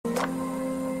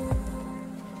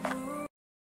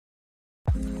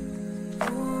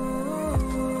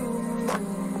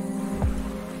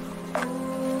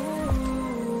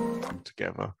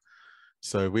together.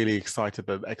 So really excited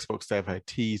that Xbox Dev had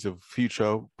teased a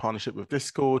future partnership with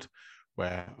Discord,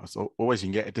 where as always you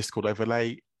can get a Discord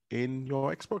overlay in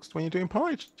your Xbox when you're doing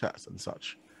party chats and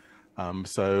such.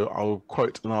 So I'll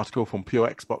quote an article from Pure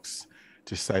Xbox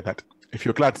to say that if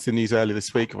you're glad to see news earlier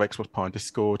this week of Xbox Power and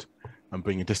Discord and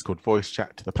bringing Discord voice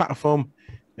chat to the platform,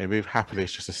 then we've happily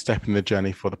it's just a step in the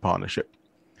journey for the partnership.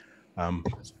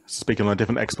 Speaking on a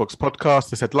different Xbox podcast,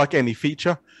 they said, like any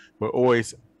feature, we're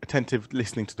always attentive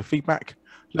listening to the feedback,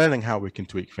 learning how we can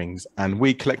tweak things. And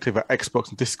we collective at Xbox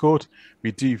and Discord,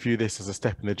 we do view this as a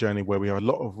step in the journey where we have a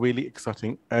lot of really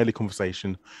exciting early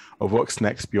conversation of what's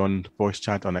next beyond voice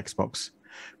chat on Xbox.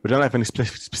 We don't have any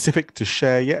specific to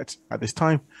share yet at this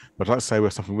time, but I'd like to say we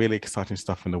have something really exciting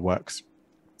stuff in the works.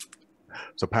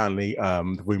 So apparently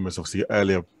the rumors obviously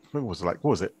earlier, what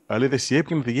was it? Earlier this year,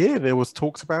 beginning of the year, there was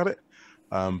talks about it,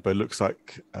 but it looks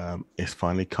like it's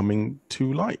finally coming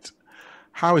to light.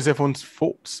 How is everyone's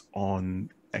thoughts on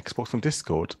Xbox and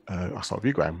Discord? I'll start with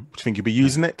you, Graham. Do you think you'll be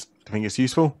using it? Do you think it's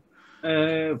useful?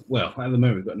 Well, at the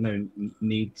moment, we've got no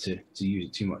need to use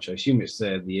it too much. I assume it's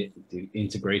the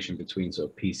integration between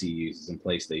sort of PC users and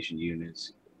PlayStation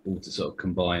users all to sort of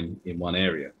combine in one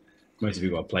area. Most of the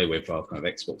people I play with are kind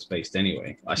of Xbox based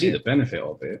anyway. I see the benefit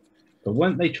of it, but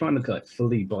weren't they trying to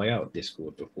fully buy out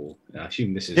Discord before? I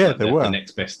assume this is the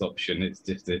next best option. It's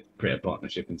just to create a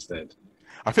partnership instead.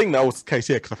 I think that was the case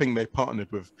here because I think they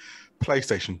partnered with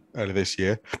PlayStation earlier this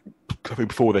year. I think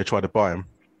before they tried to buy them.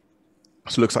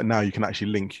 So it looks like now you can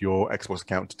actually link your Xbox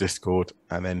account to Discord,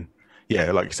 and then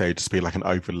like you say, just be like an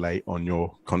overlay on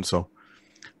your console.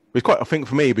 I think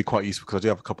for me it'd be quite useful because I do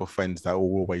have a couple of friends that are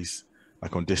always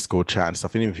like on Discord chat and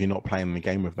stuff. And even if you're not playing the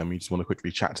game with them, you just want to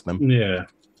quickly chat to them. Yeah,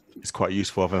 it's quite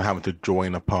useful other than having to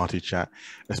join a party chat,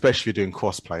 especially if you're doing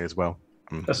cross-play as well.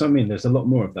 That's what I mean. There's a lot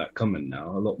more of that coming now.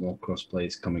 A lot more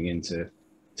cross-plays coming into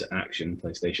action.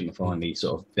 PlayStation are finally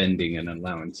sort of bending and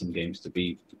allowing some games to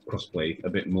be cross-play a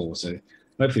bit more. So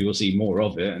hopefully we'll see more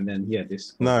of it. And then,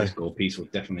 this Discord piece will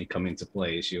definitely come into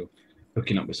play as you're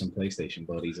hooking up with some PlayStation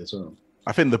buddies as well.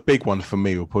 I think the big one for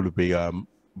me will probably be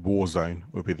Warzone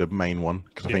would be the main one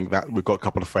because I think that we've got a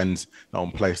couple of friends that are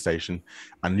on PlayStation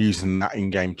and using that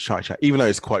in-game chat, even though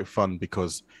it's quite fun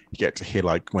because you get to hear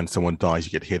like when someone dies,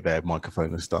 you get to hear their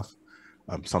microphone and stuff.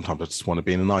 Sometimes I just want to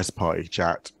be in a nice party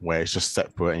chat where it's just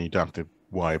separate and you don't have to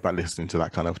worry about listening to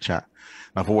that kind of chat.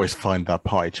 And I've always find that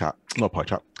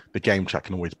the game chat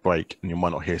can always break and you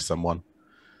might not hear someone.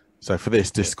 So for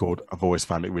this Discord, I've always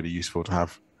found it really useful to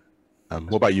have.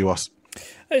 What about you, Ross?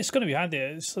 It's going to be handy.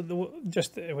 It's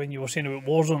just when you were saying about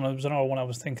Warzone, it was another one I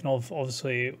was thinking of.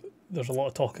 Obviously, there's a lot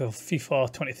of talk of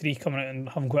FIFA 23 coming out and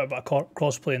having quite a bit of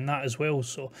cross-play in that as well.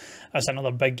 So that's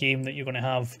another big game that you're going to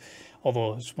have,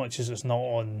 although as much as it's not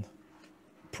on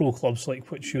pro clubs like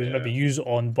which you would maybe use it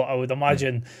on, but I would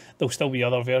imagine there'll still be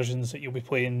other versions that you'll be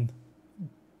playing.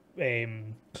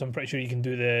 Because I'm pretty sure you can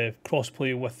do the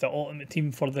cross-play with the Ultimate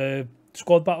Team for the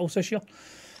squad battles this year.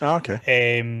 Oh,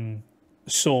 okay.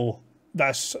 So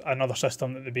that's another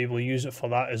system that they'll be able to use it for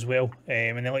that as well.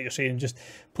 And then, like you're saying, just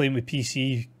playing with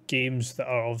PC games that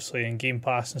are obviously in Game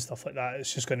Pass and stuff like that,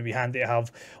 it's just going to be handy to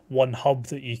have one hub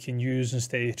that you can use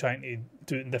instead of trying to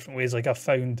do it in different ways. Like I've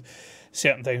found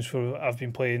certain times where I've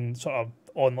been playing sort of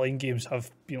online games,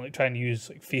 I've been like trying to use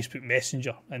like Facebook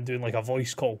Messenger and doing like a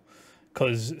voice call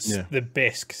because it's the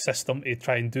best system to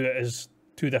try and do it as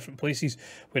two different places.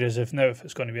 Whereas if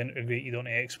it's going to be integrated onto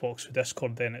Xbox with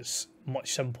Discord, then it's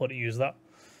much simpler to use that.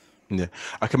 Yeah,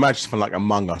 I can imagine something like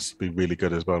Among Us would be really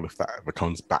good as well if that ever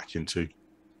comes back into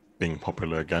being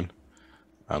popular again.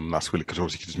 That's really because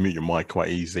obviously you can just mute your mic quite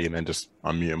easy and then just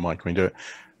unmute your mic when you do it.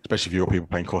 Especially if you're people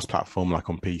playing cross-platform like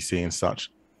on PC and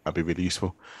such, that'd be really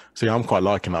useful. So I'm quite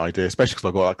liking that idea, especially because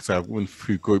I've got, like I say, I've went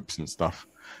through groups and stuff.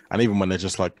 And even when they're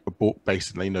just like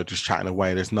basically, just chatting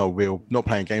away, there's no real, not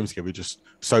playing games together, just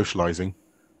socializing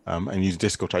and use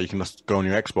Discord chat. You can just go on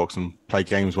your Xbox and play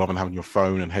games rather than having your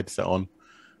phone and headset on.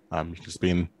 You can just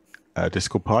be in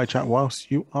Discord party chat whilst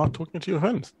you are talking to your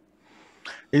friends.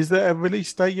 Is there a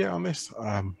release date yet on this?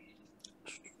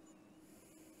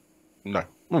 No.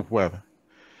 Whatever.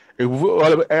 Today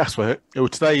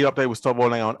the update will start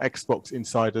rolling out on Xbox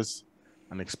Insiders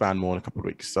and expand more in a couple of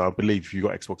weeks. So I believe if you've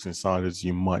got Xbox Insiders,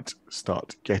 you might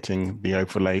start getting the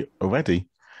overlay already.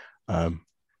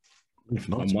 If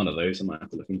not, I'm one of those. I might have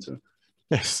to look into it.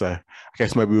 Yes, so I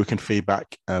guess maybe we can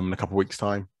feedback in a couple of weeks'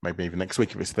 time, maybe even next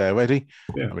week if it's there already.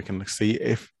 Yeah. And we can see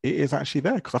if it is actually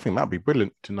there, because I think that'd be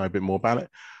brilliant to know a bit more about it.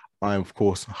 I, of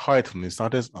course, hide from the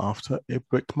Insiders after it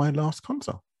bricked my last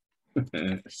console.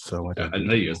 So I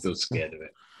know you're still scared of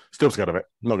it. Still scared of it.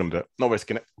 Not going to do it. Not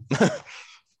risking it.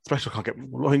 Special can't get.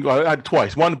 I think I had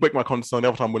twice. One break my console, the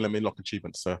other time will let me unlock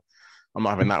achievements. So I'm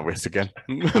not having that risk again.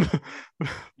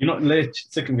 You're not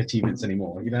sick of achievements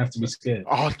anymore. You don't have to be scared.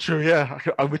 Oh, true. Yeah,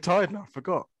 I'm retired now. I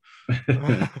forgot.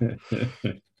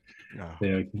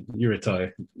 Yeah, you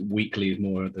retire weekly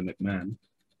more than McMahon.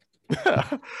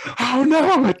 Oh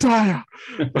no, I'm retired.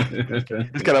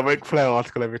 Just get a Ric Flair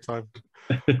article every time.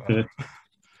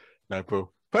 No, bro.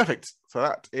 Perfect. So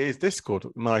that is Discord.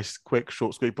 Nice, quick,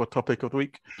 short, sweet topic of the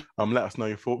week. Let us know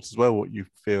your thoughts as well, what you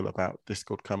feel about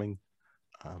Discord coming.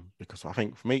 Because I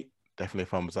think for me, definitely a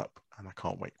thumbs up, and I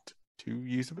can't wait to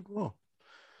use it a bit more.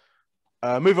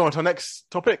 Moving on to our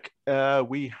next topic,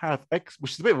 we have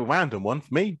which is a bit of a random one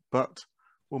for me, but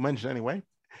we'll mention it anyway.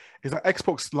 Is that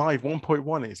Xbox Live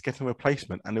 1.1 is getting a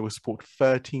replacement, and it will support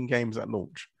 13 games at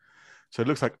launch. So it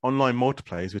looks like online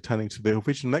multiplayer is returning to the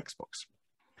original Xbox.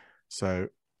 So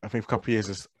I think for a couple of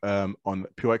years on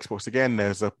pure Xbox again,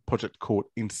 there's a project called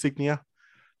Insignia,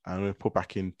 and it was put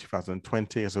back in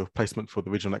 2020 as a replacement for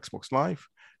the original Xbox Live,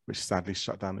 which sadly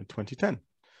shut down in 2010.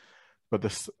 But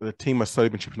the team has slowly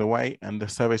been chipping away, and the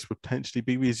service will potentially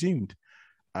be resumed.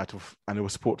 And it will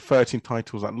support 13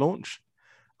 titles at launch.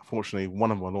 Unfortunately,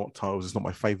 one of my launch titles is not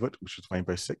my favorite, which is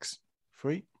Rainbow Six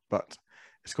Free, but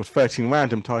it's got 13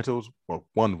 random titles. Well,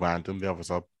 one random, the others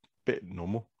are a bit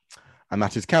normal. And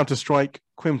that is Counter-Strike,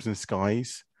 Crimson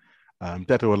Skies,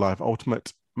 Dead or Alive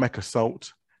Ultimate, Mech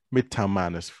Assault, Midtown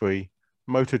Madness Free,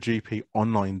 MotoGP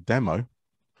Online Demo,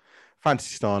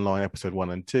 Phantasy Star Online Episode 1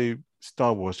 and 2,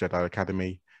 Star Wars Jedi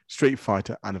Academy, Street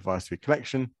Fighter Anniversary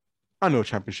Collection, Unreal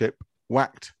Championship,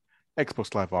 Whacked,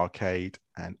 Xbox Live Arcade,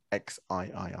 and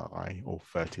XIII, or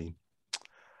 13.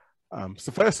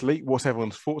 So firstly, what's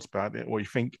everyone's thoughts about it, what you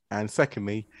think? And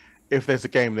secondly, if there's a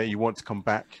game that you want to come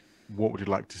back, what would you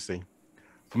like to see?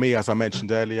 For me, as I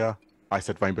mentioned earlier, I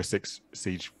said Rainbow Six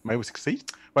Free,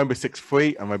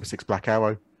 and Rainbow Six Black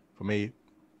Arrow. For me,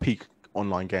 peak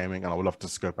online gaming, and I would love to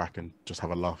just go back and just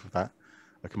have a laugh at that.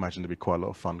 I can imagine there'd be quite a lot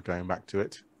of fun going back to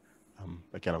it.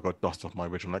 Again, I've got dust off my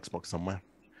original Xbox somewhere.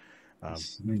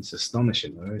 It's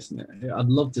astonishing, though, isn't it? I'd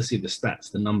love to see the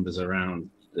stats, the numbers around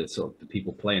the sort of the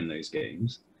people playing those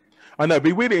games. I know, it'd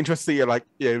be really interesting to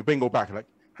see, bring all back, like,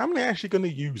 how many are actually going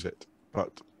to use it?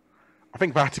 But I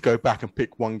think if I had to go back and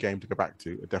pick one game to go back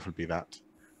to, it'd definitely be that.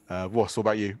 Ross, what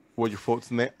about you? What are your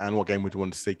thoughts on it, and what game would you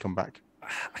want to see come back?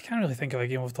 I can't really think of a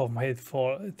game off the top of my head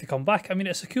for it to come back. I mean,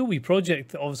 it's a cool wee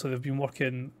project that obviously they've been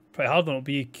working pretty hard on. It'll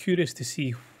be curious to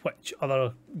see which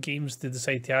other games they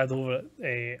decide to add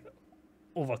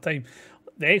over time.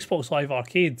 The Xbox Live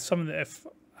Arcade,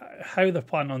 how they're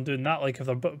planning on doing that, like if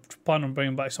they're planning on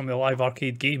bringing back some of the Live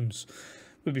Arcade games,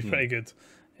 would be pretty good.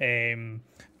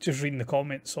 Just reading the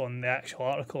comments on the actual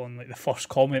article, and like the first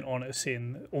comment on it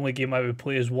saying the only game I would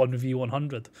play is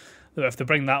 1v100. If they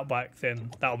bring that back,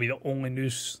 then that'll be the only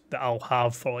news that I'll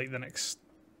have for like the next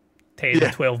 10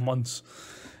 to 12 months.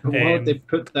 But why would they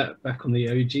put that back on the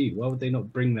OG? Why would they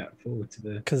not bring that forward to the...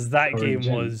 Because that game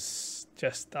was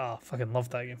just... I fucking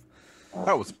loved that game.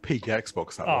 That was peak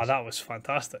Xbox. That was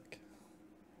fantastic.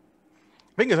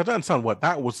 The thing is, I don't understand why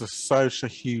that was such a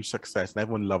huge success and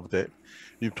everyone loved it.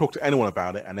 You talk to anyone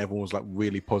about it and everyone was like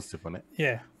really positive on it.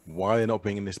 Yeah. Why are they not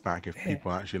bringing this back if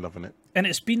people are actually loving it? And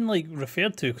it's been like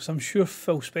referred to, because I'm sure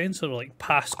Phil Spencer like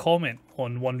passed comment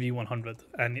on 1v100,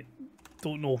 and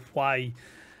don't know why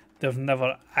they've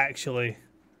never actually...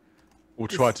 Or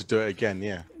tried to do it again,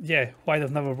 yeah. Yeah, why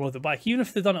they've never brought it back. Even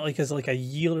if they've done it like as like a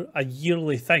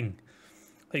yearly thing.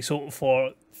 Like, so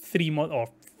for 3 months or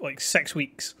like 6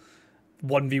 weeks,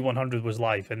 1v100 was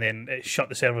live, and then it shut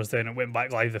the servers down and went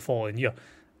back live the following year.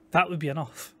 That would be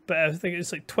enough. But I think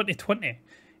it's like 2020.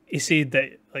 He said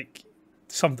that like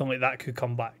something like that could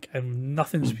come back, and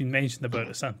nothing's been mentioned about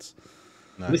it since.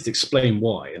 No. At least explain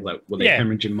why. Like, were they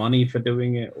hemorrhaging money for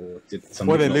doing it, or did something?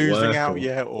 Were they losing out?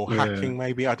 Or hacking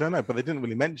maybe? I don't know. But they didn't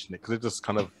really mention it because it just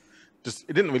kind of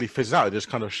it didn't really fizz out. It just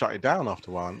kind of shut it down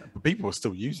after a while. But people were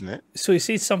still using it. So he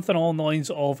said something along the lines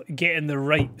of getting the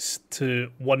rights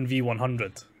to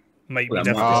 1v100 might be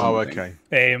difficult. Oh, okay.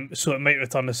 So it might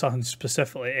return to something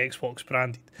specifically Xbox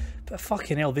branded. But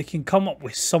fucking hell, they can come up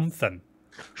with something.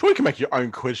 Sure, you can make your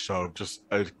own quiz show of just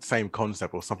a same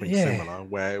concept or something similar,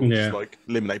 where it will just like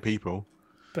eliminate people.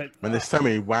 But there's so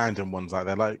many random ones out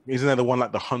there. Like, isn't there the one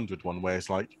like the 100 one where it's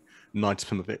like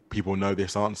 90% of it people know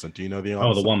this answer? Do you know the answer?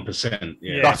 Oh, the 1%.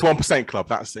 Yeah, that's 1% club.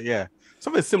 That's it. Yeah,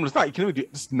 something similar to that. You can even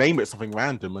just name it something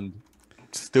random and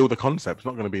steal the concept. It's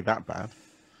not going to be that bad.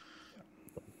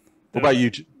 What about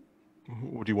you?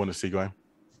 What do you want to see, Graham?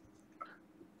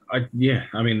 I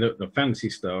mean, the Phantasy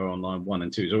Star Online 1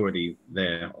 and 2 is already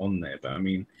there on there, but I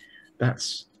mean,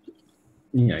 that's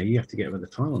you have to get with the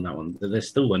time on that one. There's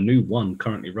still a new one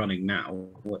currently running now,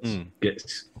 what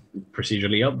gets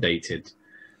procedurally updated.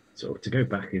 So to go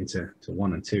back into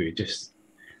 1 and 2, it just,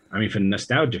 I mean, for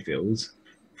nostalgia feels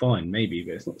fine, maybe,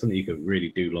 but it's not something you could really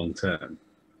do long term.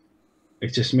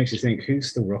 It just makes you think,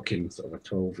 who's still rocking sort of a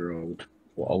 12-year-old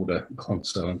or older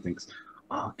console and thinks,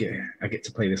 oh, I get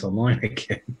to play this online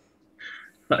again.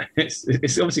 It's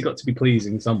obviously got to be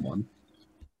pleasing someone.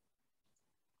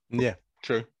 Yeah,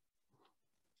 true.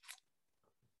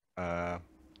 That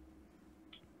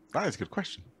is a good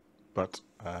question. But,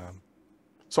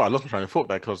 sorry, I lost my train of thought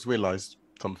there because I realised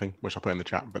something, which I put in the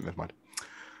chat, but never mind.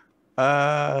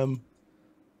 But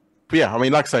yeah, I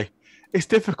mean, like I say, it's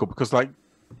difficult because, like,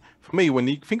 for me, when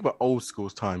you think about old school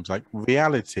times, like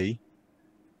reality,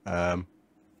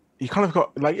 you kind of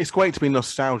got, like, it's great to be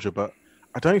nostalgia, but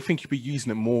I don't think you'd be using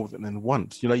it more than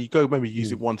once. You know, you go maybe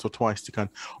use it once or twice to kind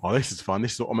of, oh, this is fun.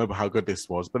 This is, I remember how good this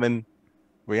was. But then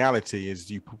reality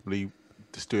is you probably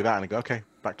just do that and go, okay,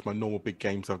 back to my normal big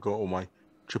games I've got, or my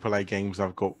AAA games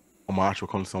I've got on my actual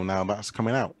console now that's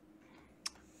coming out.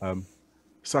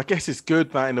 So I guess it's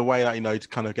good that in a way that, you know, to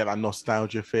kind of get that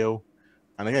nostalgia feel.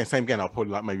 And again, I'll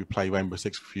probably like maybe play Rainbow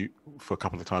Six for a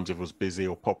couple of times if it was busy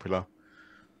or popular.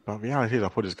 But reality is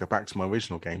I'll probably just go back to my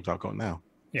original games I've got now.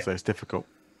 Yeah. So it's difficult.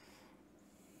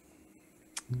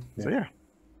 Yeah. So yeah.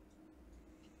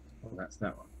 Well, that's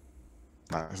that one.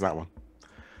 That's that one.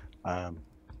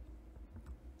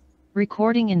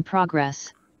 Recording in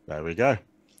progress. There we go.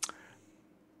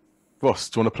 Ross,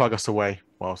 do you want to plug us away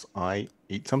whilst I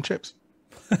eat some chips?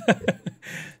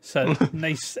 So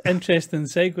nice, interesting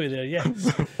segue there,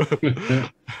 yes.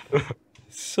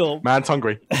 So man's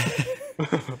hungry.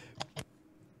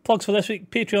 Plugs for this week,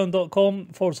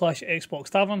 patreon.com/Xbox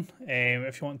Tavern.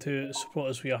 If you want to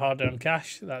support us with your hard-earned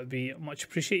cash, that would be much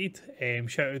appreciated.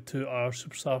 Shout out to our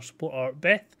superstar supporter,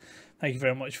 Beth. Thank you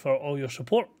very much for all your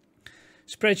support.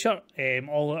 Spreadshirt,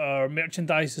 all our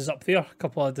merchandise is up there, a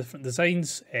couple of different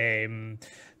designs.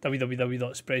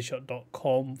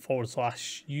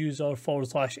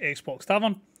 www.spreadshirt.com/user/Xbox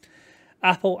Tavern.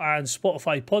 Apple and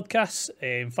Spotify podcasts,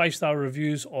 5-star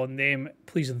reviews on them,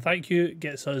 please and thank you.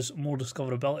 Gets us more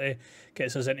discoverability,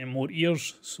 gets us into more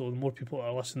ears, so the more people that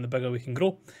are listening, the bigger we can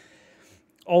grow.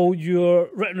 All your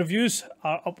written reviews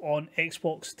are up on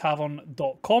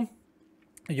xboxtavern.com.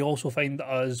 You'll also find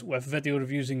us with video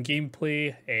reviews and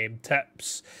gameplay,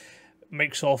 tips,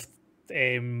 Microsoft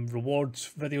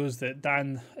rewards videos that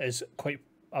Dan is quite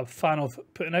a fan of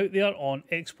putting out there on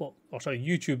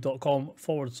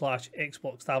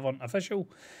youtube.com/Xbox Tavern Official.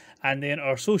 And then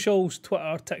our socials,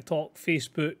 Twitter, TikTok,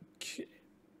 Facebook,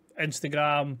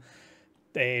 Instagram,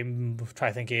 try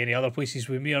to think of any other places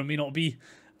we may or may not be.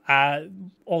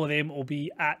 All of them will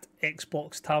be at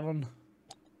Xbox Tavern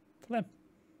for them.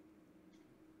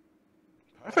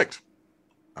 Perfect.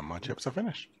 And my chips are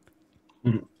finished.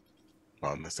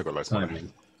 Well, they've still got loads of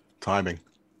timing.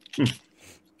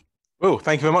 Well,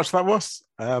 thank you very much for that, Ross.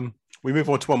 We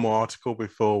move on to one more article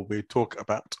before we talk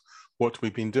about what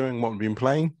we've been doing, what we've been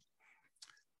playing.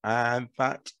 And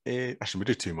that is... Actually, we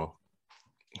do two more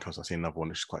because I've seen another one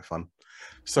which is quite fun.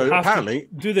 So apparently...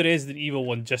 Do the Resident Evil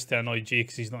one just to annoy Jay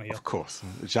because he's not here. Of course.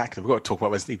 Exactly. We've got to talk about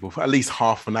Resident Evil for at least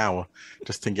half an hour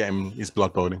just to get him his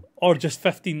blood boiling. Or just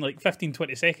 15,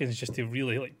 20 seconds just to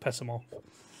really piss him off.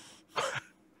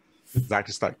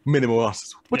 Exactly. Just like minimal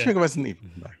asks. What do you think of Resident Evil?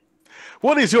 No.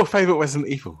 What is your favourite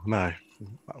Resident Evil? No.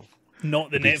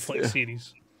 Not the Netflix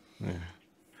series. Yeah.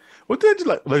 Well, they did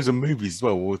like loads of movies as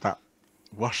well with that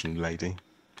Russian lady.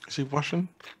 Is she Russian?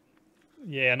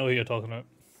 Yeah, I know who you're talking about.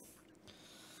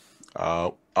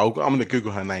 I'm going to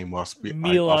Google her name whilst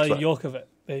Mila Jovovich. I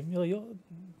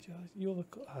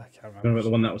can't remember. Remember the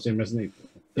one that was in Resident Evil?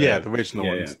 Yeah, the original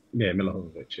ones. Yeah, Mila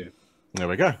Jovovich, yeah. There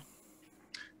we go.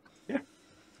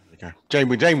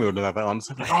 Jamie will know that one.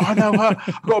 So like, oh, I know her.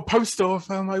 I've got a poster of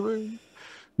her in my room.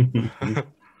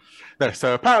 No,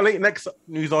 so apparently, next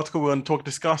news article we're going to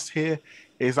discuss here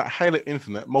is that Halo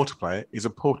Infinite multiplayer is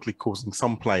reportedly causing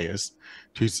some players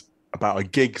to use about a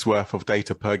gig's worth of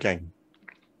data per game.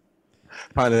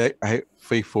 Apparently,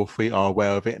 343 are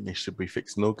aware of it and they should be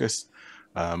fixed in August.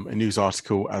 A news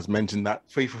article has mentioned that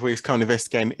 343 is currently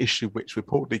investigating an issue which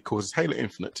reportedly causes Halo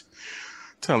Infinite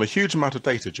turn on a huge amount of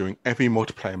data during every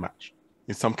multiplayer match,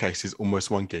 in some cases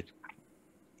almost 1 gig.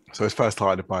 So it's first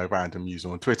highlighted by a random user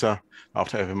on Twitter.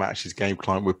 After every match, his game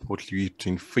client reportedly used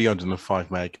between 305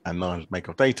 meg and 900 meg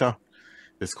of data.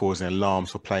 This causing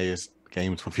alarms for players,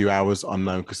 games for a few hours,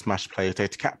 unknown could smash players'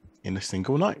 data cap in a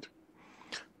single night.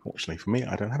 Fortunately for me,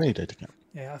 I don't have any data cap.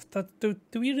 Yeah, do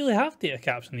we really have data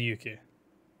caps in the UK?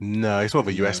 No, it's more of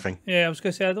a US thing. Yeah, I was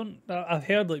gonna say I've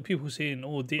heard like people saying,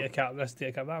 "Oh, data cap this,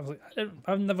 data cap that." I was like,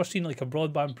 I've never seen like a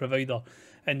broadband provider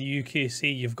in the UK say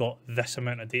you've got this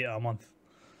amount of data a month.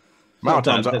 Not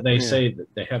that they say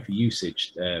that they have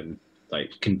usage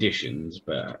like conditions,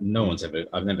 but no one's ever.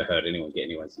 I've never heard anyone get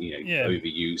anyone's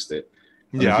overused it.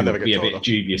 Yeah, I never get. Be a bit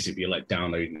dubious if you're like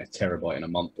downloading a terabyte in a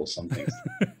month or something.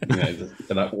 They're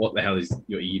like, what the hell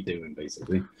are you doing,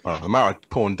 basically? Oh, the amount of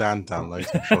porn Dan downloads,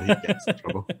 I'm sure he gets in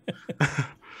trouble.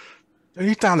 Don't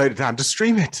you download it, Dan? Just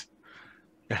stream it.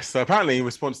 Yes. So apparently, in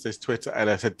response to this,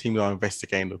 Twitter said teams are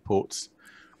investigating reports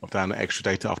of downloading extra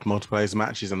data after multiple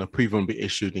matches, and approval will be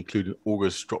issued, including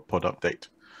August drop pod update.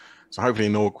 So hopefully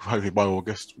by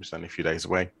August, which is only a few days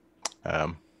away,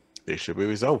 it should be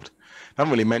resolved. I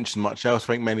haven't really mentioned much else.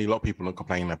 I think a lot of people are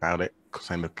complaining about it,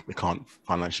 saying that they can't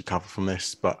financially cover from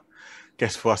this. But I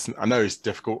guess for us, I know it's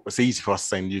difficult. It's easy for us to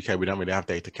say in the UK we don't really have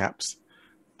data caps.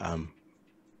 And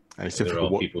it's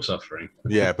difficult. There are people suffering.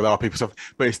 Yeah, but there are people suffering.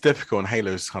 But it's difficult on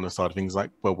Halo's kind of side of things.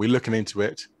 Like, well, we're looking into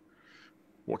it.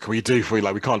 What can we do for you?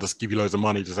 Like, we can't just give you loads of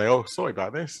money to say, oh, sorry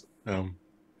about this.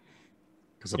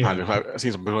 Because apparently, it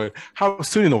seems how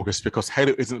soon in August? Because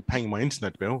Halo isn't paying my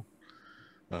internet bill.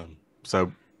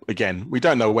 So again, we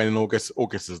don't know when in August.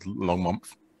 August is a long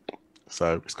month,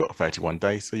 so it's got 31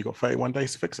 days. So you've got 31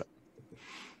 days to fix it.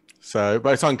 So,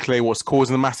 but it's unclear what's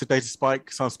causing the massive data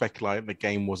spike. Some speculate the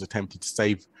game was attempted to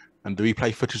save and the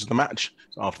replay footage of the match.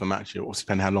 So after the match, it will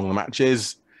depend how long the match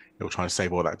is. It will try to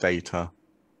save all that data,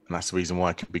 and that's the reason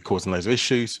why it could be causing loads of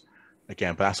issues.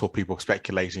 Again, but that's all people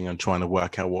speculating and trying to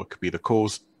work out what could be the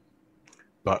cause.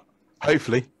 But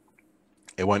hopefully,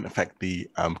 it won't affect the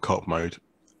co-op mode.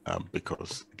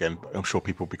 Because again, I'm sure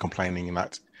people will be complaining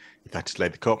that if they delay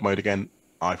the co-op mode again,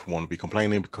 I for one will be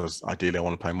complaining because ideally I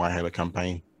want to play my Halo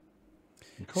campaign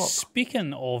in co-op.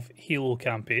 Speaking of Halo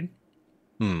campaign,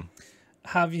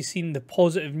 have you seen the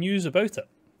positive news about it?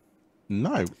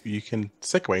 No, you can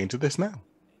segue into this now.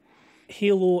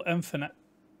 Halo Infinite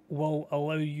will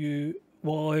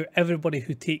allow everybody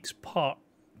who takes part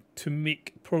to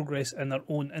make progress in their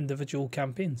own individual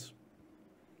campaigns,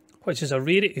 which is a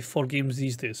rarity for games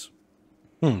these days.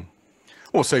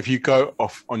 Also, if you go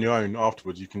off on your own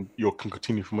afterwards, you can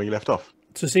continue from where you left off.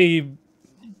 So say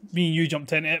me and you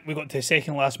jumped into it, we got to the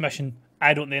second last mission,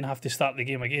 I don't then have to start the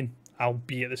game again. I'll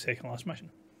be at the second last mission.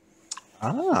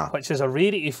 Which is a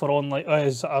rarity for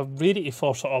online,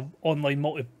 sort of online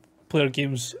multiplayer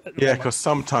games. Yeah, because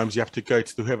sometimes you have to go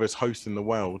to whoever's hosting the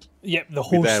world. Yep, the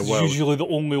host is usually the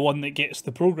only one that gets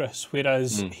the progress,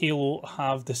 whereas Halo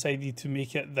have decided to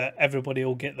make it that everybody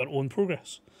will get their own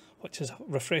progress, which is a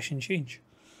refreshing change.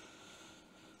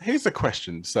 Here's a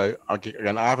question. So,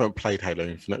 again, I haven't played Halo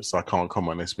Infinite, so I can't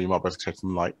comment on this, but you might be able to check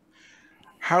them. Like,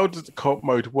 how does the co-op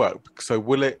mode work? So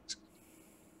will it,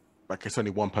 like, it's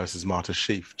only one person's Master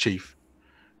Chief.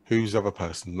 Who's the other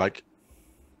person? Like,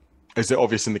 is it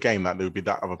obvious in the game that there would be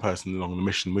that other person along the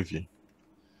mission with you?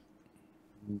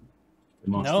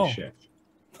 Master Chef.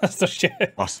 Master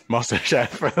Chef. Master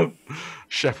Chef.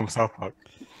 Chef from South Park.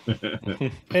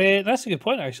 That's a good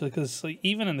point, actually, because like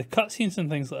even in the cutscenes and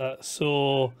things like that,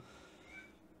 so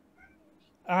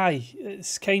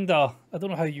it's kind of, I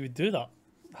don't know how you would do that.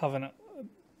 Having it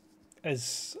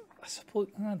is, I suppose,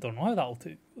 I don't know how that'll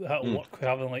work.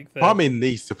 Having like the part of me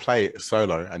needs to play it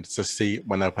solo and to see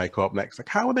when they'll play co-op next. Like,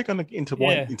 how are they going to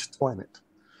intertwine it?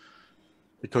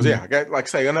 Because like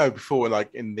say, I know before,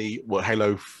 like in the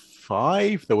Halo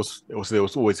 5, there was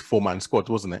always a 4-man squad,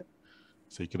 wasn't it?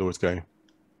 So you could always go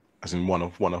as in one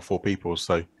of 4 people.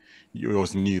 So you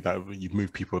always knew that you'd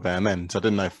move people there and then. So I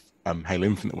didn't know if Halo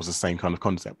Infinite was the same kind of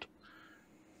concept.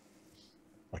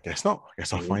 I guess not. I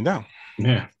guess I'll find out.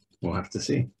 Yeah, we'll have to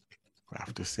see. We'll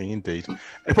have to see, indeed. It'll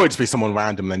probably just be someone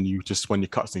random, then you just, when you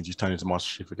cutscenes, you turn into Master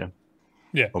Chief again.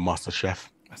 Yeah. Or Master Chef.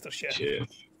 Master Chef.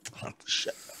 Master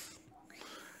Chef.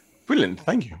 Brilliant,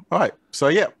 thank you. All right, so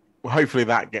yeah, well, hopefully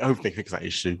they fix that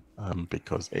issue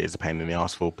because it is a pain in the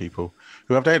ass for people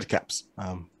who have data caps.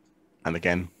 And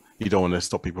again, you don't want to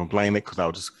stop people from playing it because that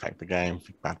will just affect the game,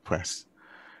 bad press.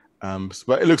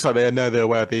 But it looks like they're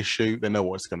aware of the issue. They know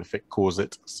what's going to cause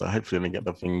it. So hopefully they get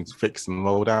the things fixed and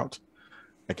rolled out.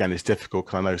 Again, it's difficult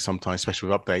because I know sometimes, especially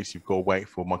with updates, you've got to wait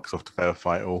for Microsoft to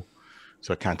verify it all.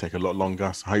 So it can take a lot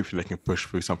longer. So hopefully they can push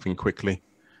through something quickly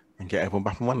and get everyone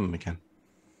back and running again.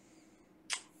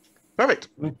 Perfect.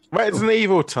 Resident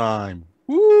Evil time.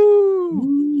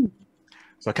 Woo!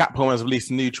 So Capcom has released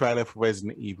a new trailer for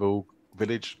Resident Evil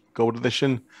Village Gold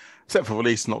Edition, set for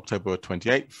release on October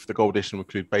 28th. The Gold Edition will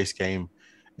include base game,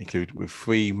 with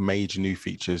 3 major new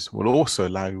features. Will also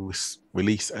allow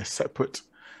release a separate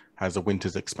as a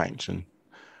winter's expansion.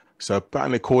 So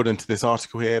apparently, according to this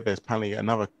article here, there's apparently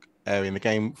another area in the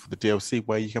game for the DLC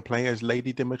where you can play as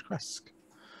Lady Dimitrescu.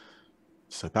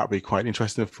 So that'd be quite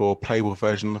interesting for a playable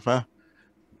version of her.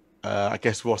 I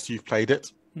guess, Ross, you've played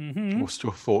it. Mm-hmm. What's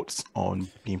your thoughts on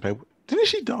gameplay? Didn't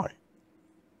she die?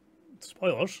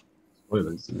 Spoilers.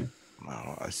 Spoilers. Yeah.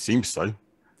 Well, I assume so.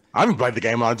 I haven't played the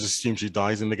game. I just assume she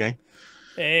dies in the game.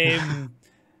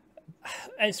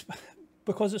 It's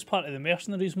because it's part of the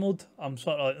mercenaries mode. I'm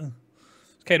sort of like,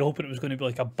 kind of hoping it was going to be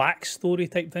like a backstory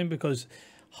type thing, because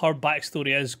her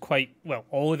backstory is quite, well,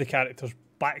 all of the characters'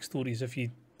 backstories, if you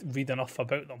read enough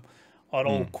about them, are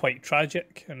all quite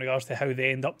tragic in regards to how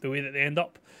they end up the way that they end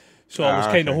up. So I was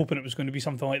kind of hoping it was going to be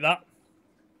something like that.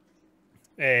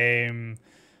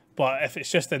 But if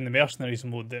it's just in the mercenaries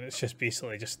mode, then it's just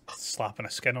basically just slapping a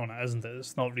skin on it, isn't it?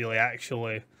 It's not really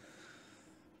actually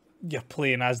you're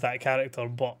playing as that character,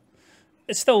 but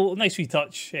it's still a nice wee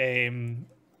touch.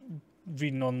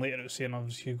 Reading on later, it's saying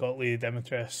obviously you've got Lady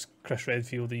Dimitrescu, Chris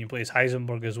Redfield, and you play as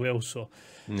Heisenberg as well. So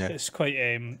it's quite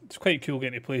cool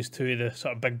getting to play as two of the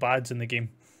sort of big bads in the game.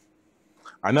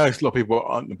 I know a lot of people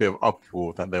are a bit of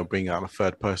uproar that they'll bring out a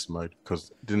third person mode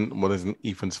because isn't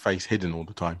Ethan's face hidden all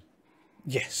the time?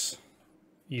 Yes.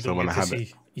 You So don't when get I to have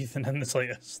see Ethan in the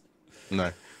slightest.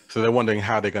 No. So they're wondering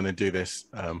how they're going to do this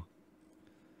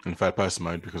in third person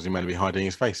mode because you're meant to be hiding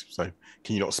his face. So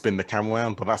can you not spin the camera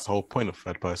around? But that's the whole point of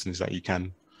third person is that you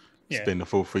can spin the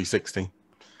full 360.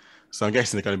 So I'm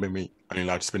guessing they're going to be only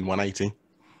allowed to spin 180,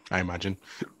 I imagine.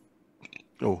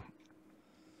 Oh,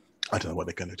 I don't know what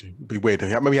they're going to do. It'd be weird.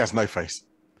 Maybe he has no face.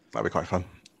 That'd be quite fun.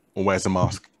 Or wears a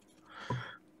mask.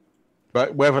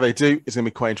 But whatever they do, it's going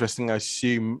to be quite interesting. I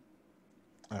assume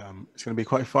it's going to be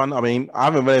quite fun. I mean, I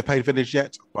haven't really played Village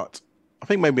yet, but I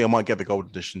think maybe I might get the gold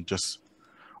edition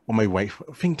or maybe wait.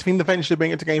 I think eventually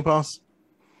bring it to Game Pass.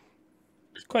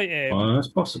 It's quite that's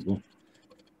possible.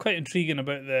 Quite intriguing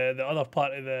about the other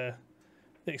part of the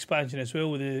expansion as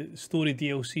well, with the story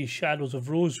DLC Shadows of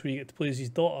Rose, where you get to play as his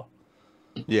daughter.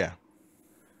 Yeah,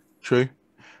 true.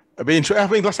 It'd be interesting. I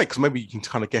mean, let's say because maybe you can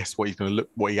kind of guess what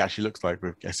he actually looks like.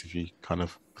 With guess if you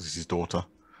because it's his daughter.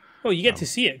 Well, you get to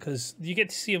see it because you get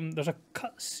to see him. There's a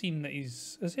cut scene that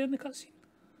is he in the cut scene?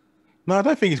 No, I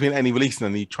don't think he's been released in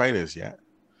any trailers yet.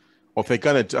 Or if they're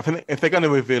gonna, I think if they're gonna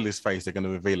reveal his face, they're gonna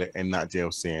reveal it in that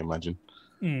DLC, I imagine.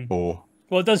 Or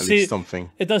well, it does say something.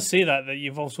 It does say that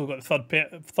you've also got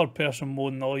the third person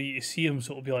mode and all you to see him,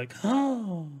 so it'll be like,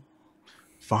 oh,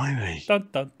 finally. Dun,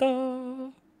 dun,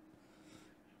 dun.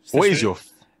 What is your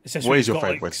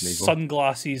favorite? Like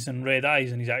sunglasses and red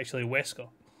eyes, and he's actually Wesker.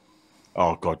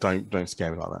 Oh God! Don't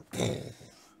scare me like that.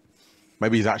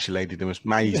 Maybe he's actually Lady Dimitrescu.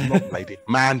 Man, he's not Lady.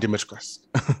 Man Dimitrescu.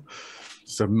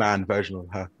 It's a man version of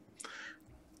her.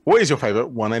 What is your favorite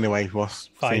one anyway, Ross?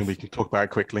 5. Seeing we can talk about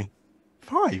it quickly.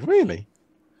 5, really?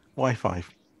 Why 5?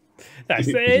 That's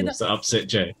the upset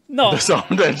Jay. No,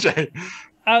 Jay.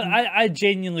 I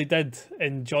genuinely did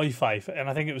enjoy 5, and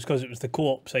I think it was because it was the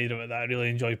co-op side of it that I really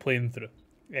enjoyed playing through.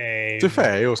 To be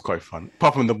fair, it was quite fun.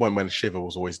 Apart from the one when Shiva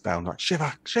was always down, like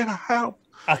Shiva, help!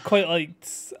 I quite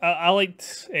liked. I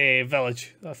liked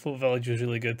Village. I thought Village was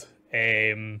really good.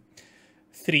 3.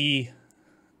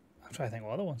 I'm trying to think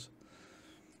of other ones.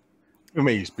 It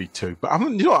may used to be 2, but I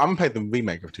haven't played the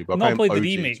remake of 2. But I've not played the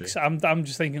remakes. I'm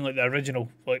just thinking like the original,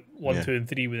 like 1, 2, and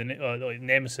 3 with like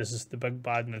Nemesis is the big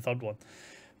bad in the third one.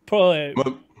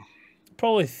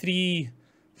 Probably 3,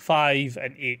 5,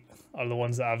 and 8 are the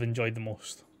ones that I've enjoyed the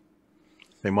most.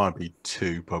 They might be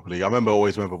 2, probably. I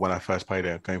always remember when I first played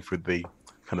it, going through the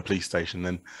kind of police station.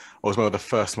 Then I always remember the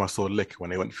first time I saw Lick when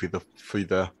they went through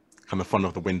the kind of front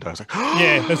of the window. I was like,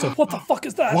 yeah, it's like, what the fuck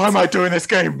is that? Why am I doing this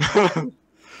game?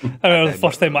 I remember the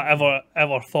first time I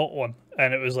ever thought one,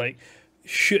 and it was like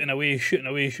shooting away, and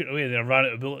then I ran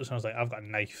out of bullets, and I was like, I've got a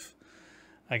knife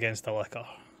against a licker.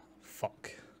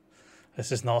 Fuck.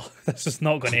 This is not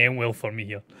going to end well for me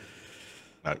here.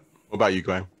 No. What about you,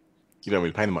 Graham? You don't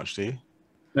really play them much, do you?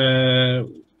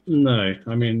 No.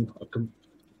 I mean,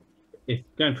 if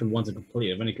going from 1 to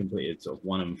complete, I've only completed sort of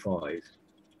 1 and 5.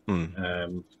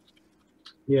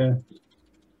 Yeah.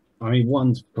 I mean,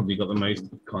 1's probably got the most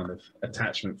kind of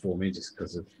attachment for me just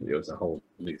because it was a whole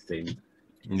new theme.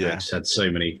 Yeah. It just had so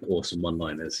many awesome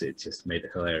one-liners. It just made it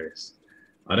hilarious.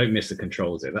 I don't miss the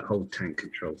controls there. That whole tank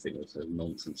control thing was a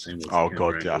nonsense. Oh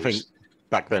God, yeah. I think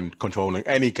back then controlling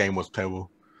any game was terrible.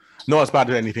 Not as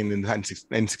bad as anything the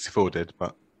N64 did,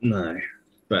 but no.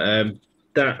 But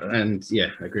that and yeah,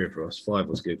 I agree with Ross. 5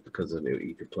 was good because of it.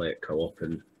 You could play it co-op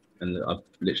and I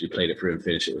literally played it through and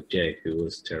finished it with Jay, who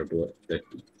was terrible at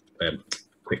the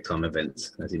quick time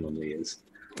events as he normally is.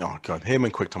 Oh god, him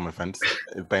and Quick Time Events.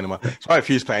 So I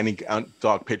refuse to play any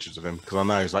dark pictures of him because I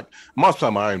know he's like, I must play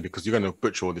on my own because you're going to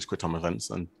butcher all these Quick Time Events.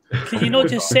 And can you not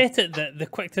just set it that the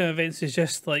quick time events is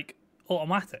just like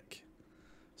automatic?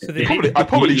 So I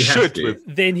probably should.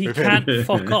 Then he can't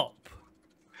fuck up.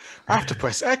 I have to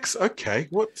press X. Okay,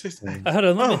 what's this? Hold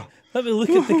on, let me look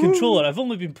at the controller. I've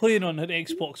only been playing on an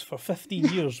Xbox for 15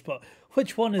 years, but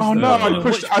which one is? Oh no, I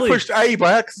pushed A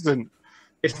by accident.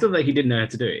 It's still that he didn't know how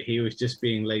to do it. He was just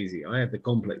being lazy. I had the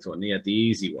complex one. He had the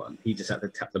easy one. He just had to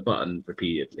tap the button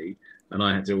repeatedly, and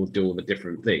I had to do all the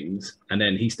different things. And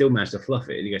then he still managed to fluff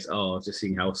it. And he goes, "Oh, I was just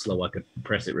seeing how slow I could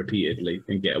press it repeatedly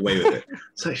and get away with it."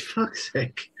 So fuck's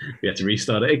sake, we had to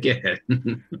restart it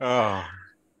again. Oh,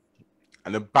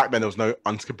 and then back then there was no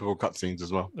unskippable cutscenes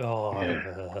as well. Oh,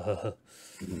 yeah.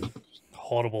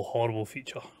 Horrible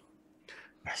feature.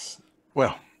 Yes.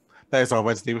 Well. There's our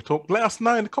Resident Evil talk. Let us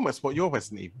know in the comments what your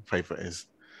Resident Evil favourite is.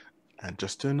 And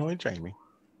just to annoy Jamie.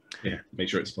 Yeah, make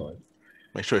sure it's 5.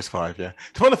 Make sure it's 5, yeah.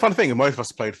 To find the fun thing, most of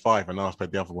us played 5 and I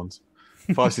played the other ones.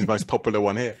 5 is the most popular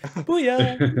one here.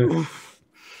 Booyah!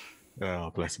 Oh,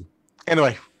 bless him.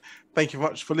 Anyway, thank you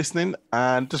very much for listening.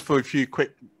 And just for a few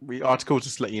quick articles,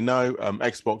 just to let you know,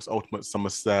 Xbox Ultimate Summer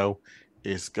Sale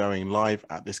is going live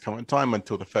at this current time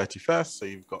until the 31st. So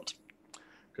you've got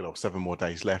good old 7 more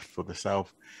days left for the sale.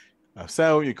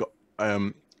 You've got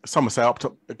summer sale up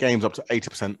to games up to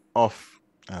 80% off.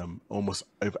 Almost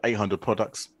over 800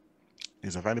 products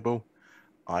is available.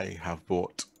 I have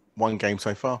bought one game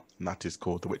so far, and that is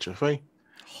called The Witcher 3.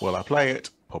 Will I play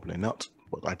it? Probably not,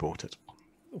 but I bought it.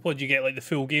 What did you get, like the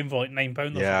full game for like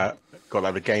 £9? Yeah, got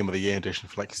like the Game of the Year edition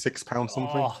for like £6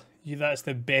 something. Oh, that's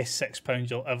the best £6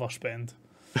 you'll ever spend.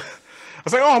 I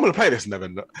was like, oh, I'm going to play this, and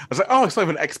then I was like, oh, it's not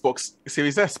even Xbox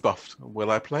Series S buffed.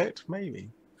 Will I play it? Maybe.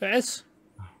 It is.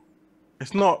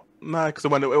 It's not, no, because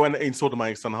when it installed on my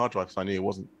external hard drive, so I knew it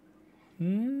wasn't.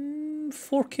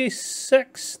 4K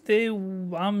 60.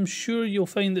 I'm sure you'll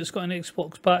find it's got an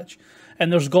Xbox patch,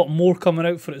 and there's got more coming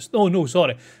out for it. Oh no,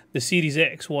 sorry, the Series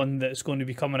X one that's going to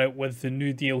be coming out with the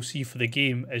new DLC for the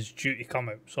game is due to come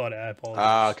out. Sorry, I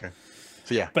apologize. Okay.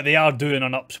 So yeah, but they are doing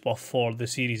an upspuff for the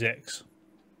Series X.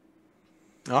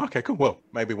 Oh, okay, cool. Well,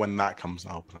 maybe when that comes,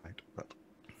 I'll play it. But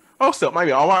oh, still,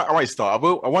 maybe I might start.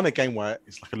 I want a game where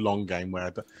it's like a long game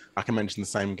where I can mention the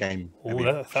same game.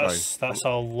 Oh, that's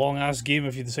a long ass game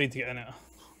if you decide to get in it.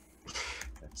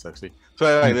 Yeah, so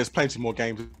anyway, there's plenty more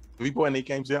games. Have you bought any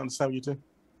games yet on sale, you two?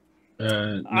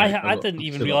 No, I didn't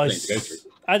even realize.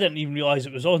 I didn't even realize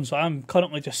it was on. So I'm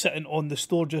currently just sitting on the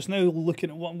store just now,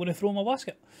 looking at what I'm going to throw in my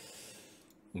basket.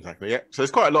 Exactly. Yeah. So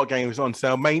there's quite a lot of games on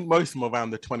sale. Most of them around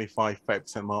the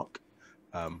 25-30% mark.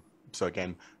 So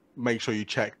again, make sure you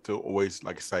check to always,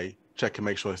 like I say, check and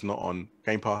make sure it's not on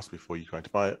Game Pass before you try to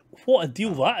buy it. What a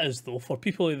deal that is, though, for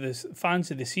people who are fans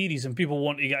of the series and people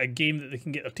want to get a game that they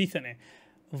can get their teeth into.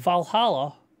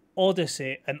 Valhalla,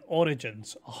 Odyssey, and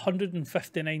Origins,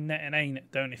 $159.99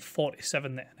 down to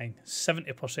 $47.99,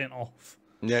 70% off.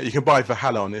 Yeah, you can buy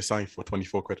Valhalla on its own for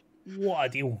 24 quid. What a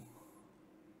deal!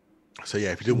 So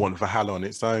yeah, if you do want Valhalla on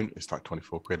its own, it's like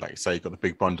 24 quid. Like you say, you've got the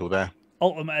big bundle there.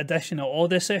 Ultimate Edition of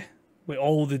Odyssey with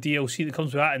all the DLC that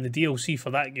comes with that, and the DLC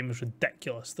for that game is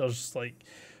ridiculous. There's like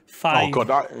five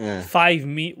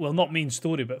not main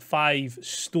story, but 5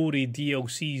 story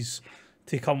DLCs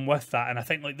to come with that. And I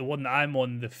think like the one that I'm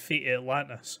on, the Fate of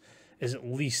Atlantis, is at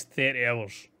least 30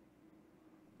 hours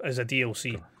as a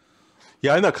DLC.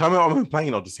 Yeah, I know, because I'm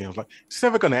playing Odyssey, I was like, it's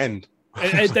never going to end.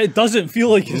 It doesn't feel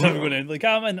like it's ever going to end. Like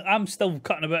I'm still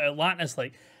cutting about Atlantis.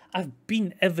 Like I've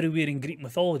been everywhere in Greek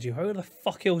mythology. How the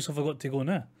fuck else have I got to go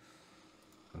now?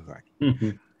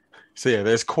 Exactly. So yeah,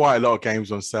 there's quite a lot of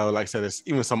games on sale. Like I said, there's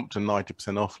even some up to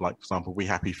 90% off. Like for example, We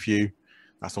Happy Few,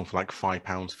 that's on for like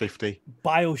 £5.50.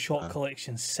 BioShock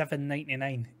Collection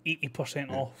 $7.99,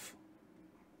 80% off.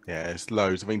 Yeah, it's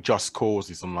loads. I think Just Cause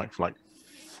is on for like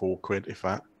 4 quid, if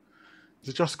that. Is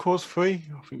it Just Cause 3?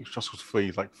 I think it's Just Cause 3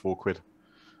 is like 4 quid. I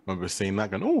remember seeing that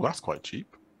going, oh, that's quite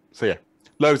cheap. So yeah,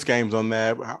 loads of games on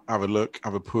there. Have a look,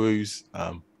 have a peruse,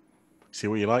 see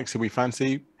what you like, see what you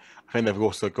fancy. I think they've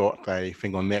also got a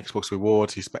thing on the Xbox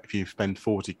Rewards. If you spend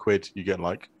 40 quid, you get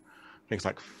like, I think it's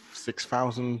like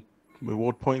 6,000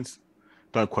 reward points.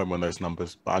 Don't quote me on those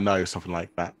numbers, but I know something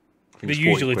like that. They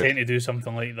usually tend to do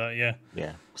something like that, yeah.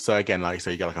 Yeah. So again, like I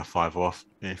say, you get like a 5 off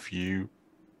if you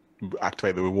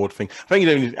activate the reward thing. I think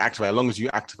you don't need to activate, as long as you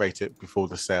activate it before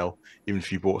the sale. Even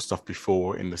if you bought stuff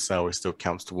before in the sale, it still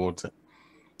counts towards it.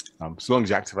 So as long as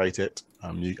you activate it,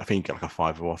 I think you get like a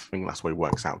 5 off. I think that's what it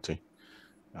works out to.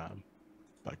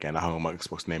 But again, I haven't got my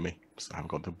Xbox near me, so I haven't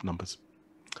got the numbers.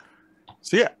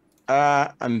 So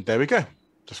yeah, and there we go.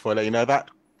 Just for I let you know that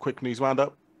quick news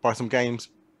roundup. buy some games.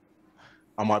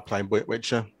 I might play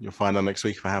Witcher. You'll find out next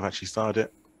week if I have actually started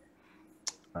it.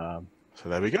 So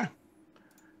there we go.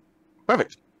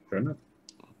 Perfect. Fair enough.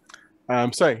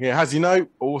 So yeah, as you know,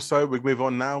 also we move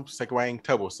on now.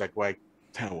 Terrible segue.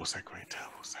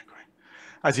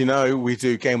 As you know, we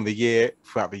do Game of the Year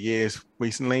throughout the years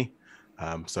recently.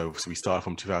 So we started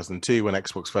from 2002 when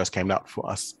Xbox first came out for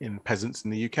us in peasants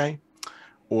in the UK,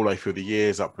 all the way through the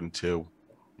years up until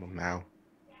now.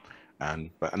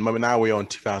 And now we're on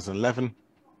 2011,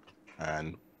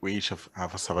 and we each have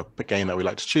a game that we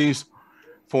like to choose.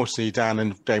 Fortunately, Dan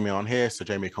and Jamie aren't here, so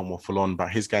Jamie can more full on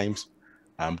about his games.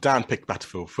 Dan picked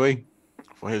Battlefield 3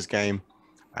 for his game,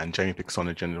 and Jamie picked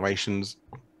Sonic Generations,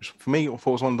 which for me I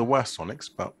thought was one of the worst Sonics,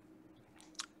 but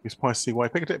he was surprised to see why he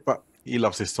picked it. But he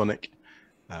loves his Sonic,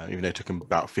 even though it took him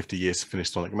about 50 years to finish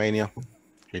Sonic Mania.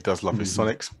 He does love his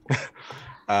Sonics.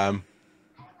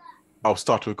 I'll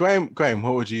start with Graham. Graham,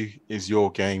 is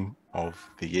your game of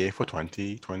the year for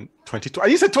 2020?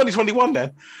 You said 2021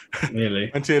 then? Really?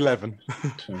 2011.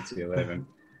 2011.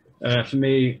 For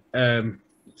me,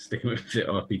 sticking with the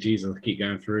RPGs, I'll keep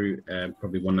going through.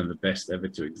 Probably one of the best ever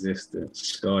to exist,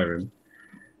 Skyrim.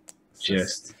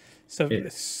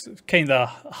 It's kind of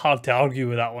hard to argue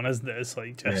with that one, isn't it? It's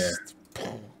like just.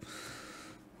 Yeah.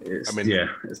 It's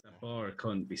the bar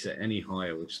can't be set any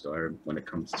higher with Skyrim when it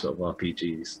comes to sort of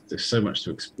RPGs. There's so much to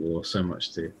explore, so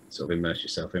much to sort of immerse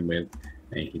yourself in with,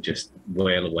 and you can just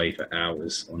wail away for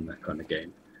hours on that kind of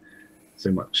game.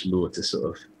 So much lore to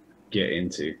sort of get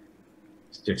into.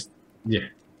 It's just, yeah.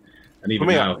 And even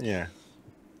now,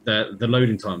 the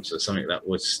loading times are something that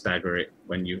was staggering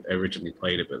when you originally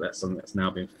played it, but that's something that's now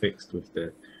been fixed with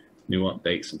the new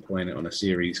updates and playing it on a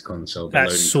series console.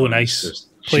 That's so nice.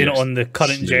 Playing it on the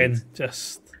current gen,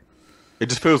 it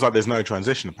just feels like there's no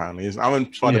transition. Apparently, I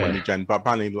haven't tried it on new gen, but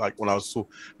apparently, like when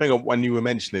when you were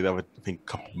mentioning it, I think a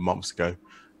couple of months ago,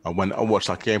 when I watched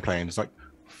like gameplay, and it's like,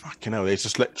 fucking hell, they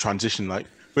just let transition, like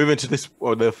move into this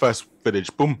or the first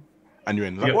village, boom, and you're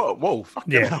in. Like, whoa,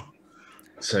 fucking hell.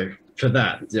 So for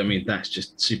that, I mean, that's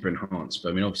just super enhanced. But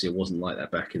I mean, obviously, it wasn't like that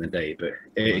back in the day, but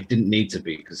it didn't need to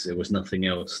be because there was nothing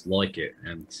else like it,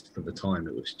 and for the time,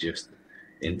 it was just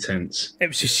intense. It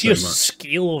was the sheer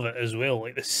scale of it as well.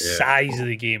 Like the size of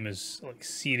the game is like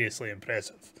seriously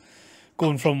impressive.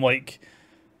 Going from like,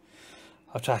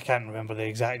 I can't remember the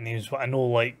exact names, but I know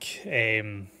like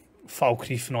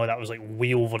Falkreath and all that was like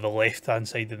way over the left hand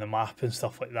side of the map and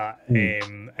stuff like that.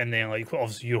 And then like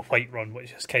obviously your Whiterun,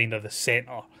 which is kind of the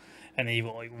centre, and then you've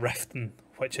got like Riften,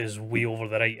 which is way over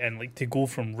the right. And like to go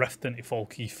from Riften to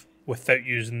Falkreath without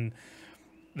using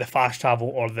the fast travel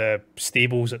or the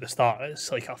stables at the start,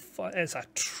 it's like it's a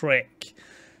trek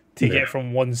to get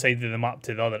from one side of the map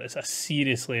to the other. It's a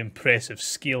seriously impressive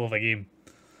scale of a game.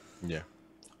 Yeah,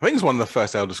 I think it's one of the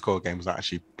first Elder Scrolls games that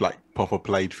actually like proper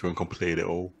played through and completed it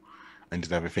all and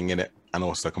did everything in it, and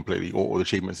also completely all the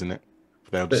achievements in it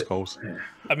for the Elder Scrolls.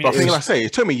 I mean, but I think, like I say,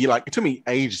 it took me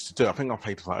ages to do. I think I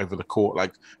played like over the course,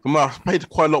 like I played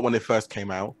quite a lot when it first came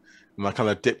out. And I kind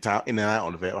of dipped out in and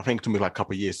out of it. I think it took me like a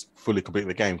couple of years to fully complete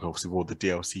the game, obviously with all the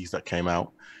DLCs that came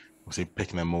out, obviously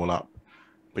picking them all up.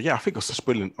 But yeah, I think it was just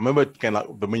brilliant. I remember again, like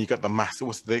when you got the mass, it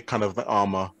was the kind of the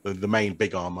armor, the main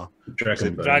big armor,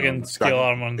 dragon scale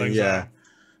armor and things. Yeah.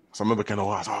 So I remember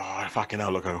going, fucking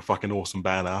hell, look like a fucking awesome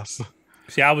badass.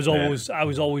 See, I was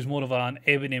always more of an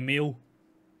Ebony Male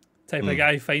type of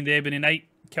guy. Find the Ebony Knight,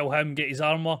 kill him, get his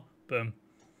armor, boom.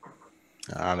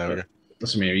 There we go.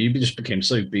 That's me. You just became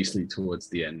so beastly towards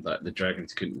the end that the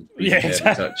dragons couldn't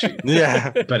touch you.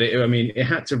 Yeah, but it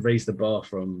had to raise the bar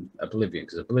from Oblivion,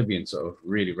 because Oblivion sort of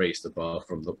really raised the bar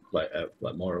from the like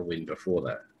Morrowind before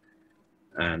that,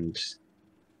 and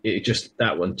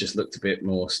that one just looked a bit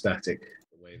more static.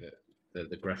 The way that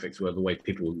the graphics were, the way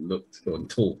people looked and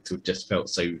talked, it just felt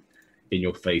so in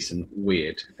your face and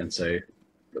weird. And so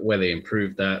where they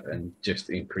improved that and just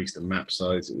increased the map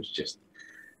size, it was just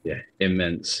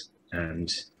immense.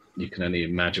 And you can only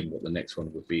imagine what the next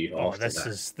one would be. This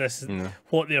is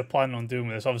what they're planning on doing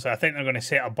with this. Obviously, I think they're going to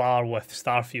set a bar with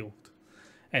Starfield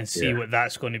and see what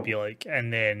that's going to be like.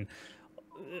 And then,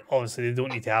 obviously, they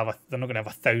don't need to have they're not going to have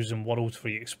 1,000 worlds for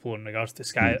you to explore in regards to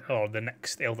Sky or the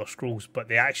next Elder Scrolls. But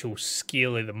the actual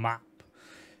scale of the map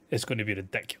is going to be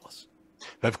ridiculous.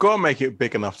 They've got to make it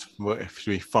big enough to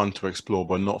be fun to explore,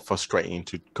 but not frustrating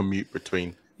to commute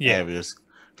between areas.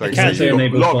 So They you can't say If they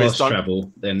you've got- a enable lot of it's fast done.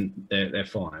 travel, then they're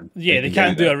fine. Yeah, they can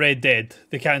can't do a Red Dead.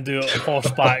 They can't do a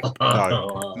horseback.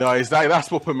 No, exactly. That's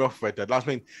what put me off Red Dead. I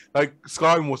mean, like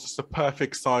Skyrim was just a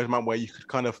perfect size map where you could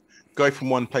kind of go from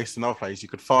one place to another place. You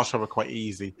could fast travel quite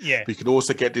easy. Yeah, But you could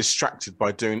also get distracted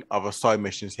by doing other side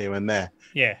missions here and there.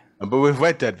 yeah. But with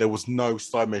Red Dead, there was no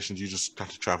side missions. You just had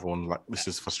to travel, and like this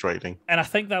is frustrating. And I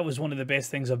think that was one of the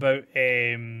best things about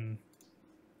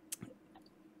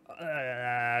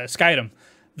Skyrim.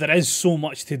 There is so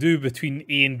much to do between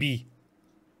A and B.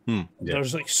 Yeah.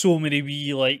 There's like so many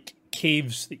wee like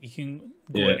caves that you can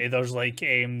go into. There's like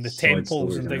the Side temples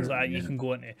stories and and things like that everything, you yeah. can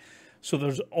go into. So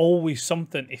there's always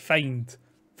something to find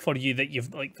for you that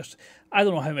you've like. There's I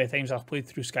don't know how many times I've played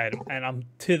through Skyrim, and I'm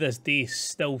to this day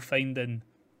still finding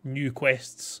new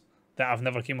quests that I've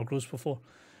never came across before.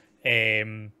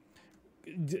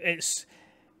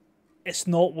 It's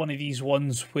not one of these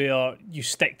ones where you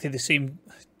stick to the same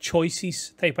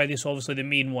choices type idea. So obviously the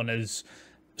main one is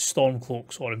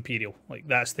Stormcloaks or Imperial. Like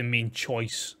that's the main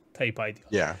choice type idea.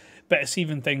 Yeah. But it's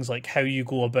even things like how you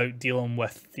go about dealing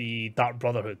with the Dark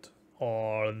Brotherhood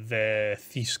or the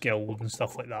Thieves Guild and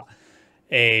stuff like that.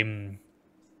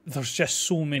 There's just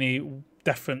so many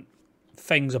different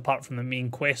things apart from the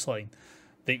main quest line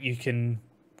that you can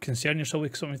concern yourself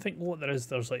with. So when you think what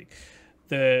there's like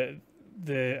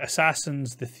the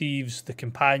assassins, the thieves, the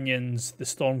companions, the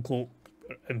Stormcloak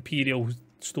Imperial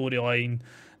storyline,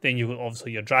 then you've got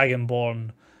obviously your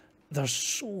Dragonborn. There's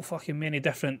so fucking many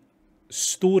different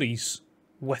stories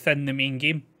within the main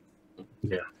game.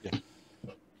 Yeah.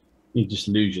 You just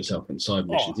lose yourself in side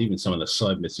missions. Oh. Even some of the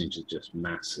side missions are just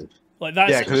massive. Like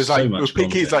that's Yeah, because it's so like much with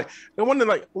picky, it's content.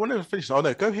 like I want to finish. Oh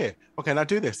no, go here. Okay, now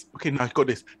do this. Okay, now I got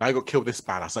this. Now I got killed this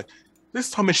badass. Like, this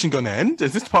time mission going to end?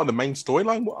 Is this part of the main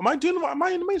storyline? What am I doing? Am I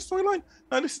in the main storyline?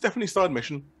 No, this is definitely side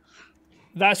mission.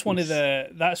 that's one of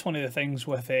the things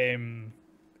with it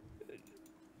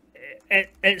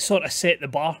sort of set the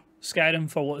bar, Skyrim,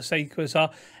 for what the side quests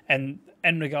are. And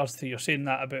in regards to you're saying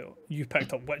that about you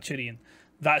picked up Witchery, and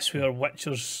that's where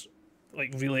Witcher's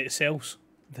like really excels.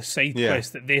 The side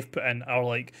quests that they've put in are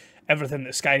like everything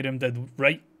that Skyrim did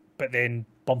right, but then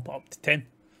bump it up to 10.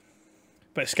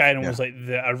 But Skyrim was like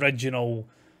the original.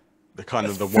 The kind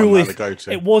of the fully- one that they go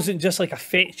to. It wasn't just like a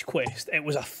fetch quest; it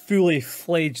was a fully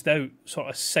fledged out sort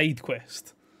of side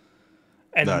quest.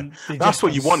 And No, they that's just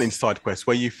what you done want in side quests,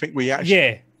 where you think we actually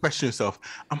Yeah, question yourself: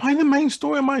 am I in the main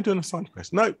story? Or am I doing a side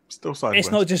quest? No, still side it's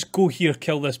quest. not just go here,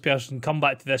 kill this person, come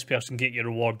back to this person, get your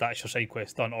reward. That's your side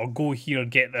quest done. Or go here,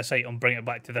 get this item, bring it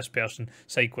back to this person.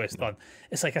 Side quest done.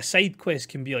 It's like a side quest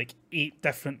can be like 8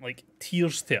 different like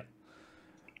tiers to it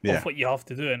of what you have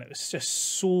to do, and it's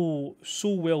just so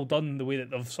well done the way that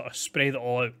they've sort of spread it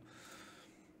all out.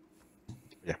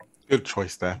 Yeah, good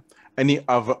choice there. Any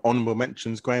other honourable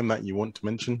mentions, Graham, that you want to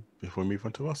mention before we move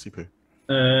on to Rosipu?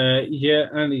 Yeah,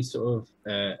 only sort of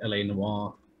LA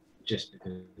Noire, just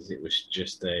because it was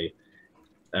just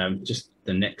just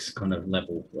the next kind of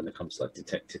level when it comes to like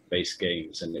detective-based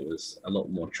games, and it was a lot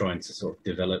more trying to sort of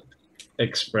develop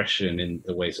expression in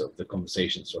the way sort of the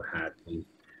conversations were had. And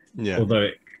although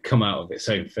it come out of its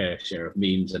own fair share of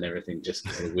memes and everything, just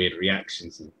because of weird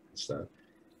reactions and stuff.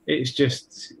 It's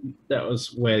just that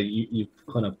was where you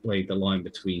kind of played the line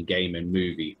between game and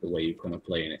movie, the way you kind of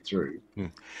playing it through.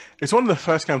 It's one of the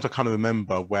first games I kind of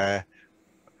remember where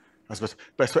I suppose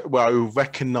where I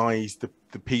recognised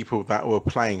the people that were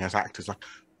playing as actors. Like,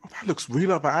 oh, that looks real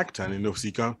like that actor, and then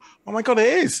obviously going, oh my god, it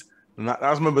is. And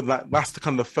I remember that's the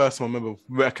kind of the first time I remember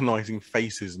recognising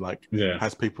faces like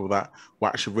as people that were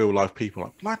actually real life people.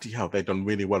 Like, bloody hell, they've done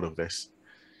really well with this.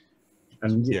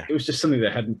 And it was just something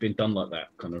that hadn't been done like that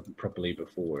kind of properly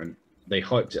before, and they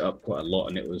hyped it up quite a lot,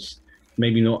 and it was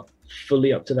maybe not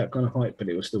fully up to that kind of hype, but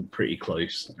it was still pretty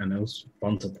close, and it was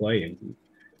fun to play. And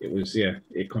it was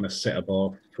it kind of set a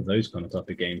bar for those kind of type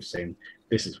of games, saying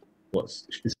this is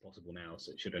possible now,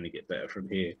 so it should only get better from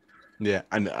here. Yeah,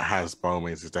 and it has, by all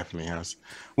means, it definitely has.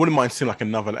 Wouldn't mind seeing like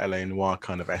another LA Noire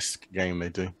kind of esque game they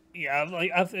do. Yeah,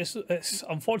 like it's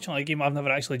unfortunately a game I've never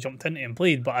actually jumped into and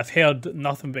played, but I've heard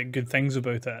nothing but good things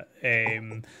about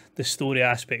it. The story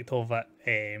aspect of it,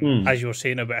 as you were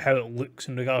saying about how it looks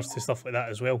in regards to stuff like that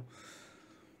as well.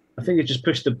 I think it just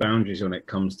pushed the boundaries when it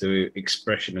comes to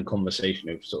expression and conversation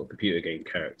of sort of computer game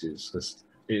characters. Because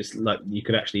it's like you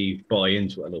could actually buy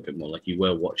into it a little bit more, like you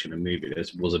were watching a movie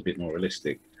that was a bit more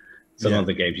realistic. Some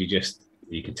other games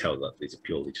you can tell that these are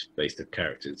purely just based on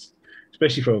characters,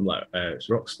 especially from like it's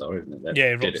Rockstar, isn't it? That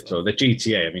did it. So the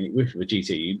GTA, I mean, with the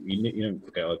GTA, you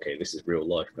don't go, okay, this is real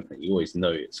life. You always know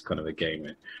it's kind of a game,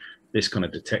 and this kind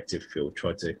of detective feel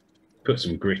tried to put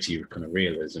some gritty kind of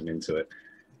realism into it.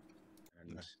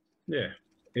 And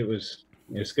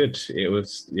It's good. It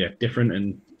was different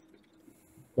and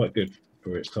quite good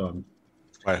for its time.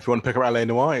 Right, if you want to pick up LA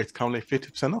Noire, it's currently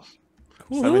 50% off.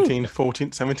 Woohoo.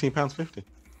 £17.50.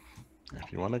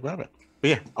 If you want to grab it. But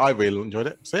yeah, I really enjoyed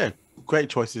it. So yeah, great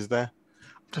choices there.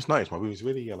 I've just noticed my room is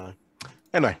really yellow.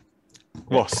 Anyway,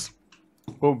 Ross,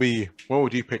 what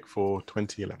would you pick for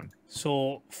 2011?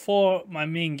 So for my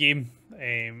main game,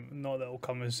 not that it'll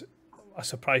come as a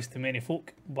surprise to many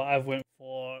folk, but I've went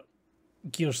for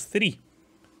Gears 3,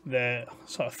 the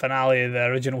sort of finale of the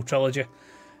original trilogy.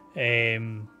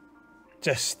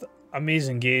 Just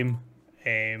amazing game.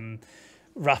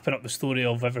 Wrapping up the story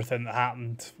of everything that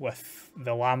happened with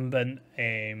the Lambent,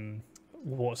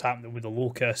 what's happened with the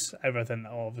Locust, everything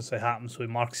that obviously happens with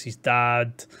Marcus's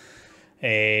dad,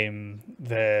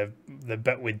 the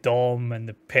bit with Dom and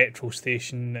the petrol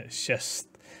station. It's just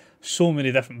so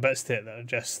many different bits to it that are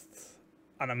just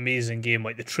an amazing game.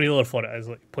 Like the trailer for it is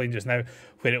like playing just now,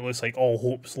 where it looks like all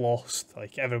hope's lost.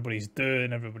 Like everybody's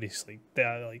everybody's like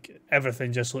there, like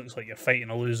everything just looks like you're fighting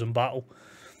a losing battle.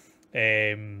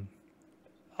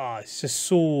 It's just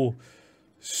so.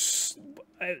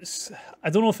 I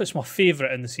don't know if it's my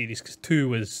favourite in the series because 2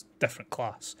 was different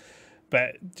class,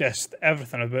 but just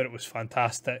everything about it was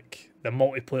fantastic. The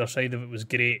multiplayer side of it was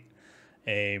great.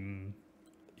 The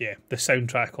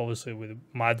soundtrack obviously with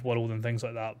Mad World and things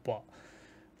like that, but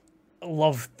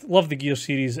loved the Gear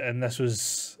series, and this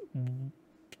was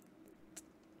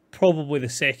probably the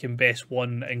second best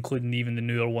one, including even the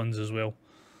newer ones as well.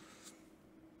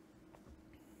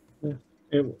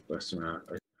 They're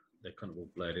kind of all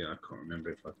blurred in. I can't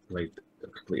remember if I completed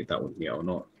that one yet or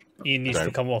not. Ian needs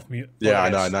to come off mute. Yeah, I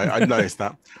know. I noticed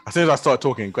that. As soon as I started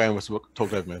talking, Graham was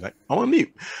talking over me. I was like, I'm on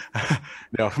mute.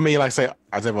 For me, like I say,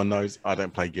 as everyone knows, I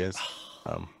don't play Gears.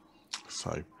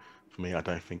 So for me, I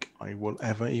don't think I will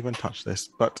ever even touch this.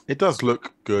 But it does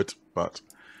look good, but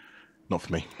not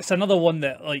for me. It's another one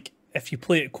that, like, if you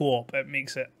play it co-op, it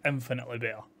makes it infinitely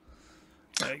better.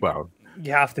 Like, well,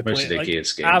 you have to play most of the like,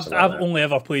 Gears games. I've only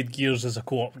ever played Gears as a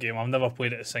co-op game. I've never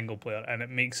played it as single player, and it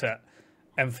makes it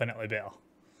infinitely better.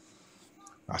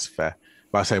 That's fair.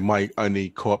 But I say my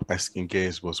only co-op-esque in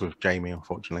Gears was with Jamie,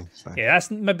 unfortunately. So. Yeah,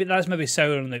 that's maybe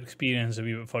souring the experience a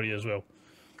wee bit for you as well.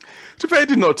 To be fair, he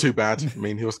did not too bad. I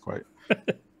mean, he was quite.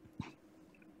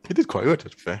 He did quite good. To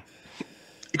be fair,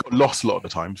 he got lost a lot of the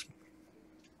times. I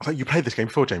was like, you played this game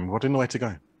before, Jamie. Well, I didn't know where to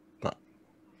go. But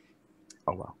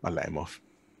oh well, I let him off.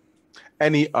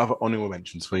 Any other honourable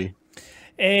mentions for you?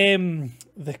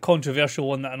 The controversial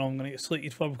one that I know I'm going to get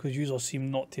slated for because you all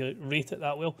seem not to rate it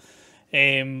that well.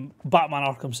 Batman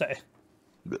Arkham City.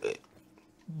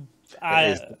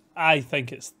 I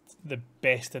think it's the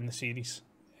best in the series.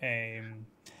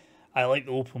 I like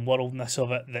the open worldness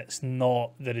of it. That's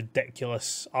not the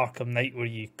ridiculous Arkham Knight where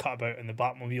you cut about in the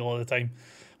Batmobile all the time,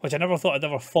 which I never thought I'd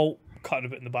ever fault cutting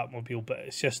about in the Batmobile, but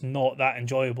it's just not that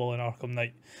enjoyable in Arkham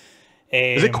Knight.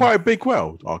 Is it quite a big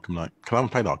world, Arkham Knight? Because I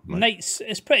haven't played Arkham Knight.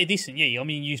 It's pretty decent, yeah. I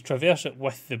mean, you traverse it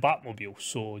with the Batmobile,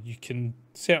 so you can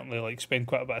certainly like spend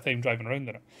quite a bit of time driving around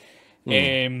in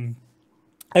it.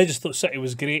 I just thought City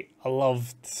was great. I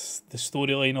loved the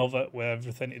storyline of it, with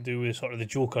everything to do with sort of the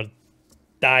Joker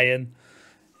dying,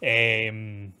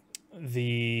 the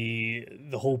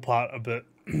whole part about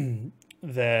the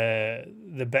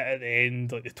bit at the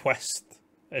end, like the twist,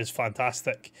 is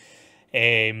fantastic.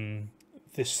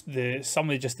 Some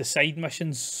of just the side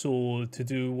missions, so to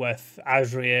do with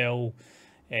Azrael,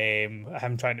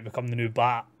 him trying to become the new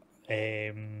Bat,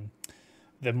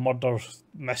 the murder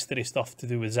mystery stuff to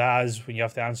do with Zaz when you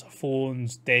have to answer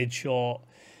phones, Deadshot.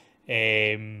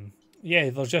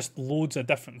 There's just loads of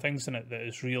different things in it that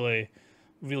is really,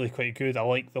 really quite good. I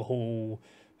like the whole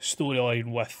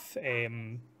storyline with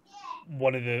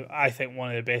one of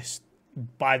the best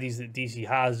baddies that DC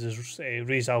has is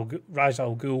Ra's al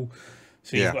Ghul.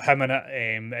 So you've got him in it,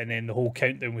 and then the whole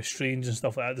countdown with Strange and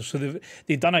stuff like that. So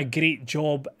they've done a great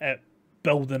job at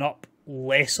building up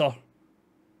lesser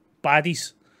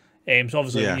baddies. So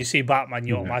obviously when you say Batman,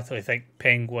 you automatically think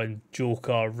Penguin,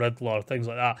 Joker, Riddler, things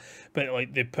like that. But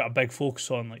like they put a big focus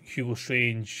on like Hugo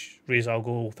Strange, Ra's al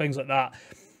Ghul, things like that.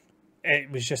 It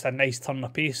was just a nice turn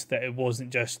of pace that it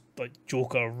wasn't just like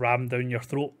Joker rammed down your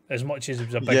throat. As much as it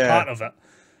was a big part of it,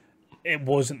 it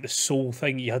wasn't the sole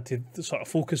thing you had to sort of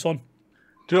focus on.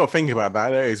 Do you not think about that?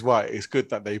 That is why it's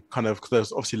good that they because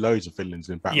there's obviously loads of villains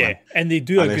in Batman. Yeah, and they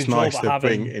do a good job it's nice to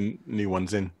bring in new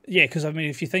ones in. Yeah, because I mean,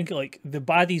 if you think like the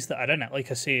baddies that are in it, like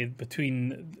I say,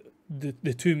 between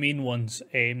the two main ones,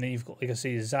 then you've got, like I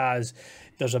say, Zaz.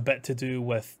 There's a bit to do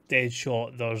with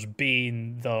Deadshot. There's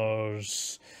Bane.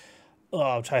 There's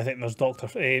I'm trying to think. There's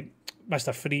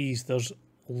Mr. Freeze. There's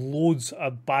loads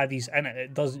of baddies in it.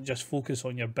 It doesn't just focus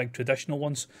on your big traditional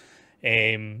ones.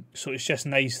 So it's just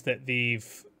nice that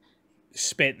they've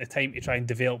spent the time to try and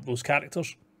develop those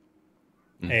characters.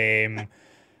 Like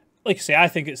I say, I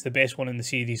think it's the best one in the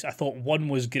series. I thought 1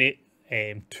 was great.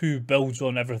 2 builds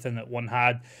on everything that 1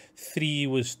 had. 3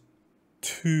 was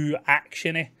too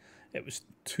actiony. It was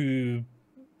too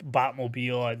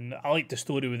Batmobile, and I like the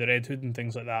story with the Red Hood and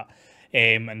things like that.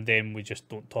 And then we just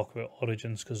don't talk about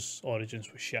Origins because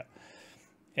Origins was shit.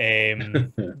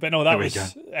 But no, that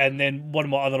was. And then one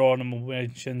of my other honorable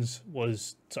mentions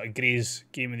was sort of Gray's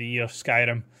Game of the Year,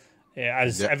 Skyrim.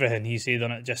 Everything he said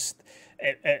on it, just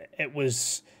it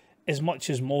was, as much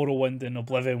as Morrowind and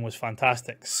Oblivion was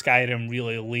fantastic, Skyrim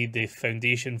really laid the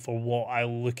foundation for what I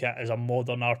look at as a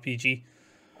modern RPG.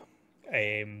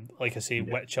 Like I say,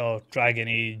 Witcher, Dragon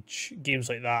Age, games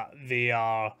like that,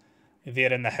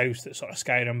 they're in the house that sort of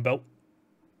Skyrim built,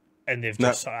 and they've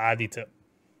just sort of added to it.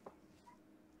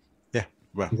 Yeah,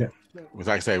 well, like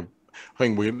I say, I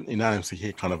think we unanimously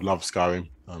here kind of love Skyrim.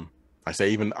 I say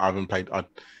even I haven't played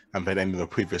any of the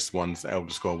previous ones, the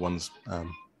Elder Scrolls ones.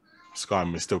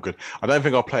 Skyrim is still good. I don't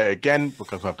think I'll play it again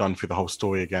because I've done through the whole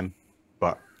story again,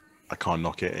 but I can't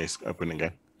knock it. It's a brilliant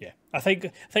game. Yeah, I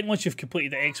think once you've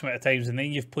completed it X amount of times and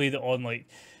then you've played it on like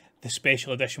the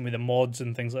special edition with the mods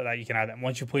and things like that, you can add it. And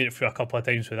once you played it through a couple of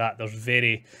times with that,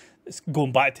 it's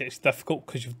going back to it's difficult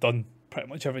because you've done pretty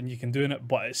much everything you can do in it,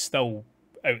 but it's still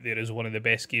out there as one of the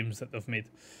best games that they've made.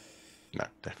 No,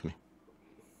 definitely.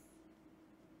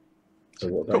 So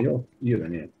what about you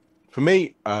then, Ian? For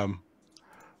me,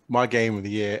 my game of the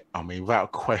year, I mean,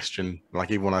 without question, like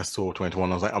even when I saw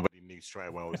 2021, I was like, I already knew straight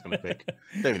away what I was going to pick.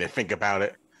 Didn't even think about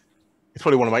it. It's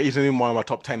probably one of my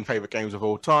top 10 favorite games of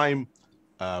all time.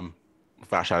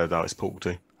 Without shadow of a doubt, it's Portal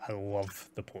 2. I love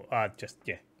the Portal.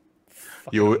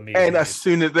 And as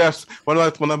soon as there's when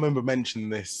I remember mentioning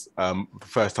this the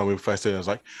first time we first did it, I was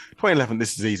like, 2011,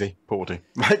 this is easy, Portal 2.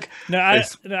 Like,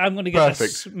 I'm going to get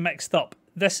this mixed up.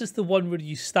 This is the one where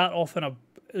you start off in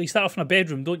a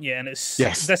bedroom, don't you? And it's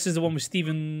this is the one with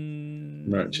Stephen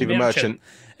Merchant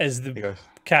is the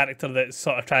character that's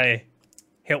sort of try to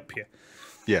help you.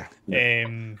 Yeah. Yeah.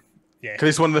 Because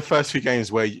it's one of the first few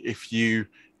games where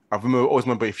always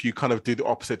remember if you kind of do the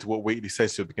opposite to what Wheatley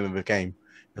says to you at the beginning of the game,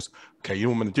 it's okay, you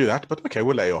don't want to do that, but okay,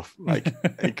 we'll lay off. Like,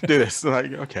 you can do this.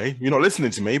 Like, okay, you're not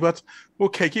listening to me, but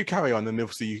okay, keep carry on. And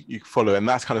obviously you follow. And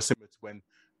that's kind of similar to when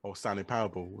Stanley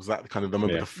Parable was that kind of, I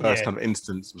remember the first kind of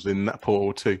instance was in that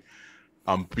Portal 2.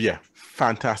 But yeah,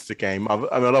 fantastic game. I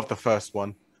love the first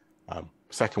one.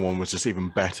 Second one was just even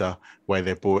better, where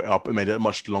they brought it up and made it a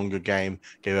much longer game,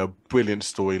 gave a brilliant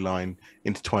storyline,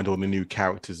 intertwined all the new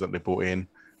characters that they brought in.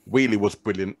 Wheatley was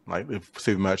brilliant. Like,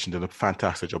 Stephen Merchant did a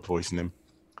fantastic job voicing him.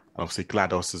 And obviously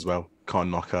GLaDOS as well, can't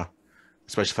knock her.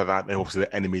 Especially for that, they're obviously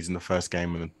the enemies in the first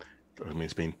game, and I mean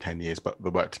it's been 10 years, but they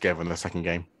worked together in the second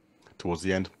game towards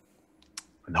the end.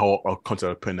 And the whole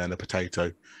concept of putting in a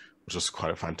potato was just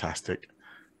quite fantastic.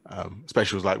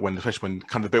 Especially when kind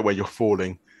of the bit where you're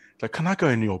falling. Like, can I go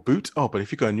in your boot? Oh, but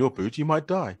if you go in your boot, you might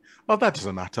die. Oh, that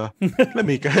doesn't matter. Let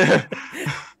me go.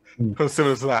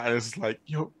 Similar to that, and it's like,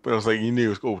 but I was like, you knew it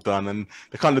was all done, and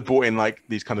they kind of brought in like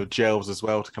these kind of gels as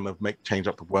well to kind of change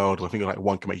up the world. I think like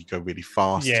one can make you go really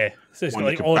fast. Yeah, so it's got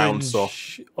like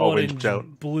orange gel,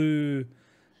 blue,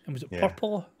 and was it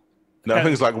purple? No, I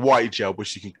think it's like white gel,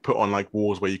 which you can put on like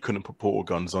walls where you couldn't put portal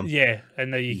guns on. Yeah, and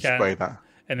now you can spray that.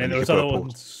 And then there was other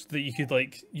ones that you could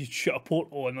you shoot a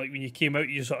portal, and like when you came out,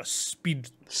 you sort of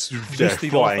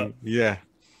flying. Yeah,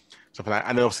 stuff like that.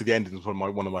 And then obviously the ending was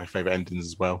one of my favorite endings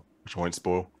as well, which I won't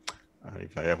spoil.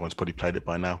 Everyone's probably played it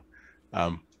by now.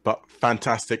 But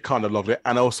fantastic, kind of loved it.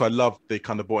 And also I loved they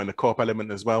kind of brought in the co-op element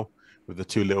as well with the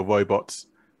two little robots.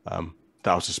 That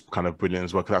was just kind of brilliant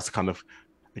as well, because that's kind of,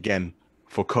 again,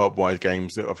 for co-op-wise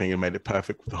games, I think it made it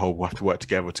perfect. The whole we have to work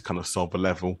together to kind of solve a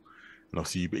level. And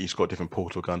obviously, you each got different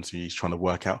portal guns, so you're each trying to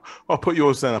work out, I'll put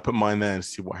yours there, I'll put mine there, and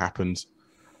see what happens.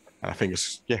 And I think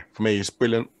for me, it's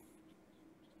brilliant.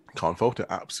 Can't fault it.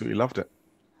 Absolutely loved it.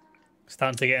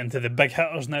 Starting to get into the big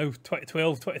hitters now,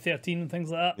 2012, 2013, and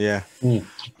things like that. Yeah. I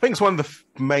think it's one of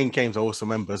the main games I also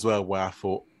remember as well, where I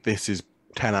thought, this is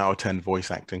 10 out of 10 voice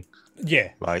acting.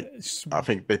 Yeah. Like, I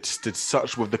think they just did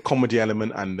such with the comedy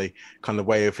element and the kind of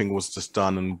way everything was just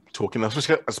done and talking.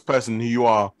 Especially as a person who you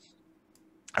are,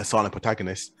 a silent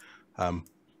protagonist,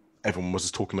 everyone was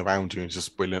just talking around you, and it's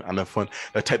just brilliant. And they're fun.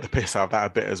 They take the piss out of that a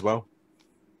bit as well.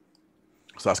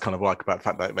 So that's kind of like about the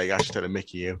fact that they actually take the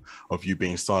mickey of you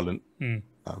being silent.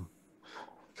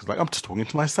 Because I'm just talking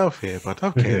to myself here, but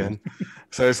okay then.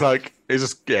 So it's like, it's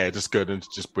just good and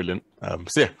it's just brilliant.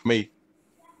 So yeah, for me,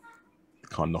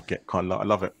 can't knock it. I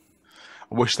love it.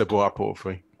 I wish they brought up Portal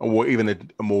 3 or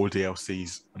even more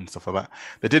DLCs and stuff like that.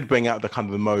 They did bring out the kind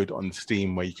of the mode on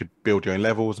Steam where you could build your own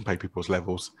levels and play people's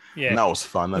levels. Yeah. And that was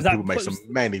fun. Was And people made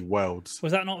many worlds.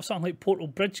 Was that not something like Portal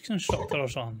Bridge Constructor or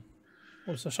something?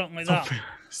 Was there something like that?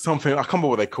 Something, I can't remember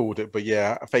what they called it, but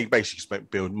yeah, I think basically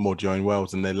just build more your own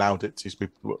worlds, and they allowed it to be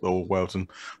all worlds, and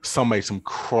some made some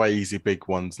crazy big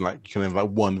ones, like you can have like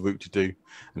one route to do,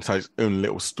 and so its own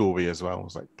little story as well. I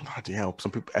was like, bloody hell,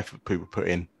 some people put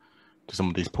in to some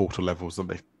of these Portal levels that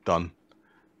they've done.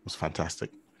 It was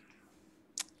fantastic.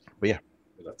 But yeah.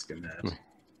 That's good, nerd.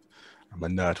 I'm a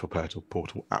nerd for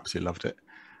Portal, absolutely loved it.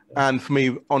 And for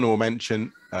me, honorable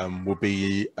mention will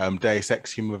be Deus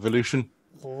Ex Human Revolution.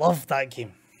 Love that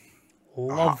game.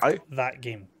 Love that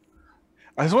game.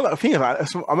 I was one thing about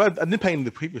it. I didn't play in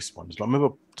the previous ones, but I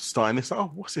remember starting this.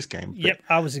 Oh, what's this game? Yep,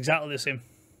 I was exactly the same.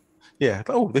 Yeah.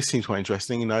 Oh, this seems quite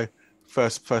interesting. You know,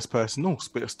 first person. Oh,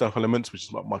 bit of stealth elements, which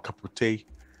is like my cup of tea.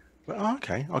 But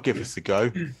okay, I'll give this a go.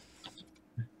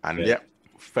 And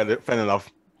fell in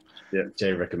love. Yeah,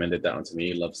 Jay recommended that one to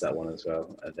me. He loves that one as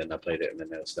well. And then I played it, and then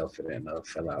I was stealthing it, and I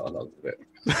fell out a lot of it.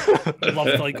 I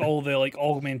loved like all the like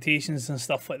augmentations and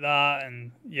stuff like that,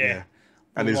 and yeah.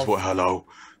 And this is what, hello,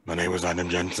 my name is Adam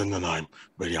Jensen, and I'm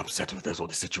really upset with this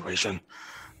situation.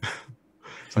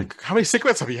 It's like, how many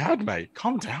cigarettes have you had, mate?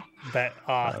 Calm down. But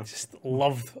just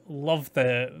loved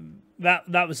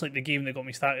that was like the game that got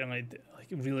me started. And like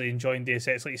really enjoying Deus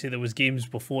Ex. Like you say, there was games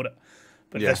before it,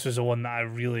 but this was the one that I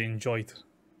really enjoyed.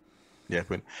 Yeah,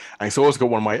 and it's also got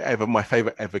one of my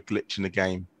favorite ever glitch in the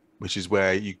game, which is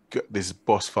where you get this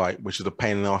boss fight, which is a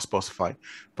pain in the ass boss fight.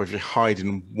 But if you hide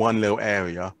in one little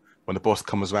area, when the boss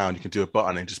comes around, you can do a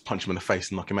button and just punch him in the face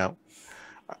and knock him out.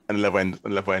 And the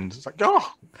level ends. It's like,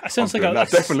 oh, that sounds like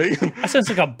definitely. That sounds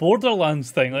like a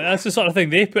Borderlands thing. Like that's the sort of thing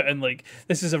they put in. Like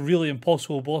this is a really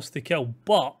impossible boss to kill,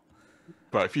 but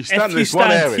if you stand in this one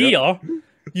area, here,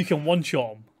 you can one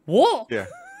shot him. What? Yeah.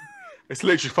 It's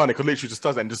literally funny because literally just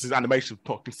does that and just his animation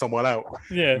knocking someone out.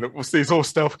 Yeah. And we'll see it's all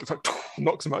stealth. It's like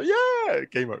knocks him out. Yeah,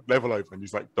 game over, level over, and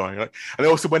he's like dying. Right? And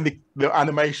also when the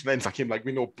animation ends, like him like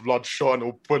being all bloodshot and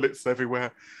all bullets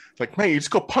everywhere. It's like, mate, you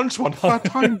just got punched one third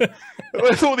time.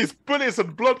 Where's all these bullets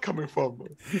and blood coming from?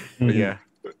 But yeah,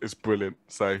 it's brilliant.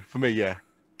 So for me, yeah,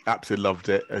 absolutely loved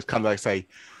it. It's kind of like say,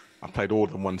 I played all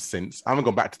of them once since. I haven't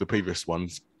gone back to the previous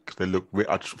ones because they look.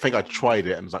 I think I tried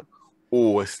it and was like,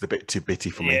 oh, it's a bit too bitty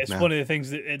for me. Yeah, it's one of the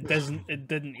things that it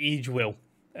didn't age well,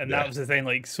 and that was the thing.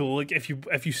 Like, so like if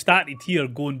you started here,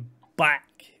 going back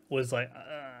was like,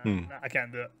 I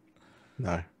can't do it.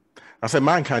 No, I say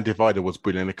Mankind Divided was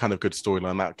brilliant. A kind of good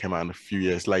storyline that came out a few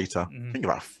years later. I think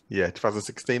about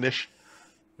 2016ish.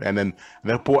 And then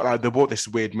they bought this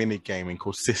weird mini gaming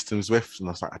called Systems Rift, and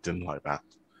I was like, I didn't like that.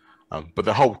 But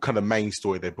the whole kind of main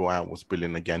story they brought out was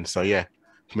brilliant again. So yeah.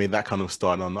 For me, that kind of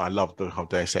started on. I love the whole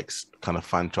Deus Ex kind of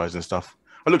franchise and stuff.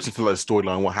 I looked into the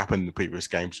storyline, what happened in the previous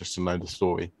games, just to know the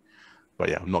story. But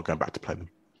yeah, I'm not going back to play them.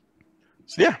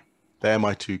 So yeah, they're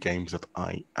my two games that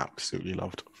I absolutely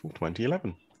loved for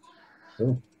 2011.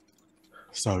 Cool.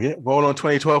 So yeah, roll on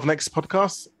 2012 next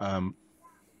podcast.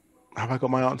 Have I got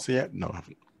my answer yet? No, I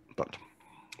haven't. But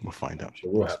we'll find out.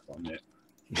 We'll have one yet.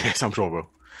 Yes, I'm sure we'll.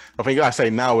 I think I say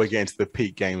now we're getting to the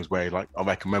peak games where like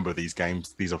I can remember these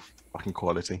games. These are fucking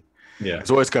quality. Yeah. Let's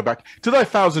always go back. Did I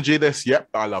 1000G this? Yep,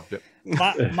 I loved it.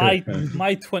 My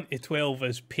 2012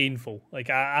 is painful. Like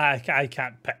I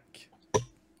can't pick.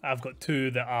 I've got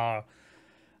two that are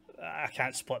I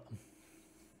can't split them.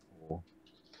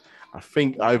 I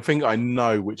think I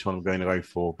know which one I'm going to go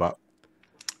for, but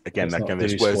again,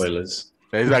 there's spoilers.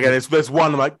 There's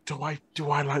one I'm like, do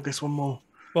I like this one more?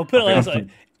 Well, put it like this, like,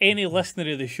 any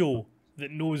listener of the show that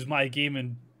knows my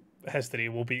gaming history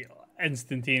will be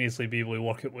instantaneously be able to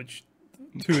work out which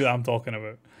two that I'm talking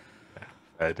about.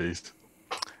 Fair dues.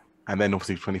 And then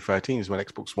obviously 2013 is when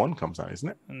Xbox One comes out, isn't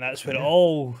it? And that's when it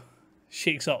all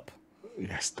shakes up.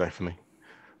 Yes, definitely.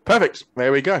 Perfect.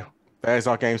 There we go. There's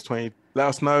our games 20. Let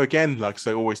us know again. Like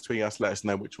so, always tweet us. Let us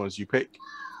know which ones you pick.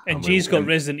 And G's got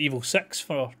Resident Evil 6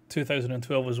 for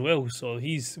 2012 as well, so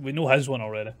we know his one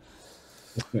already.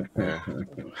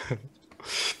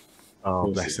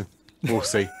 Oh, bless him. We'll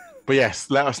see. But yes,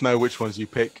 let us know which ones you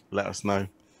pick. Let us know.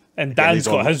 And Dan's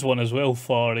got his one as well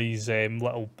for his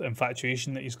little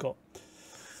infatuation that he's got.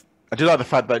 I do like the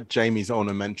fact that Jamie's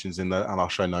honor mentions in our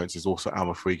show notes is also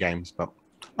our free games, but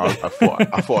I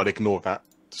thought I'd ignore that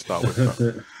to start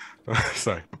with.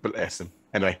 Sorry, but bless him.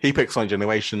 Anyway, he picked Sonic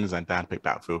Generations and Dan picked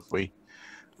Battlefield 3.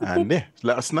 And yeah,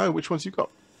 let us know which ones you got.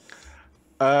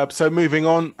 So moving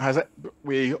on,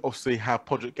 we obviously have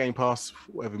Project Game Pass.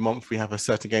 Every month we have a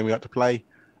certain game we like to play.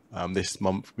 This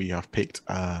month we have picked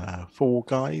Fall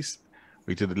Guys,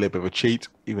 we did a little bit of a cheat,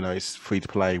 even though it's free to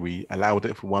play. We allowed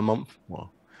it for 1 month,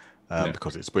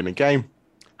 because it's a brilliant game.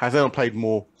 Has anyone played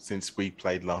more since we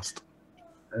played last?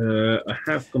 I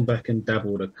have gone back and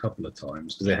dabbled a couple of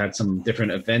times because they had some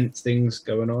different events things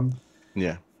going on.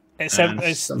 Yeah, Some of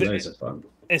those are fun.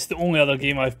 It's the only other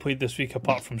game I've played this week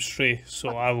apart from Stray, so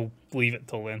I will leave it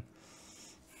till then.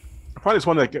 I find it's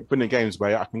one of the brilliant games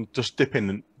where I can just dip in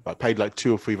and played like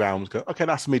 2 or 3 rounds, go, okay,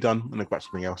 that's me done, and then go back to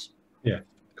something else. Yeah,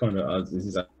 kind of. This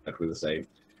is exactly the same.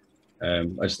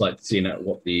 I just like seeing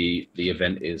what the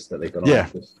event is that they've got on. Yeah,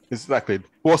 exactly.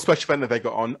 What special event have they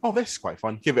got on? Oh, this is quite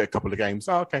fun. Give it a couple of games.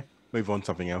 Oh, okay. Move on to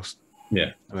something else.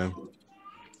 Yeah. So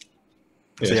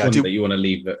it's one that you want to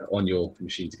leave it on your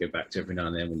machine to go back to every now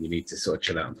and then when you need to sort of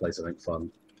chill out and play something fun.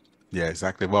 Yeah,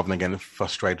 exactly. Rather than getting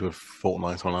frustrated with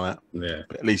Fortnite or something like that. Yeah.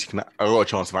 But at least you can have a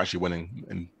chance of actually winning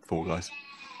in Fall Guys.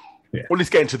 Yeah. Or at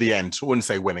least getting to the end. I wouldn't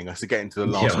say winning. I said getting to the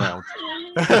last round.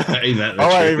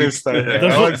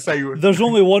 There's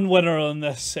only one winner on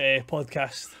this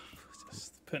podcast.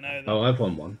 Just putting out there. Oh, I've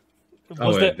won one.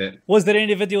 Was there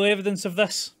any video evidence of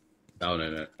this? Oh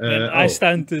no. I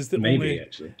stand as the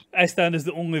actually. I stand as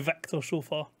the only victor so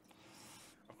far.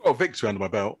 I've got a victory under my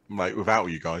belt, like without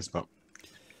you guys, but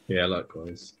yeah,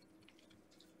 likewise.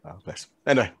 Oh, bless.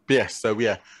 Anyway, but yes, so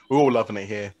yeah, we're all loving it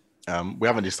here. We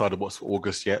haven't decided what's for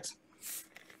August yet.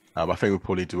 I think we'll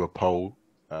probably do a poll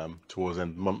towards the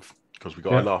end of the month because we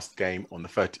got our last game on the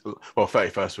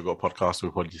 31st. We've got a podcast, so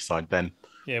we'll probably decide then.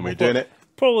 Yeah, we're doing it.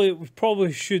 We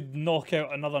probably should knock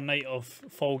out another night of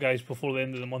Fall Guys before the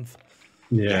end of the month.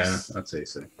 Yeah, yes. I'd say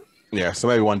so. Yeah, so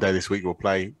maybe one day this week we'll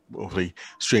play, hopefully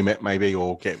stream it maybe,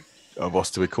 or get Ross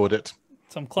to record it.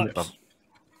 Some clips.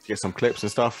 Get some clips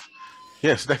and stuff.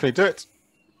 Yes, definitely do it.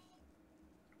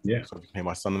 Yeah. So you can hear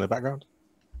my son in the background.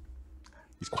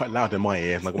 He's quite loud in my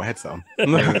ear, and I've got my headset on.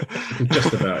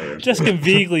 Just about here. Just can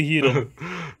vaguely hear him.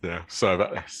 Yeah, sorry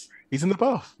about this. He's in the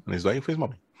bath and he's waiting for his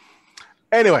mummy.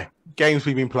 Anyway, games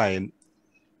we've been playing.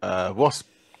 Ross,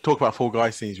 talk about Fall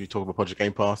Guys since we talk about Project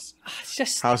Game Pass.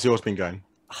 How's yours been going?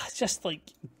 It's just like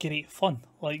great fun.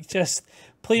 Like just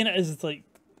playing it as like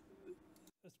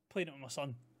playing it with my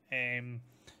son.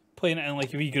 Playing it in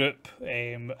like a wee group.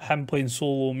 Him playing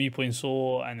solo, me playing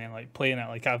solo, and then like playing it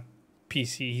like a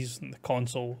PC, he's on the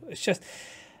console. It's just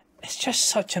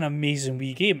such an amazing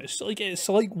wee game. It's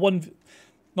like one,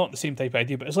 not the same type of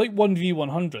idea, but it's like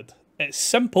 1v100. It's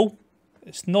simple.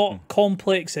 It's not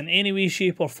complex in any way,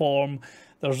 shape, or form.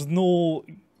 There's no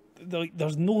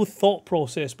thought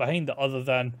process behind it other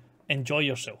than enjoy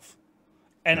yourself.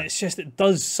 And it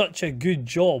does such a good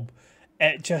job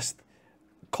at just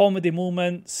comedy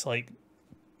moments, like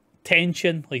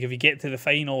tension, like if you get to the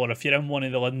final or if you're in one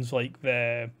of the ones like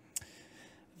the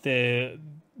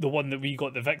one that we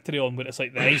got the victory on, where it's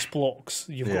like the ice blocks.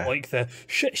 You've got like the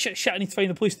shit, I need to find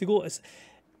a place to go. It's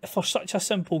for such a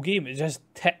simple game, it just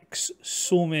ticks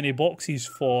so many boxes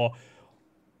for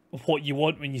what you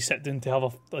want when you sit down to have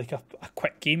a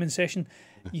quick gaming session.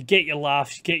 You get your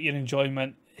laughs, you get your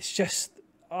enjoyment. It's just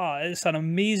it's an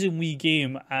amazing wee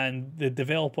game, and the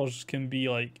developers can be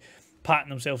like patting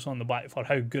themselves on the back for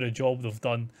how good a job they've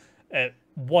done at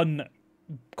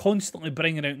constantly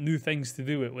bringing out new things to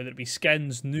do it, whether it be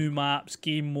skins, new maps,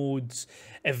 game modes,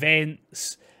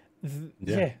 events.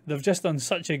 Yeah, they've just done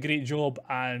such a great job,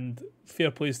 and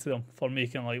fair plays to them for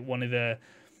making like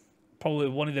probably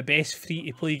one of the best free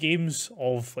to play games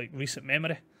of like recent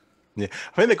memory. Yeah,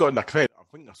 I think they got like I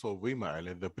think I saw a rumor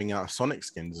earlier they're bringing out Sonic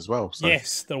skins as well. So.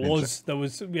 Yes, there was.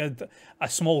 We had a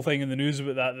small thing in the news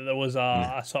about that there was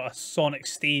a sort of Sonic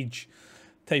stage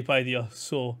type idea.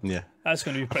 So that's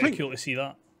going to be pretty cool to see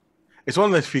that. It's one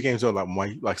of those few games where,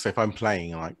 like, say if I'm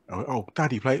playing, like, oh,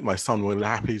 Daddy, play. My son will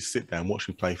happily sit there and watch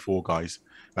me play Fall Guys,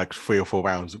 like 3 or 4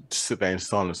 rounds, just sit there in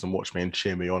silence and watch me and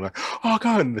cheer me on. Like, oh,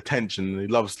 go and the tension. He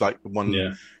loves like the one.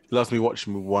 Yeah. He loves me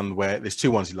watching one where there's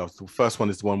 2 ones he loves. The first one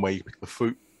is the one where you pick the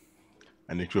fruit,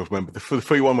 and if you remember the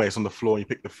free one where it's on the floor and you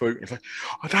pick the fruit. It's like,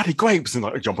 oh, Daddy, grapes, and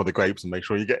like jump on the grapes and make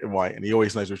sure you get it right. And he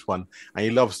always knows which one. And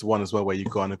he loves the one as well where you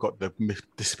kind of got the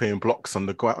disappearing blocks on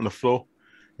the floor.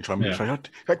 You try and make sure,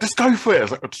 like, just go for it.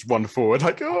 It's like, just run forward,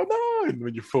 like, oh no! And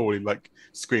when you fall, he like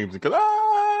screams and goes,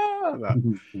 ah!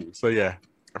 So yeah,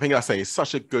 I think I say it's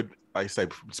such a good. Like I say,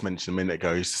 just mentioned a minute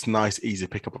ago, it's just nice, easy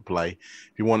pick up and play.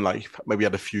 If you want, like, maybe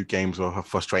had a few games or a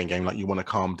frustrating game, like you want to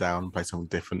calm down, play something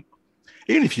different.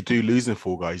 Even if you do lose in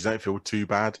Fall Guys, you don't feel too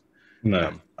bad.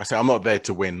 No, I say I'm not there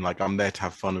to win. Like I'm there to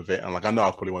have fun with it, and like I know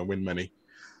I probably won't win many.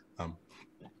 But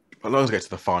as long as I get to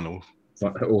the final. I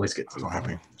always get to the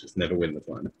final. Just never win the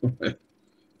final.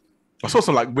 I saw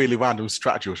some like really random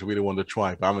strategy which I really wanted to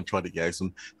try, but I haven't tried it yet. It's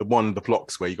on the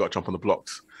blocks where you got to jump on the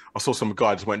blocks. I saw some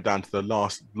guy just went down to the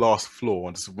last floor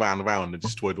and just ran around and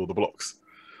destroyed all the blocks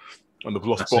on the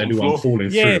That's bottom anyone floor.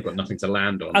 falling Yeah. through, got nothing to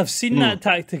land on. I've seen that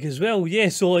tactic as well. Yeah,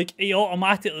 so like he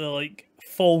automatically like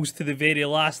falls to the very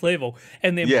last level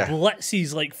and then Yeah.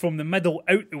 blitzes like from the middle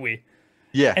out the way.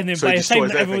 Yeah, And then so by he the time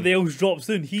destroys that everybody everything. else drops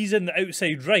in, he's in the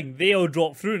outside ring. They all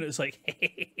drop through, and it's like,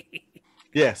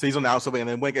 Yeah, so he's on the outside ring, and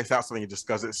then when he gets outside ring, he just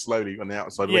does it slowly on the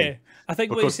outside yeah. ring. I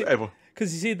think what he Because said, everyone,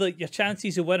 because he said like your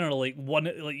chances of winning are like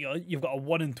you've got a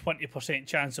 1 in 20%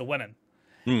 chance of winning,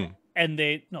 and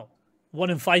then 1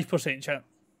 in 5% chance.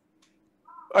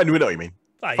 I know what you mean.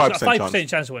 Ah, you got a 5% 5%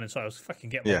 chance of winning. Sorry, I was fucking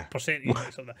getting Yeah. my percentage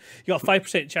mixed up there. You got a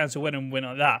 5% chance of winning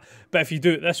like that. But if you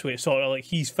do it this way, it's sort of like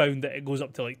he's found that it goes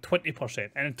up to like 20%.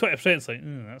 And then 20% is like,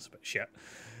 that's a bit shit.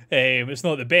 It's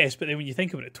not the best, but then when you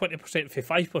think about it, 20% for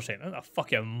 5%, that's a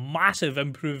fucking massive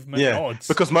improvement in Yeah, odds.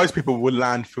 because most people will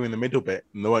land through in the middle bit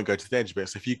and they won't go to the edge bit.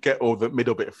 So if you get all the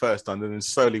middle bit first done and then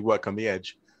slowly work on the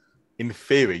edge, in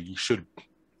theory, you should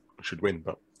win.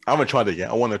 But I haven't tried it yet.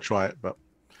 I want to try it, but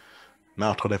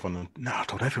now I told everyone. Now I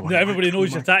told everyone. Now everybody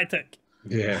knows your tactic.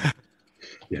 Yeah,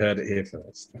 you heard it here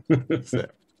first. That's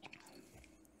it.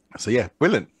 So yeah,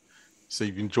 brilliant. So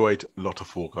you've enjoyed a lot of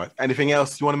Fall Guys. Anything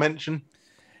else you want to mention?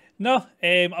 No,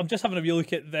 I'm just having a wee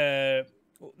look at the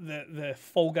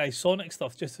Fall Guys Sonic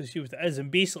stuff just to see what it is. And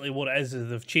basically what it is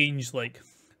they've changed like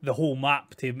the whole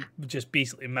map to just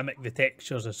basically mimic the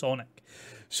textures of Sonic.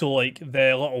 So like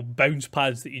the little bounce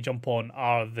pads that you jump on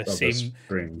are the Rubber same.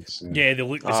 springs. Yeah, they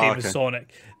look the same okay. as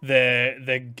Sonic.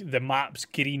 The map's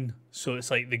green, so it's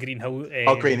like the Green Hill.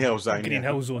 Green Hill Zone, Green yeah.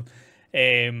 Hill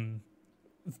Zone.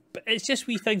 But it's just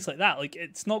wee things like that. Like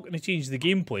it's not going to change the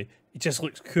gameplay. It just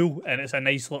looks cool, and it's a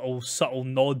nice little subtle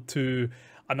nod to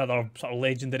another sort of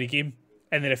legendary game.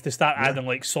 And then if they start adding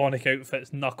like Sonic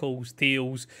outfits, Knuckles,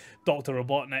 Tails, Dr.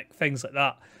 Robotnik, things like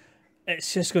that,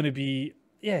 it's just going to be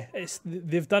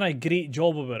they've done a great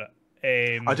job about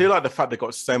it. I do like the fact they've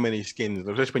got so many skins,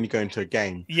 especially when you go into a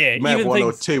game. Yeah, you may have even one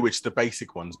or things- two, which are the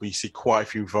basic ones, but you see quite a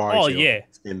few varieties. Oh, yeah. Of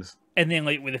skins. And then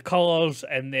like with the colours,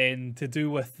 and then to do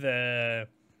with the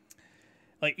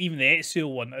like even the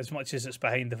Ezio one, as much as it's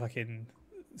behind the fucking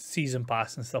season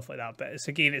pass and stuff like that. But it's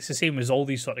the same as all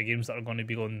these sort of games that are going to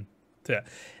be going to it.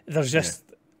 There's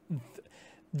just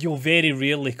you'll very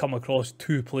rarely come across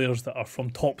two players that are from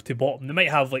top to bottom. They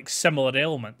might have like similar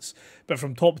elements, but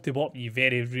from top to bottom, you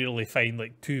very rarely find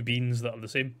like two beans that are the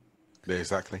same. Yeah,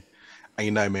 exactly. And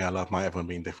you know me, I love my everyone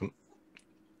being different.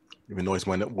 It annoys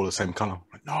me when they're all the same colour.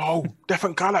 Like, no,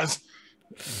 different colours.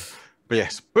 But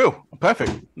yes, Bill,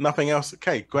 perfect. Nothing else.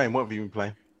 Okay, Graham, what have you been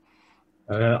playing?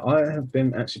 I have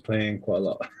been actually playing quite a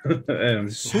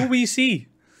lot. So we see.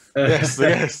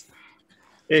 Yes.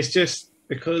 It's just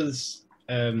because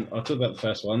I'll talk about the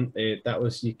first one. That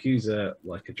was Yakuza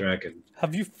Like a Dragon.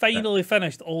 Have you finally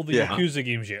finished all the Yeah. Yakuza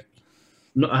games yet?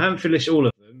 No, I haven't finished all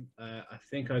of them. I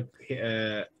think I hit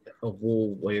a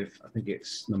wall with, I think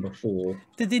it's number 4.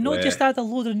 Did they not Where- just add a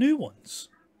load of new ones?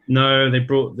 No, they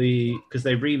brought because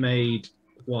they remade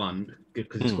 1,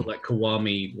 because it's called like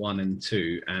Kiwami 1 and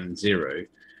 2 and 0.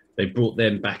 They brought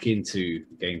them back into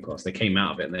Game Pass. They came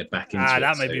out of it and they're back into it.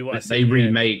 that may be what I they said, yeah.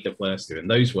 remade the first 2, and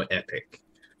those were epic.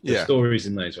 The Yeah. stories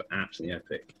in those were absolutely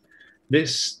epic. The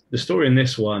story in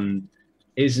this one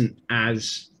isn't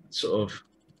as sort of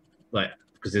like,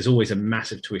 because there's always a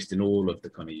massive twist in all of the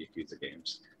kind of Yakuza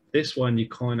games. This one, you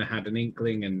kind of had an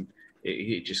inkling, and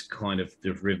it just kind of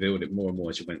revealed it more and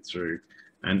more as you went through.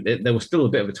 And there was still a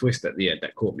bit of a twist at the end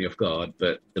that caught me off guard,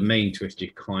 but the main twist, you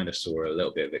kind of saw a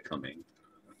little bit of it coming.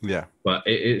 Yeah. But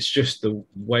it's just the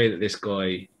way that this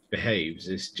guy behaves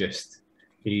is just,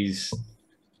 he's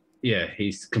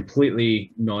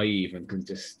completely naive and can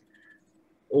just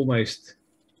almost,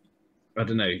 I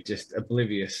don't know, just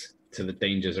oblivious to the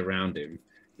dangers around him.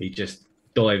 He just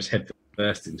dives head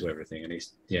first into everything, and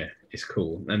it's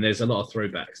cool. And there's a lot of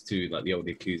throwbacks to like the old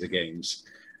Yakuza games.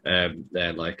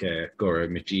 They're like Goro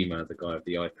Majima, the guy with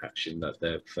the eye patch in that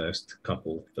the first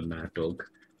couple, the Mad Dog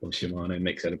of Shimano,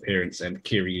 makes an appearance, and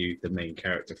Kiryu, the main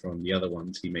character from the other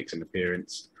ones, he makes an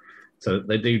appearance. So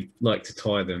they do like to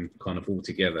tie them kind of all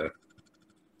together.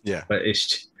 Yeah. But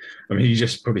you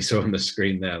just probably saw on the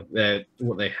screen there.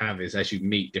 What they have is, as you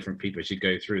meet different people as you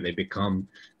go through, they become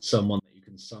someone that you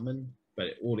can summon.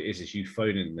 But all it is you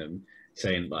phone in them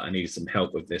saying, like, I need some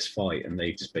help with this fight, and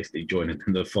they just basically join in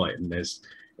the fight. And there's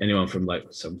anyone from like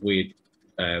some weird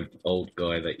old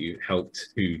guy that you helped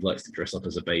who likes to dress up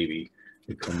as a baby,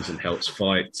 who comes and helps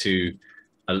fight, to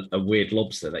a weird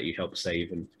lobster that you help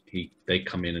save and they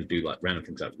come in and do like random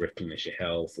things like replenish your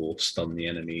health or stun the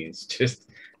enemy. It's just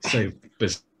so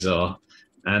bizarre.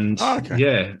 And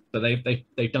yeah, but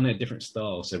they've done it a different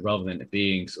style. So rather than it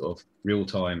being sort of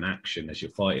real-time action as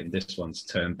you're fighting, this one's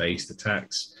turn-based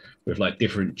attacks with like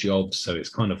different jobs. So it's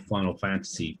kind of Final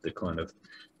Fantasy, the kind of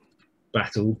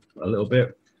battle a little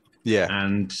bit. Yeah.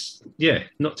 And yeah,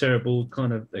 not terrible.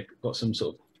 Kind of, they've got some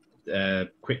sort of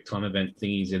quick time event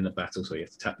thingies in the battle. So you have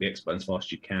to tap the X button as fast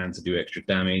as you can to do extra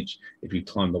damage. If you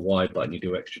time the Y button, you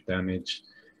do extra damage.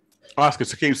 Oh, that's good.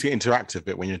 So it keeps the interactive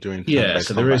bit when you're doing. Yeah,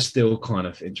 so there is still kind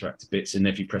of interactive bits, and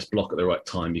if you press block at the right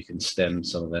time, you can stem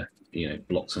some of the,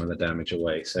 block some of the damage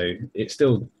away. So it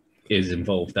still is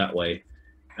involved that way,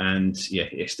 and yeah,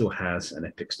 it still has an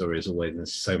epic story as always.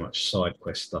 There's so much side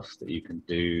quest stuff that you can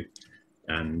do,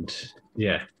 and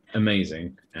yeah,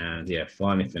 amazing. And yeah,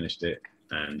 finally finished it,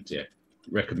 and yeah,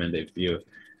 recommend it if you're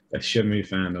a Shenmue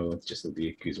fan or just the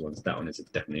Yakuza ones. That one is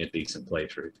definitely a decent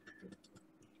playthrough.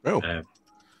 Oh.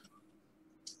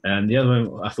 And the other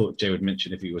one I thought Jay would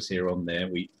mention if he was here on there,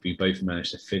 we both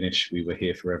managed to finish We Were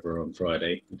Here Forever on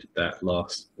Friday. We did that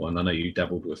last one. I know you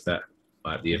dabbled with that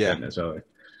at the event as well.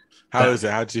 How is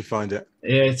it? How did you find it?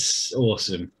 It's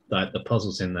awesome. Like the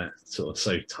puzzles in that sort of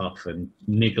so tough and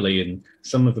niggly, and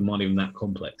some of them aren't even that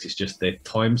complex. It's just they're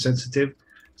time sensitive,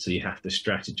 so you have to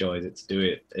strategize it to do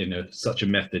it in such a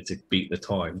method to beat the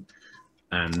time.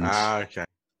 And okay.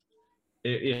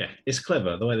 It's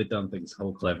clever. The way they've done things is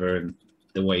whole clever, and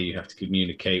the way you have to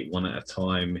communicate one at a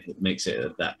time, it makes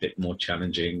it that bit more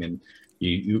challenging. And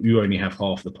you only have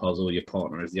half the puzzle, your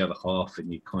partner has the other half,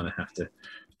 and you kind of have to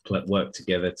work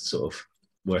together to sort of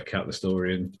work out the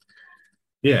story. And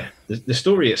yeah, the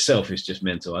story itself is just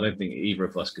mental. I don't think either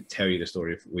of us could tell you the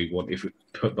story if we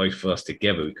put both of us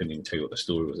together. We couldn't even tell you what the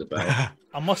story was about.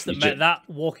 I must admit that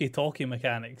walkie-talkie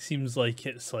mechanic seems like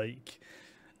it's like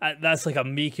that's like a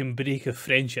make and break of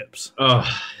friendships. Oh.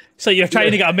 So you're trying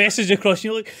to get a message across, and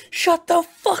you're like, "Shut the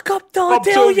fuck up, till I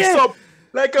tell you! Stop.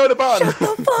 Let go of the button!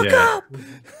 Shut the fuck up!"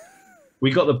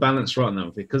 We got the balance right on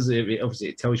that because obviously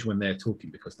it tells you when they're talking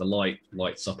because the light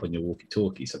lights up on your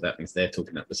walkie-talkie, so that means they're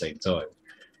talking at the same time.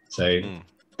 So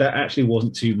that actually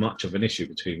wasn't too much of an issue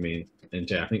between me and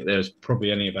Jay. I think there was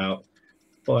probably only about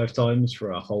 5 times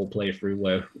for our whole playthrough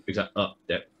where we was like, "Oh,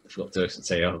 yeah, I forgot to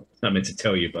say, oh, I meant to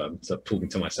tell you, but I'm talking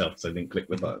to myself, so I didn't click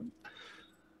the button."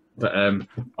 But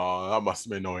oh, that must have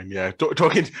been annoying. Yeah,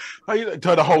 talking, you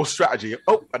turn the whole strategy.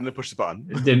 Oh, and then push the button.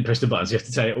 Didn't push the buttons. You have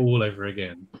to say it all over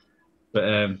again.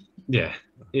 But yeah,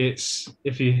 it's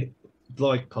if you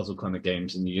like puzzle kind of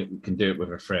games and you can do it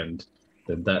with a friend,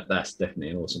 then that's definitely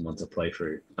an awesome one to play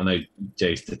through. I know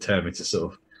Jay's determined to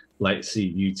sort of like see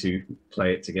you two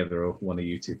play it together, or one of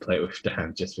you two play it with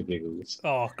Dan just for giggles.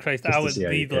 Oh Christ, I would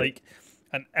need like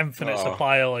an infinite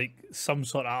supply of like some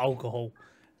sort of alcohol.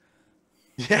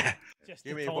 Yeah, just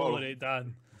to tolerate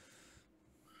Dan.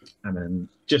 And then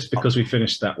just because we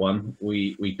finished that one,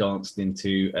 we danced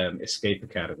into Escape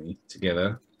Academy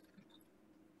together.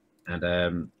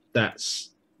 And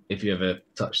that's, if you ever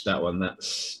touched that one,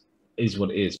 is what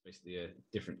it is, basically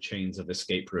different chains of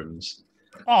escape rooms.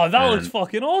 Oh, that looks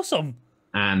fucking awesome.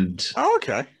 And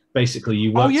okay. Basically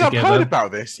you work together. I've heard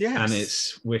about this, yes. And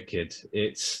it's wicked.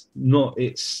 It's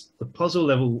the puzzle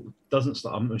level doesn't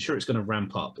start. I'm sure it's going to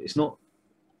ramp up. It's not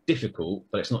difficult,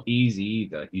 but it's not easy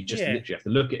either. You just literally have to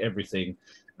look at everything,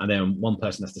 and then one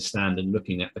person has to stand and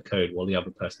looking at the code while the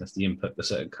other person has to input the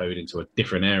certain code into a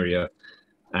different area.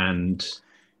 And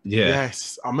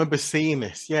yes, I remember seeing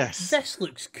this. Yes, this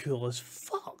looks cool as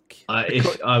fuck. I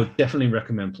would definitely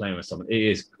recommend playing with someone. It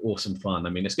is awesome fun. I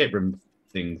mean, escape room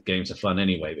games are fun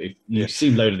anyway, but if you've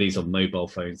seen a load of these on mobile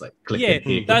phones, like clicking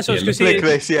here, that's what I was going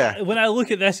to say. When I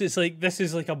look at this, it's like this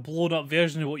is like a blown up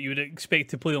version of what you would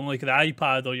expect to play on like the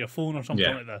iPad or your phone or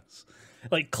something like this.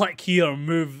 Like click here,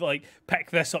 move, like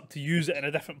pick this up to use it in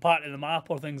a different part of the map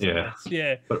or things like this.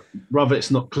 Yeah, but rather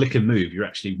it's not click and move. You're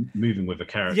actually moving with a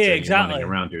character. Yeah, exactly. Running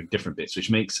around doing different bits,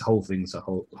 which makes the whole things a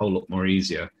whole lot more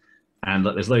easier. And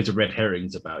like, there's loads of red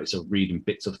herrings about it. So reading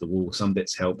bits off the wall, some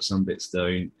bits help, some bits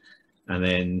don't, and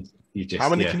then. How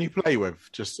many can you play with?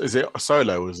 Just is it a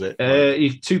solo? Is it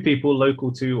 2 people,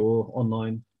 local 2 or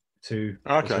online 2?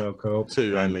 Okay, well, co-op.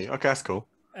 2 only. Okay, that's cool.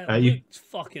 It's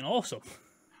fucking awesome.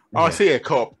 Oh, I see a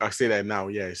co-op. I see them now.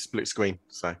 Yeah, it's split screen.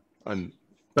 So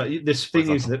but this thing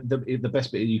is the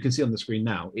best bit you can see on the screen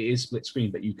now. It is split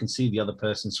screen, but you can see the other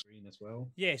person's screen as well.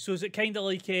 Yeah. So is it kind of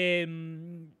like A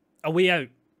Way Out?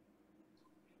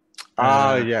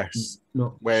 Yes.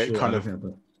 Not where sure, it kind of.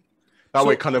 That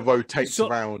way it kind of rotates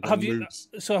around and moves.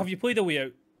 So have you played A Way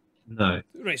Out? No.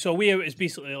 Right, so A Way Out is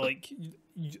basically like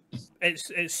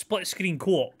it's split screen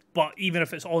co-op, but even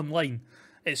if it's online,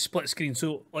 it's split screen.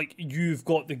 So like you've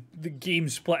got the game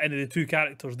split into the two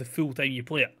characters the full time you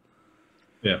play it.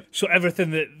 Yeah. So everything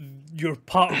that your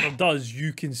partner does,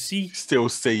 you can see. Still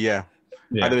see, yeah.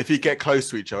 Yeah. And then if you get close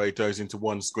to each other, it goes into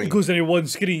one screen. It goes into one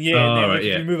screen, yeah, and then like,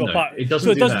 if you move apart. It doesn't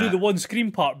so it do doesn't do that. the one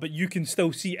screen part, but you can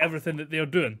still see everything that they're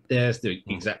doing. There's doing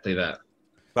exactly that.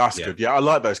 That's good. Yeah, I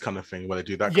like those kind of things where they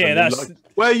do that. Yeah, that's like,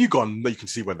 where are you gone? You can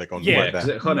see when they're gone. Yeah, right because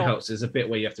there. it kind of helps. There's a bit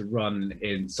where you have to run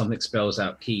in something spells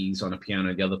out keys on a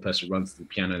piano. The other person runs to the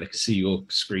piano. They can see your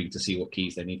screen to see what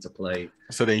keys they need to play.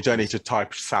 So then you don't need to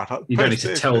type shout out. You don't need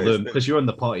to tell them because you're on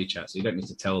the party chat, so you don't need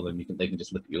to tell them. They can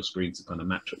just look at your screen to kind of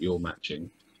match what you're matching.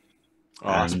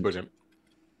 Oh, that's brilliant.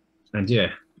 And yeah,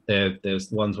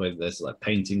 there's ones where there's like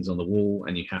paintings on the wall,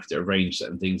 and you have to arrange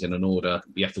certain things in an order.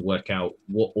 You have to work out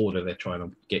what order they're trying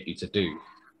to get you to do.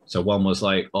 So one was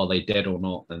like, are they dead or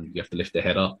not? And you have to lift their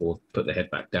head up or put their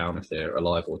head back down if they're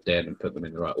alive or dead, and put them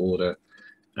in the right order.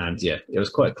 And yeah, it was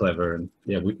quite clever. And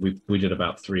yeah, we did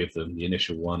about 3 of them, the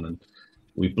initial one, and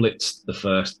we blitzed the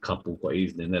first couple quite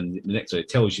easily. And then the next one, it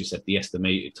tells you that the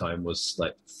estimated time was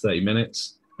like 30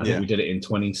 minutes. I think we did it in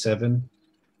 27.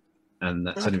 And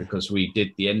that's only because we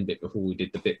did the end bit before we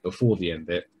did the bit before the end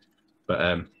bit.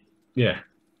 But yeah,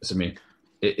 so, I mean,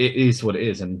 it is what it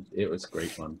is, and it was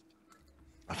great fun.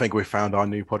 I think we found our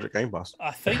new Project Game Bus.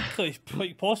 I think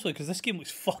quite possibly, because this game looks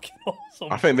fucking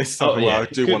awesome. I think this is something I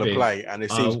do want to be. play, and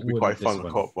it seems to be quite fun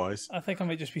co-op-wise. I think I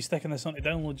might just be sticking this on to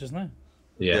download just now.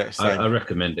 Yeah, I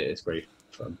recommend it. It's great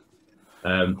fun.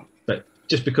 But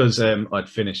just because I'd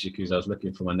finished Yakuza, I was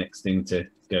looking for my next thing to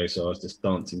go, so I was just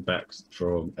dancing back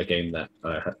from a game that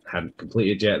I hadn't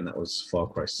completed yet, and that was Far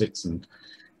Cry 6. And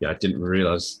yeah, I didn't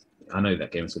realise. I know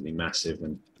that game's going to be massive,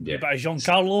 and yeah. But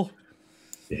Giancarlo?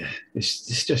 Yeah,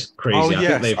 it's just crazy. Oh, I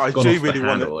think they've gone off the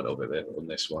handle a little bit on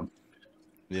this one.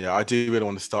 Yeah, I do really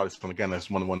want to start this one again. That's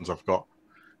one of the ones I've got.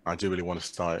 I do really want to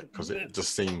start it because it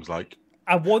just seems like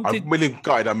I'm really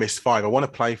gutted I missed 5. I want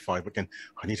to play 5 again.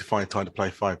 I need to find time to play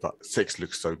 5, but 6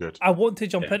 looks so good. I want to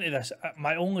jump into this.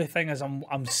 My only thing is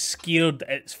I'm scared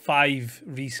it's 5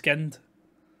 reskinned.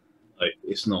 Like,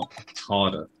 it's not. It's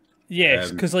harder.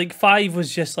 Yes, because like 5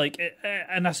 was just like,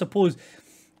 and I suppose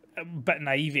a bit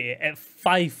naivety.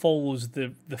 5 follows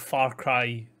the Far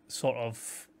Cry sort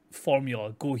of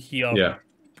formula. Go here,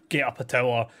 get up a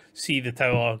tower, see the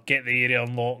tower, get the area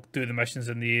unlocked, do the missions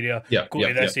in the area, go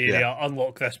to this area,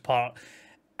 unlock this part.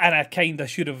 And I kind of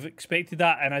should have expected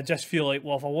that, and I just feel like,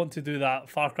 well, if I want to do that,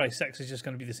 Far Cry 6 is just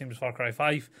going to be the same as Far Cry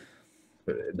 5.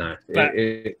 No,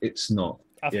 it's not.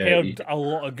 I've heard a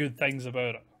lot of good things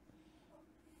about it.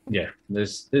 Yeah,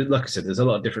 there's like I said, there's a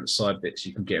lot of different side bits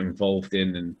you can get involved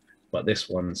in, but this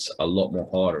one's a lot more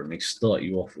harder, and they start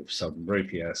you off with some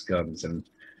ropey ass guns, and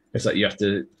it's like you have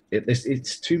to.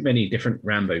 It's too many different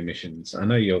Rambo missions. I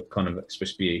know you're kind of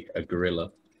supposed to be a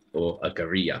guerrilla or a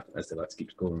guerrilla, as they like to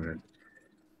keep calling it,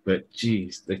 but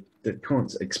geez, they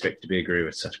can't expect to be a guerrilla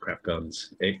with such crap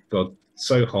guns. It got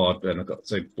so hard, and I got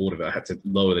so bored of it. I had to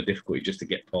lower the difficulty just to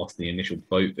get past the initial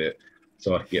boat bit,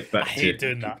 so I could get back. I hate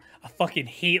doing that. I fucking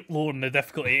hate lowering the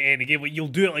difficulty in any game. Like, you'll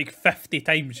do it like 50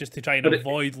 times just to try and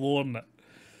avoid lowering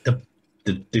it.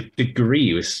 The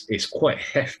degree is quite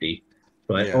hefty,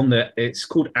 but it's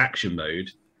called action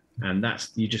mode, and that's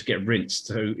you just get rinsed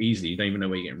so easily. You don't even know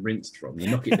where you're getting rinsed from.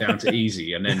 You knock it down to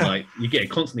easy, and then like you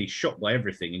get constantly shot by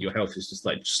everything, and your health is just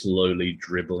like slowly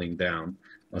dribbling down.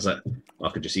 I was like, I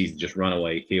could just easily just run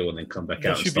away, heal, and then come back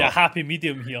out. There should be a happy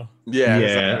medium here. Yeah,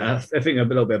 exactly. I think a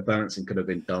little bit of balancing could have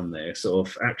been done there. Sort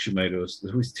of action mode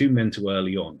was too mental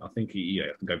early on. I think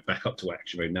I can go back up to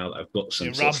action mode now that I've got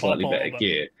some sort of slightly better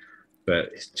gear. But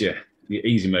it's the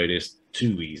easy mode is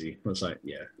too easy. I was like,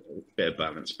 a bit of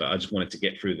balance, but I just wanted to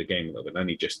get through the game a little bit. I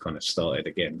only just kind of started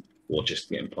again, or just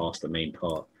getting past the main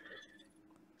part.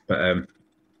 But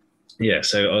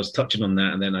so I was touching on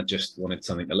that, and then I just wanted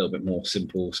something a little bit more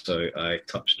simple. So I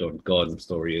touched on Garden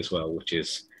Story as well, which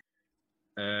is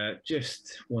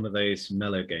just one of those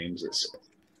mellow games. It's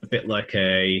a bit like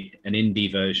an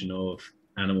indie version of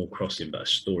Animal Crossing, but a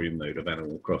story mode of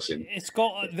Animal Crossing. It's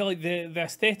got like the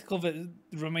aesthetic of it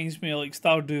reminds me of like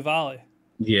Stardew Valley.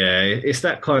 Yeah, it's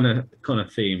that kind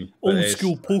of theme. Old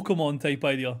school Pokemon type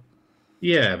idea.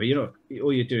 Yeah, but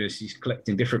all you're doing is you're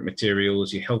collecting different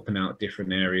materials, you're helping out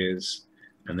different areas,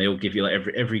 and they all give you like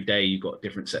every day you've got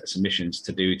different sets of missions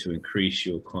to do to increase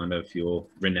your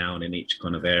renown in each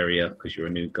kind of area because you're a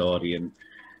new guardian,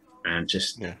 and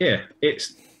just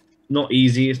it's not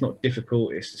easy, it's not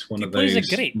difficult, it's just one of those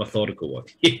methodical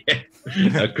ones. Yeah,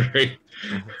 a grape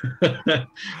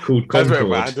called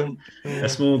Concord, a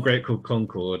small grape called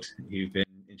Concord. You've been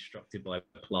instructed by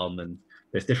Plum, and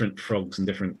there's different frogs and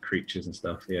different creatures and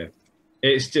stuff. Yeah,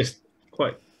 it's just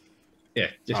quite,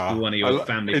 just do one of your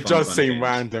family. It fun does kind of seem games.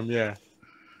 random, yeah.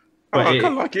 But I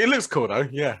kind of like it. It looks cool though.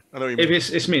 Yeah, I know what you mean.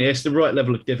 If it's the right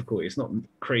level of difficulty. It's not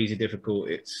crazy difficult.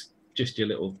 It's just your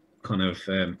little kind of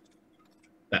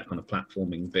that kind of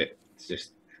platforming bit. It's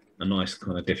just a nice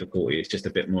kind of difficulty. It's just a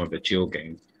bit more of a chill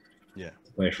game. Yeah.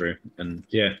 To play through, and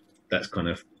yeah, that's kind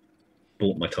of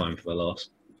bought my time for the last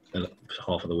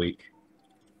half of the week.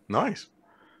 Nice.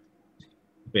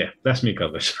 Yeah, that's me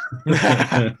covered.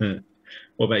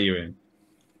 What about you, Ian?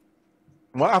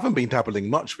 Well, I haven't been dabbling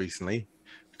much recently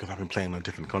because I've been playing on a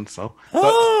different console.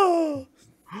 Oh!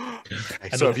 Hey,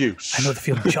 so have you. I know the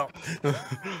feeling, chop.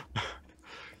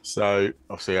 So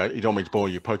obviously, you don't want me to bore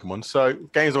you Pokemon. So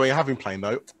games that I have been playing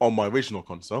though on my original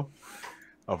console,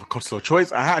 of a console of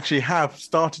choice, I actually have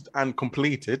started and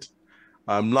completed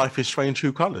Life is Strange: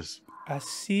 True Colors. I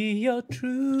see your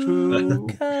true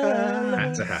Had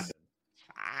colors. to happen.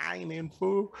 Shining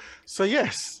fool. So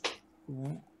yes,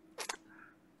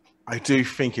 I do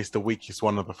think it's the weakest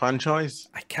one of the franchise,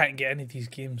 I can't get any of these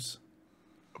games.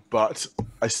 but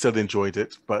I still enjoyed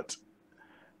it. But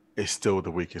it's still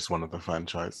the weakest one of the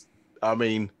franchise. I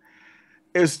mean,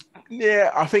 it's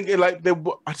I think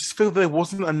I just feel there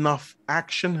wasn't enough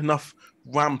action, enough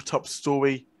ramped up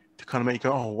story to kind of make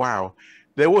you go, oh wow.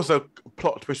 There was a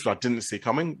plot twist that I didn't see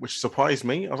coming, which surprised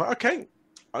me. I was like, okay,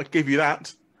 I'll give you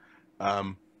that.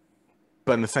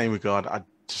 But in the same regard, I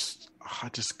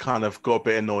just kind of got a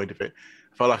bit annoyed with it.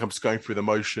 I felt like I'm just going through the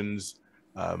motions,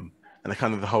 and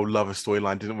the whole lover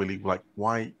storyline didn't really like.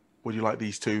 Why would you like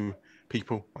these two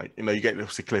people? Like, you get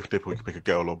obviously Cliff Dipple, you can pick a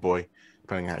girl or boy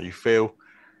depending on how you feel.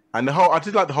 And I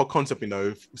did like the whole concept,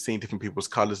 of seeing different people's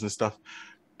colors and stuff.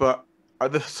 But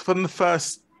from the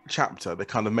first chapter, they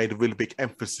kind of made a really big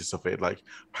emphasis of it, like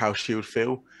how she would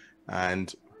feel.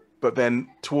 But then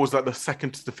towards like the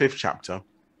second to the fifth chapter,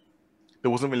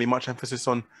 there wasn't really much emphasis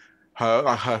on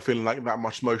her feeling like that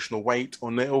much emotional weight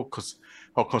on it, because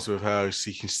whole concept of her,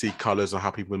 she can see colors or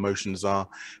how people's emotions are.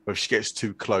 But if she gets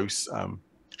too close,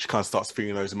 she kind of starts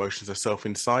feeling those emotions herself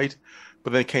inside.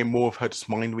 But then it came more of her just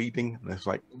mind reading, and it's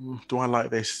like, do I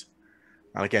like this?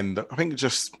 And again, I think I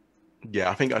just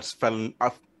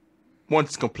I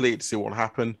wanted to complete it to see what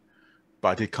happened, but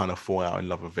I did kind of fall out in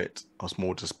love with it. I was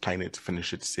more just playing it to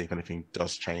finish it to see if anything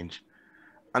does change.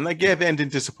 And the ending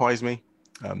did surprise me.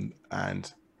 And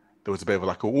there was a bit of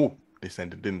like, oh, this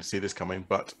ending, didn't see this coming.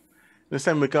 But in the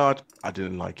same regard, I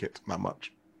didn't like it that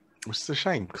much, which is a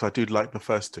shame because I do like the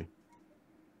first two.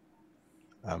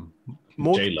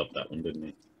 Jay loved that one, didn't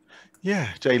he? Yeah,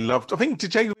 Jay loved. I think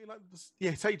did Jay really like this?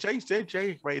 Yeah,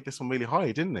 Jay rated this one really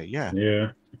high, didn't he? Yeah.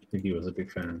 Yeah, I think he was a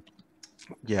big fan.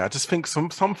 Yeah, I just think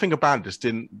something about it just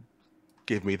didn't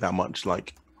give me that much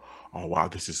like, oh wow,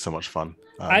 this is so much fun.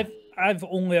 I've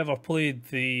only ever played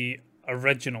the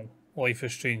original Life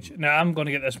is Strange. Now I'm going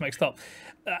to get this mixed up.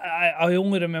 I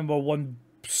only remember one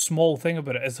small thing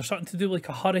about it. Is there something to do with like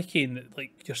a hurricane that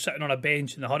like you're sitting on a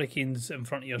bench and the hurricane's in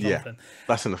front of you or something? Yeah,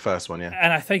 that's in the first one, yeah.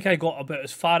 And I think I got about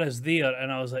as far as there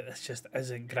and I was like, this just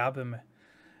isn't grabbing me.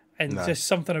 And just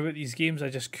something about these games, I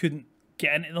just couldn't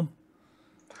get into them.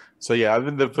 So yeah, I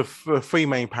think the three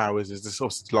main powers is this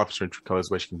also Life is Strange colors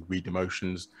where she can read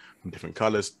emotions from different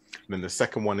colors. And then the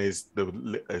second one is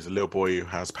there's a little boy who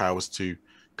has powers to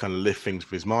kind of lift things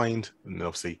with his mind. And then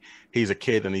obviously he's a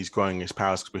kid and he's growing his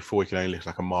powers, because before he could only lift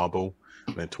like a marble.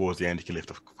 And then towards the end he can lift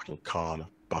a fucking car and a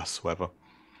bus, whatever.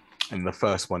 And the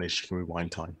first one is she can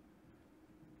rewind time.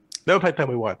 Never played Tell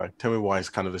Me Why though. Tell Me Why is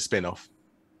kind of the spin-off.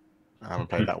 I haven't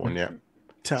played that one yet.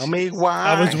 Tell me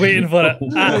why. I was waiting for it.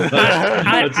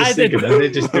 They're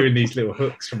just doing these little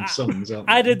hooks from songs, aren't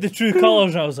they? I did the True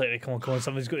Colours and I was like, come on,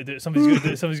 somebody's got to do it. Somebody's got to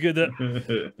do it. Somebody's got to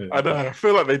do it. I know. I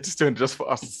feel like they're just doing it just for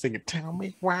us to sing it. Tell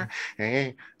me why.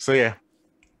 So yeah,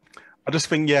 I just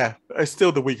think it's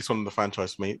still the weakest one in the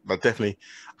franchise for me. But definitely,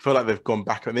 I feel like they've gone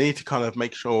back and they need to kind of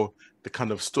make sure the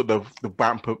kind of the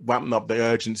ramping up the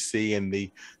urgency and the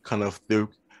kind of the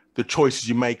choices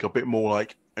you make a bit more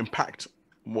like impact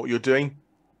what you're doing.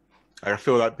 I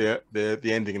feel like the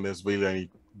ending, and there's really only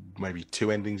maybe two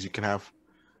endings you can have,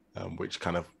 which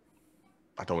kind of,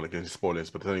 I don't want to get into spoilers,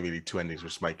 but there's only really two endings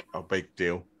which make a big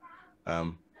deal.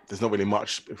 There's not really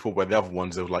much before where the other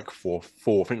ones, there was like four.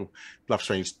 I think Life is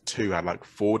Strange 2 had like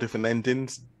 4 different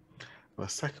endings. The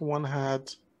second one had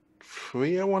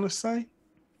 3, I want to say.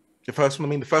 The first one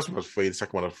was 3, the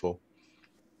second one had 4.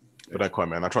 But don't quite,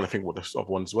 man. I'm trying to think what the other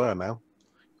ones were now.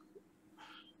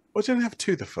 Or didn't have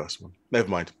 2 the first one? Never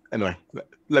mind. Anyway,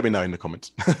 let me know in the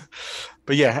comments.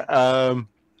 But yeah,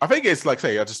 I think it's like,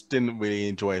 say, I just didn't really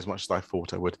enjoy it as much as I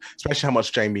thought I would, especially how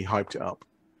much Jamie hyped it up.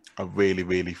 I really,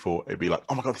 really thought it'd be like,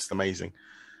 oh my God, this is amazing.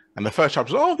 And the first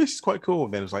chapter was, oh, this is quite cool.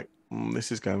 And then it was like,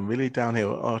 this is going really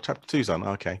downhill. Oh, chapter 2's on.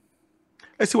 Okay.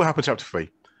 Let's see what happens chapter 3.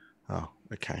 Oh,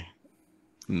 okay.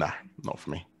 Nah, not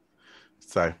for me.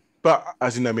 So, but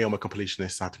as you know me, I'm a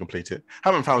completionist. I have to complete it.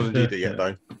 Haven't found and did it yet,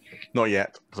 though. Not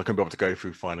yet, because I couldn't be able to go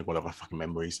through finding whatever fucking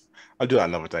memories. I'll do that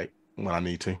another day when I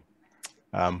need to.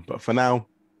 But for now,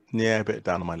 yeah, a bit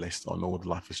down on my list on all the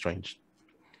Life is Strange.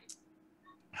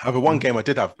 However, one game I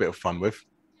did have a bit of fun with,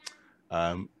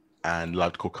 and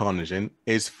loved called Carnage in,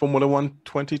 is Formula 1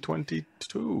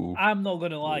 2022. I'm not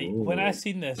going to lie. Ooh. When I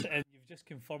seen this, and you've just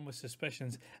confirmed with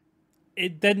suspicions,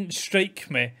 it didn't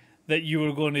strike me that you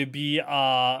were going to be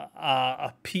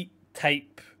a Pete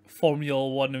type Formula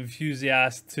 1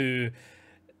 enthusiast to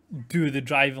do the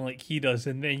driving like he does,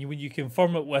 and then when you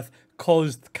confirm it with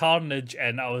caused carnage,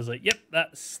 and I was like, yep,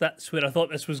 that's where I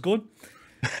thought this was going.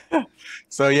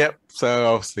 So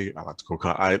obviously I like to call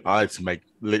Carnage. I had to make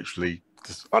literally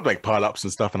I'd make pile-ups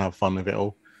and stuff and have fun with it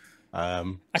all. I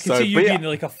can see you being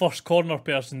like a first corner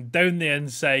person down the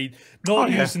inside,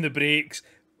 not using the brakes.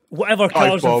 Whatever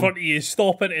car's in front of you,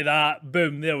 stop into that.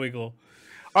 Boom, there we go.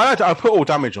 I put all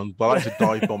damage on, but I like to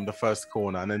dive bomb the first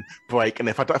corner and then brake. And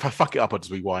if I fuck it up, I'll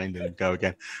just rewind and go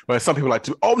again. Whereas some people like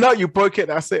to, oh no, you broke it,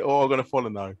 that's it, or I'm going to follow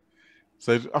no.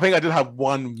 So I think I did have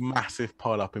one massive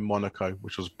pile up in Monaco,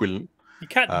 which was brilliant. You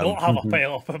can't not have a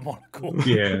pile up in Monaco.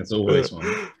 Yeah, it's always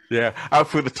one. Yeah, out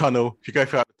through the tunnel. If you go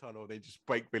through the tunnel, they just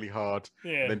brake really hard.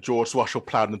 Yeah. And then George Russell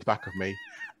plowed in the back of me.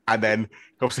 And then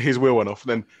obviously his wheel went off.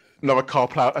 And then another car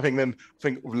plowed. I think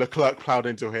Leclerc plowed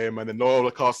into him. And then all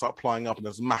the cars start flying up and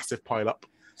there's a massive pile up.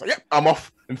 So, yep, I'm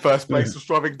off in first place, just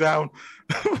driving down.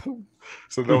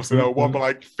 So obviously they were won by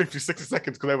like 50, 60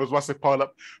 seconds because there was a massive pile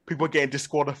up. People were getting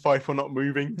disqualified for not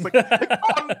moving. It's like, they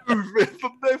can't move. It's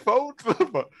not their fault.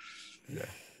 But yeah.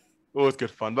 Always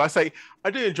good fun. But I say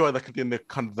I do enjoy the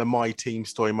kind of the my team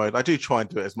story mode. I do try and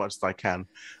do it as much as I can.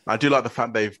 I do like the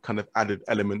fact they've kind of added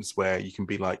elements where you can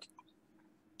be like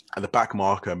at the back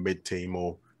marker, mid team,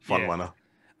 or front runner.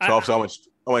 So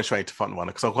obviously I went straight to front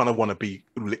runner because I kind of want to be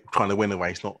trying to win a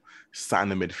race, not sat in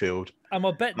the midfield. I'm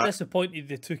a bit disappointed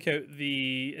they took out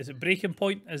is it Breaking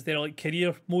Point? Is there like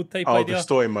career mode type idea? Oh, the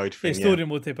story mode thing. The story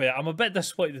mode type idea. I'm a bit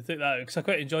disappointed they took that out because I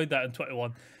quite enjoyed that in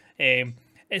 21.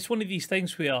 It's one of these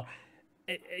things where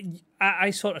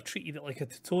I sort of treated it like a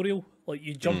tutorial. Like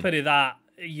you jump into that,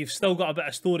 you've still got a bit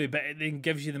of story, but it then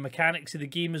gives you the mechanics of the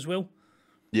game as well.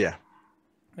 Yeah.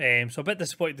 So a bit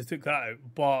disappointed they took that out,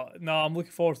 but no, I'm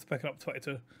looking forward to picking up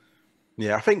 22.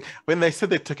 Yeah, I think when they said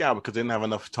they took it out because they didn't have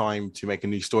enough time to make a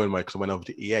new story mode because it went over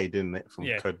to EA, didn't it?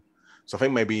 Code. So I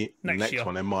think maybe next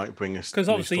one they might bring us because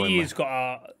obviously EA's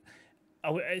got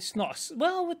it's not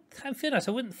well. In fairness,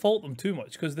 I wouldn't fault them too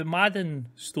much because the Madden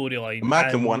storyline,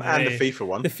 Madden one and the FIFA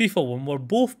one, the FIFA one were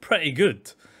both pretty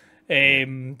good.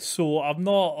 So I'm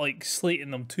not like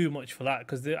slating them too much for that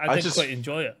because I did quite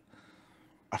enjoy it.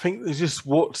 I think there's just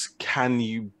what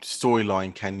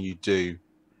storyline can you do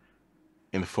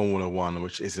in Formula 1,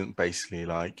 which isn't basically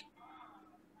like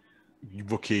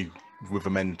rookie with a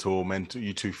mentor,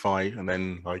 you two fight, and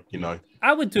then like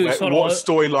I would do what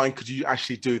storyline could you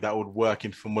actually do that would work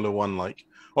in Formula 1? Like,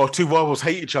 two rivals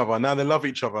hate each other, now they love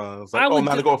each other. It's like,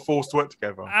 now they've got to force to work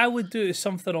together. I would do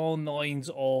something along the lines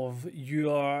of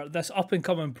this up and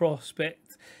coming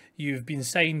prospect. You've been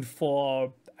signed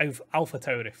for Alpha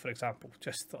Tauri, for example.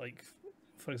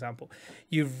 For example,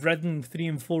 you've ridden 3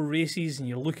 and 4 races and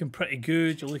you're looking pretty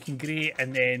good, you're looking great,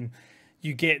 and then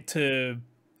you get to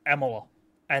Imola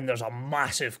and there's a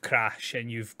massive crash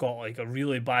and you've got like a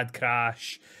really bad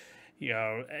crash.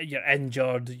 You're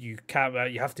injured. You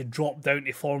have to drop down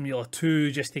to Formula 2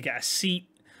 just to get a seat.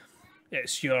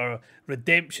 It's your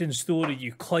redemption story.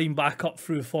 You climb back up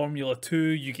through Formula 2,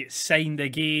 you get signed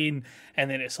again, and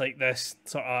then it's like this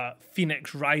sort of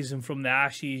phoenix rising from the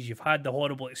ashes. You've had the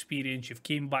horrible experience, you've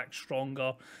came back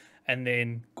stronger, and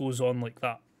then goes on like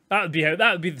that. That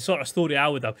would be the sort of story I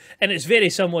would have. And it's very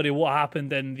similar to what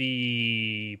happened in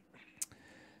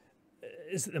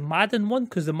is it the Madden one?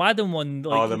 Because the Madden one,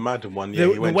 the Madden one, yeah.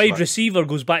 The wide receiver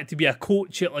goes back to be a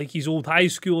coach at like his old high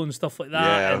school and stuff like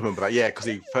that. Yeah, I remember that. Yeah, because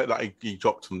he felt like he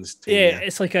dropped from this team. Yeah,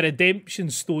 it's like a redemption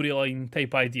storyline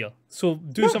type idea. So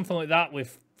do something like that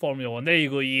with Formula 1. There you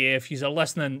go. Yeah, if you're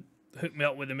listening, hook me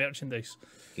up with the merchandise.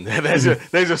 There's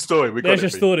a story. There's a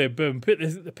story. Boom. Put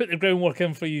the groundwork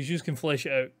in for you. You can flesh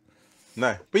it out.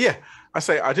 No, but yeah,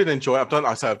 I did enjoy it.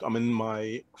 I'm in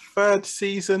my 3rd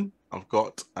season. I've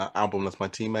got Albon as my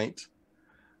teammate.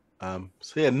 So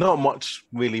yeah, not much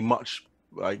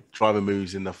like driver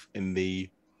moves for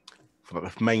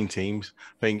the main teams.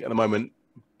 I think at the moment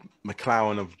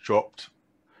McLaren have dropped.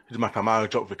 McLaren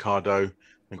dropped Ricardo. I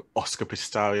think Oscar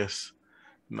Pistorius.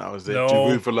 And that was it. No.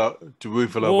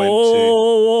 Daruvula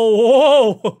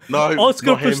Whoa! went to no, Oscar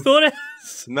not him.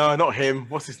 Pistorius. No, not him.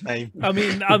 What's his name? I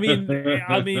mean. No.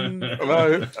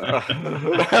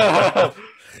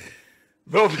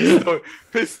 Not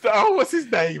Pistal. What's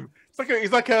his name?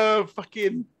 He's like a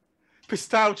fucking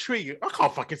Pistal tree. I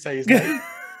can't fucking say his name.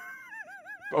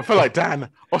 I feel like Dan.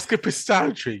 Oscar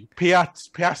Piastri.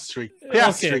 Piastri.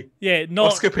 Okay. Yeah, not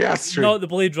Oscar Piastri. Not the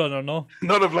Blade Runner, no.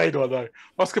 Not the Blade Runner,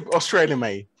 no. Australian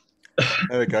mate.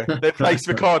 There we go. They placed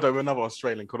Ricardo with another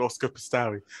Australian called Oscar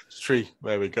Piastri. Tree.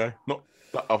 There we go. Not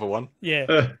that other one. Yeah.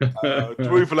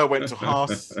 Daruvula went to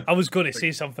Haas. I was going to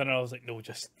say something, and I was like, no,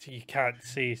 just you can't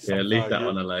say something. Yeah, leave that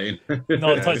one alone.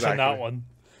 Not touching that one.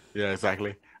 Yeah,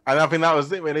 exactly. And I think that was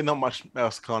it. Really, not much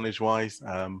else Carnage-wise.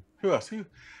 Who else? I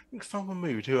think someone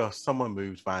moved. Who else? Someone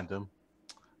moved. Vandom.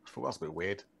 I thought that was a bit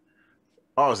weird.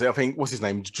 I think what's his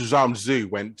name? Zhang Zhu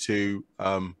went to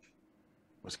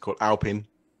what's it called? Alpine.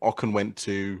 Ocon went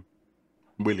to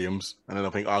Williams, and then I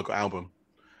think I got Albon,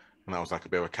 and that was like a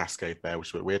bit of a cascade there, which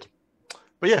is a bit weird.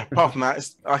 But yeah, apart from that,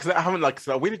 it's, like I haven't I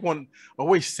really want. I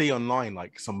always see online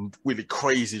like some really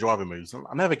crazy driver moves.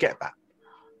 I never get that.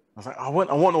 I was like, I want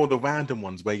all the random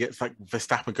ones where you get like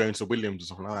Verstappen going to Williams or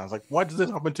something like that. I was like, why does this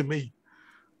happen to me?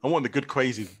 I want the good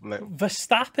crazy. Like,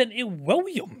 Verstappen to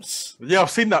Williams. Yeah, I've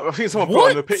seen that. I've seen someone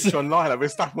put on a picture online. Like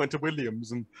Verstappen went to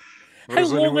Williams, and how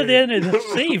long are they in a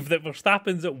save that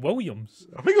Verstappen's at Williams?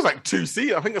 I think it was like 2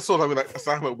 seats. I think I saw like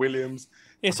Verstappen at Williams.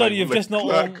 Yeah, sorry, you've just not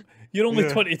long. You're only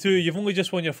 22. You've only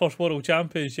just won your first World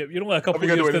Championship. You're only a couple of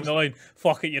years down the line.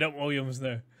 Fuck it, you're at Williams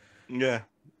now. Yeah.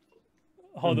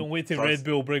 Hold on, wait till Red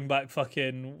Bull bring back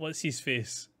fucking what's his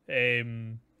face,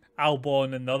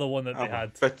 Albon and the other one that they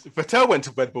had. Vettel went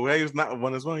to Red Bull. He was in that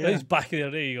one as well. Yeah, he's back there.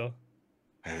 There you go.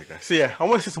 There we go. So yeah, I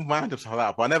want to see some random stuff like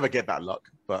that, but I never get that luck.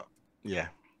 But yeah,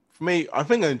 for me, I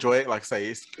think I enjoy it. Like I say,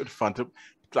 it's good fun to,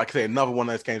 like I say, another one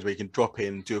of those games where you can drop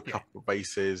in, do a couple of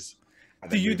races.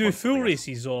 Do you do full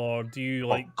races or do you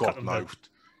like? Oh, God, no,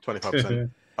 25%.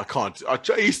 I can't.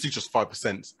 I used to do just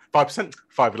 5%,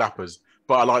 5 lappers.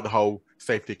 But I like the whole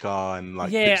safety car and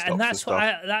like and that's what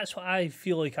I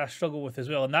feel like I struggle with as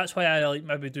well, and that's why I like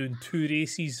maybe doing 2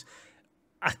 races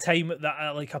a time that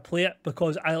I play it,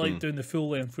 because I like doing the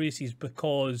full length races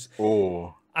because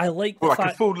I like the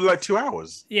fact, a full like 2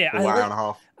 hours. Yeah, an hour and a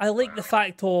half. I like the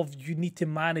fact of you need to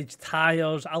manage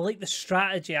tires. I like the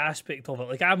strategy aspect of it.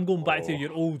 Like I'm going back to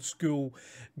your old school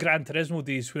Gran Turismo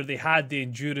days where they had the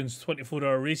endurance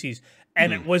 24-hour races,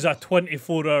 and it was a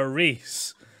 24-hour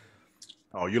race.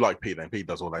 Oh, you like Pete then? Pete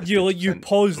does all that. You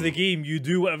pause the game, you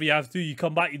do whatever you have to do, you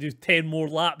come back, you do 10 more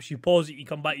laps, you pause it, you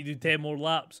come back, you do 10 more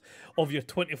laps of your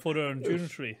 24-hour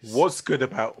endurance race. What's good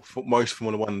about most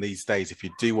Formula 1 these days, if you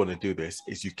do want to do this,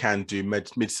 is you can do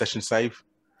mid-session save.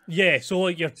 Yeah, so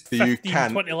like you're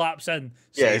 20 laps in.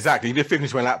 Yeah, exactly. You do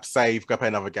 15-20 laps, save, go play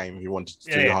another game if you wanted to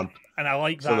do 100. And I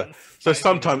like that. So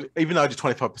sometimes, even though I do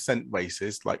 25%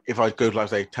 races, like if I go like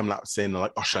say 10 laps in, I'm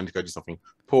like, oh, I need to go do something.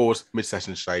 Pause,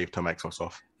 mid-session save, turn my Xbox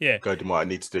off. Yeah. Go do what I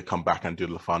need to do, come back and do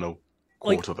the final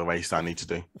quarter of the race that I need to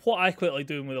do. What I quite like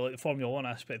doing with the Formula 1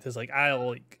 aspect is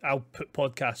I'll put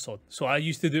podcasts on. So I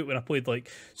used to do it when I played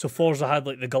so Forza had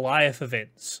the Goliath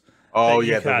events. Oh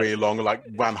yeah, they're really long, like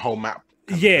one whole map.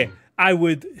 Yeah. I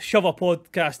would shove a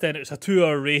podcast in. It's a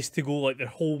 2-hour race to go the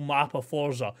whole map of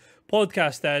Forza.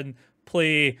 Podcast in,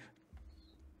 play,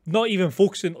 not even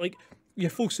focusing, you're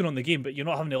focusing on the game, but you're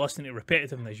not having to listen to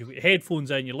repetitiveness. You've got your headphones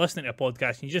in, you're listening to a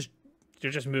podcast, and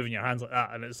you're just moving your hands like that,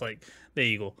 and it's there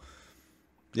you go.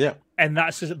 Yeah. And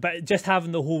that's just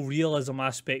having the whole realism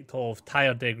aspect of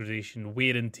tyre degradation,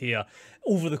 wear and tear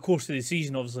over the course of the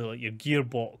season, obviously, your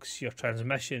gearbox, your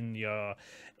transmission, your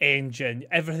engine,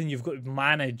 everything you've got to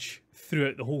manage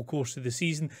throughout the whole course of the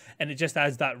season, and it just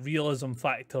adds that realism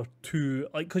factor to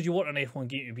because you want an F1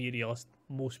 game to be realistic.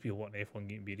 Most people want an F1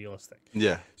 game to be realistic.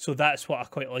 Yeah. So that's what I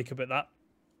quite like about that.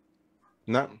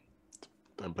 No,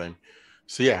 don't blame.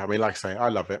 So yeah, I mean, like I say, I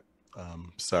love it.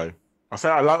 So I say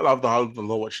I love the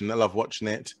whole watching. I love watching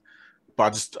it,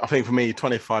 but I think for me,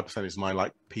 25% is my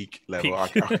peak level.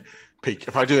 Peak.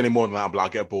 If I do any more than that, I'll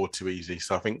get bored too easy.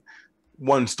 So I think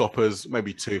 1 stoppers,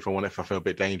 maybe 2 if I feel a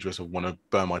bit dangerous or want to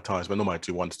burn my tires. But normally I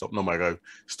do 1 stop. Normally I go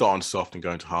start on soft and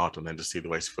go into hard and then just see the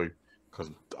race through, because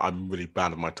I'm really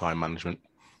bad at my time management.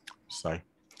 So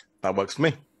that works for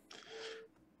me.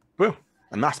 Well,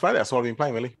 and that's about it. That's all I've been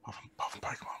playing really. Apart from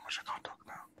Pokemon, which I can't talk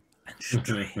about. And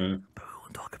Stray. But we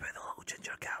won't talk about the little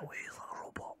ginger cat with his little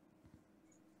robot.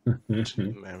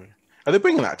 Are they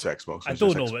bringing that to Xbox? I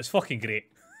don't know, but it's fucking great.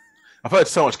 I've heard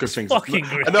so much good things. Fucking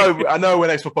great. I know we're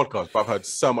an Xbox podcast, but I've heard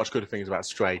so much good things about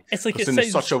Stray. It's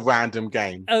it's such a random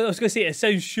game. I was going to say it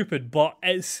sounds stupid, but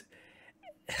it's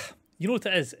you know what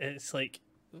it is? It's like,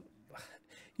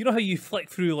 you know how you flick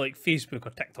through like Facebook or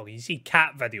TikTok and you see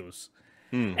cat videos,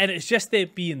 and it's just them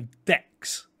being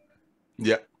dicks.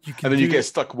 Yeah. And then you get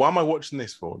stuck. Why am I watching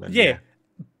this for? Then Yeah,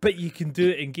 but you can do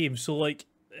it in games. So like,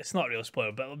 it's not real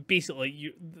spoiler, but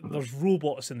basically, there's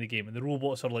robots in the game, and the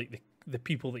robots are like the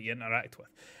people that you interact with.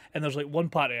 And there's like one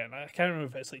part of it, and I can't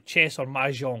remember if it's like chess or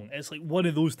mahjong. It's like one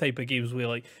of those type of games where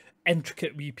like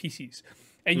intricate wee pieces.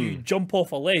 And you jump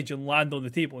off a ledge and land on the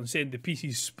table and send the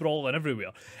pieces sprawling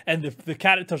everywhere. And the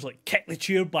characters like kick the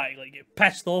chair back, like get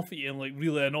pissed off at you and like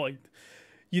really annoyed.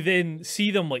 You then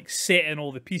see them like setting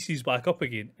all the pieces back up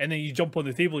again, and then you jump on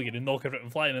the table again and knock everything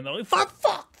flying, and they're like, "For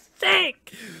fuck's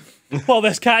sake!" While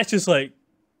this cat's just like,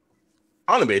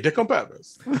 "I'm gonna be a dick on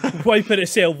purpose," wiping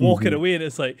itself, walking away, and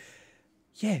it's like,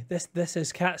 "Yeah, this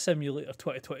is Cat Simulator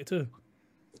 2022."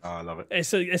 Oh, I love it.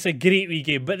 It's a great wee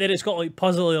game, but then it's got like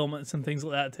puzzle elements and things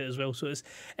like that to it as well. So it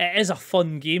is a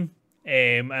fun game,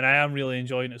 and I am really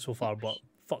enjoying it so far. But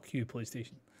fuck you,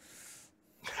 PlayStation.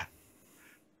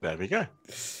 There we go.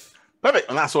 Perfect,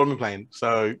 and that's all I've been playing.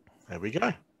 So there we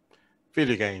go.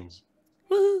 Video games.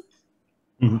 Woo!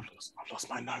 I've lost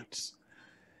my notes.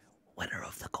 Winner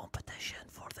of the competition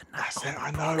for the That's it. I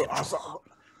know. That's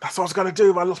what I was going to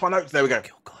do. But I lost my notes. There we go.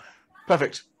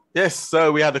 Perfect. Yes.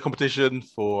 So we had a competition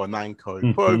for a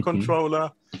Namco Pro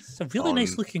controller. It's a really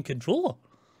nice looking controller.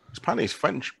 Apparently it's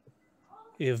French.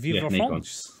 Yeah, Vive la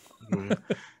France.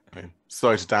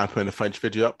 Sorry to Dan putting a French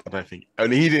video up. I don't think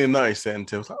only he didn't notice it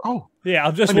until I was like, oh. Yeah,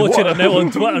 I'm just watching it now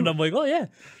on Twitter and I'm like, oh yeah,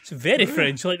 it's very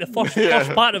French. Like the first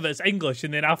part of it's English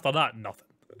and then after that, nothing.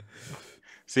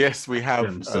 So yes, we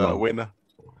have a winner.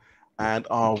 And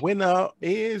our winner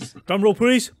is... Drum roll,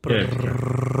 please.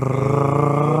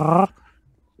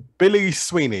 Billy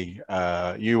Sweeney.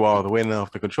 You are the winner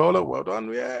of the controller. Well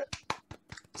done, yeah.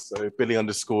 So Billy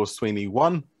 _ Sweeney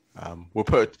won. We'll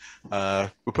put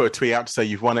a tweet out to say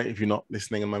you've won it if you're not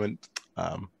listening at the moment,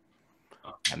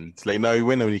 and to let you know you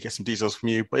win when you get some details from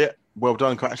you. But yeah, well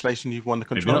done, congratulations, you've won the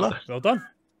controller. Well done.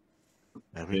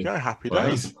 There we go, happy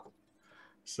days.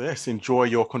 So yes, enjoy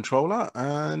your controller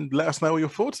and let us know your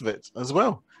thoughts of it as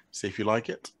well. See if you like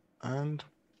it and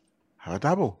have a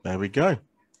dabble. There we go.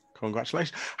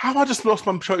 Congratulations. How have I just lost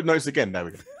my notes again? There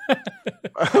we go.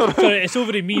 Sorry, it's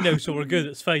over to me now, so we're good.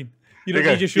 It's fine. You don't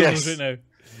need your shoulders right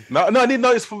now. No, I need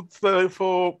notes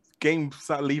for games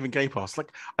that are leaving Game Pass.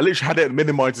 Like, I literally had it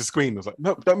minimize the screen. I was like,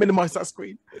 no, don't minimize that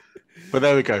screen. But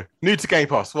there we go. New to Game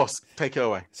Pass. Ross, take it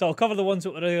away. So I'll cover the ones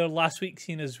that were there last week,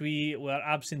 seeing as we were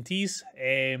absentees.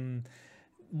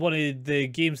 One of the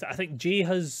games that I think Jay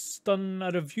has done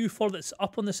a review for that's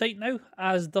up on the site now,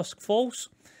 As Dusk Falls.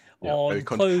 Yeah,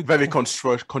 very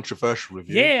controversial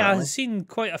review. Yeah, apparently. I've seen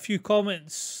quite a few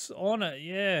comments on it.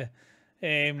 Yeah,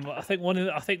 I think one of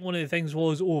the things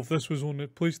was, if this was on the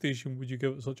PlayStation, would you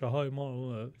give it such a high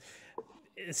mark?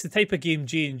 It's the type of game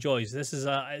Jay enjoys. This is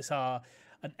an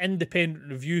independent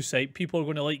review site. People are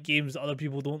going to like games that other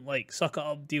people don't like. Suck it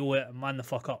up, deal with it, and man the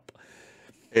fuck up.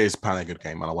 It is apparently a good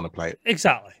game, and I want to play it.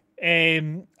 Exactly.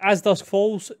 As Dusk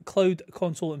Falls, cloud,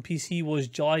 console, and PC was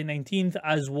July 19th,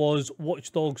 as was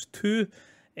Watch Dogs 2.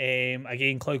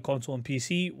 Again, cloud, console, and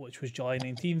PC, which was July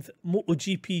 19th.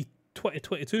 MotoGP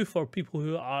 2022 for people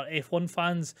who are F1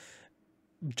 fans.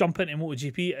 Jump into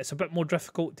MotoGP. It's a bit more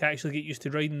difficult to actually get used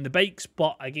to riding the bikes,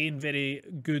 but again, very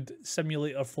good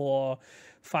simulator for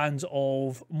fans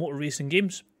of motor racing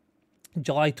games.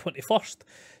 July 21st,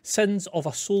 Sins of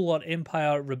a Solar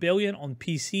Empire Rebellion on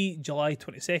PC, July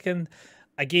 22nd.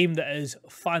 A game that is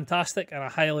fantastic and I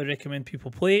highly recommend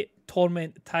people play it.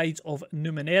 Torment Tides of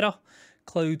Numenera,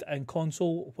 cloud and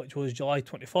console, which was July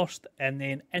 21st. And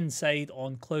then Inside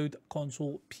on cloud,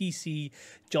 console, PC,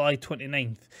 July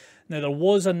 29th. Now, there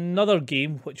was another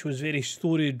game which was very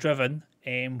story driven,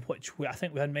 which I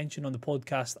think we had mentioned on the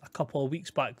podcast a couple of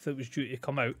weeks back that was due to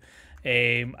come out.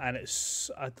 And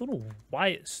I don't know why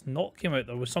it's not came out.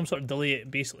 There was some sort of delay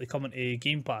it basically coming to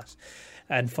Game Pass,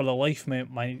 and for the life of me,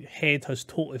 my head has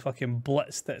totally fucking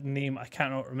blitzed that name. I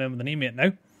cannot remember the name of it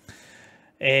now.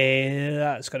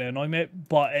 That's going to annoy me,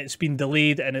 but it's been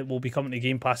delayed and it will be coming to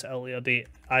Game Pass at a later date.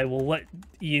 I will let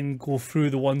Ian go through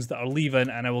the ones that are leaving,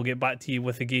 and I will get back to you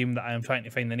with a game that I am trying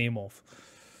to find the name of.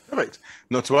 Perfect.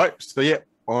 Not to worry. So yeah,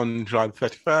 on July the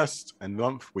 31st and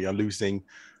month, we are losing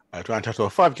a grand total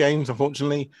of 5 games,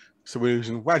 unfortunately. So we're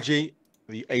losing Waji,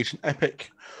 the Ancient Epic,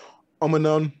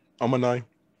 Omono,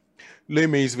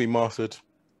 Lumi's Remastered,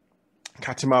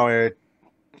 Katamari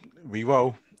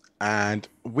Reroll, and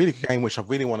a really good game which I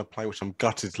really want to play, which I'm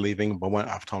gutted leaving, but won't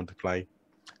have time to play,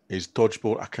 is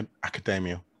Dodgeball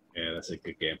Academia. Yeah, that's a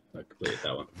good game. I completed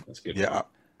that one. That's good. Yeah,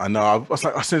 I know. I was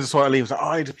like, as soon as I saw it leave, I was like, oh,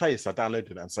 I need to play this. I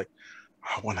downloaded it. And it's like,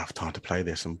 I won't have time to play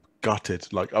this. I'm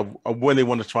gutted. Like, I really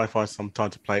want to try and find some time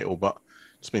to play it all, but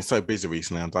it's been so busy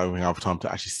recently. I don't have time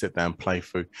to actually sit there and play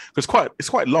through. It's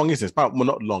quite long, isn't it? It's about, well,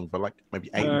 not long, but like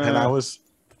maybe 8 and 10 hours.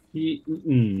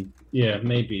 Yeah,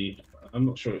 maybe. I'm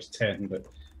not sure it's 10, but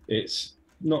it's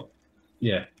not.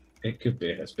 Yeah, it could be.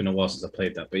 It's been a while since I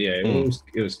played that, but yeah,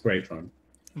 it was great fun.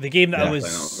 The game that Yeah,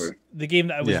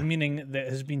 I was Yeah. meaning that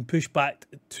has been pushed back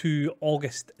to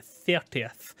August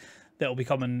 30th, that will be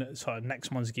coming sort of next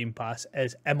month's Game Pass,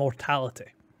 is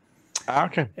Immortality.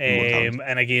 Okay.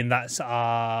 And again, that's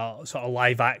a sort of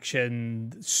live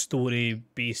action story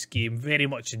based game, very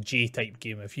much a J type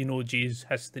game. If you know J's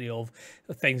history of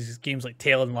things, games like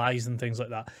Telling Lies and things like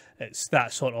that, it's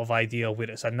that sort of idea where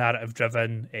it's a narrative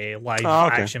driven live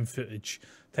action footage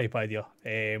type idea.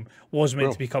 Was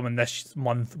meant to be coming this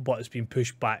month, but it's been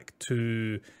pushed back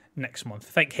to next month.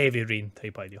 Think Heavy Rain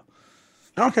type idea.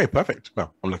 Okay, perfect.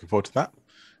 Well, I'm looking forward to that.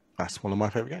 That's one of my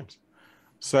favorite games.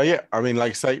 So yeah, I mean, like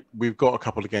I say, we've got a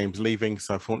couple of games leaving.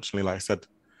 So fortunately, like I said,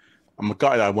 I'm a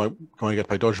guy that I won't going to get to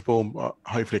play dodgeball, but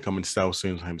hopefully come and sell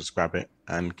soon, so I can just grab it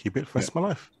and keep it for the rest of my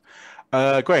life.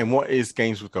 Graham, what is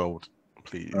Games with Gold,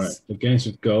 please? All right, for Games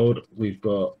with Gold, we've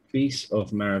got Beasts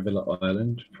of Maravilla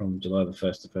Island from July the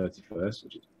 1st to 31st,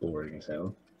 which is boring as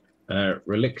hell.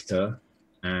 Relicta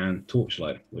and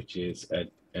Torchlight, which is a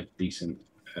decent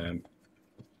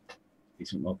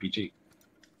RPG.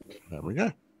 There we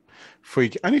go.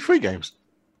 Only 3 games.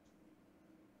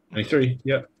 Only 3,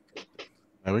 yeah.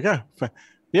 There we go.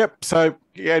 Yep. So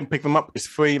yeah, pick them up. It's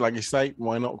free, like you say.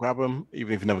 Why not grab them?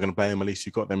 Even if you're never going to play them, at least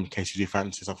you've got them in case you do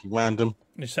fancy something random.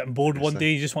 You're sitting bored one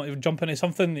day, you just want to jump into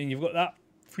something, and you've got that.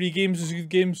 Free games is good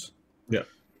games. Yeah.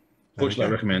 Fortunately, I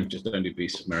recommend just don't do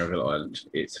Beasts of Maravilla Island.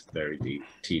 It's very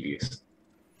tedious.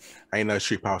 Ain't no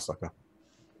Street Power Sucker.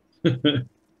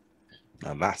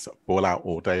 And that's ball out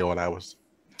all day, all hours.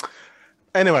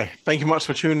 Anyway, thank you much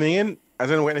for tuning in.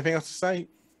 Has anyone got anything else to say?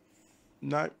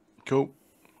 No? Cool.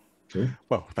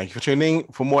 Well, thank you for tuning in.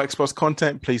 For more Xbox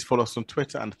content, please follow us on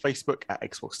Twitter and Facebook at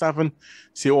Xbox Tavern.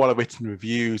 See all our written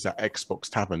reviews at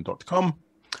xboxtavern.com.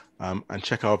 And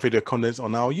check our video content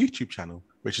on our YouTube channel,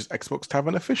 which is Xbox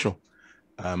Tavern Official.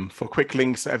 For quick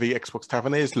links to every Xbox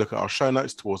Tavern is, look at our show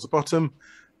notes towards the bottom.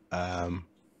 You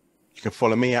can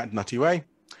follow me at Nutty Ray.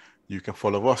 You can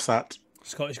follow Ross at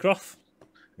Scottish Gruff.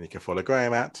 And you can follow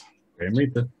Graham at Graham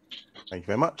Reaper. Thank you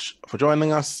very much for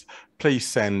joining us. Please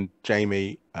send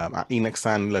Jamie at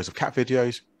Enexan loads of cat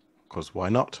videos, because why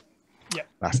not? Yeah.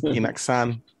 That's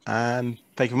Enexan. And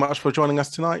thank you very much for joining us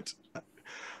tonight.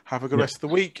 Have a good rest of the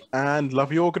week and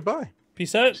love you all. Goodbye.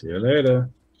 Peace out. See you later.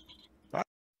 Bye.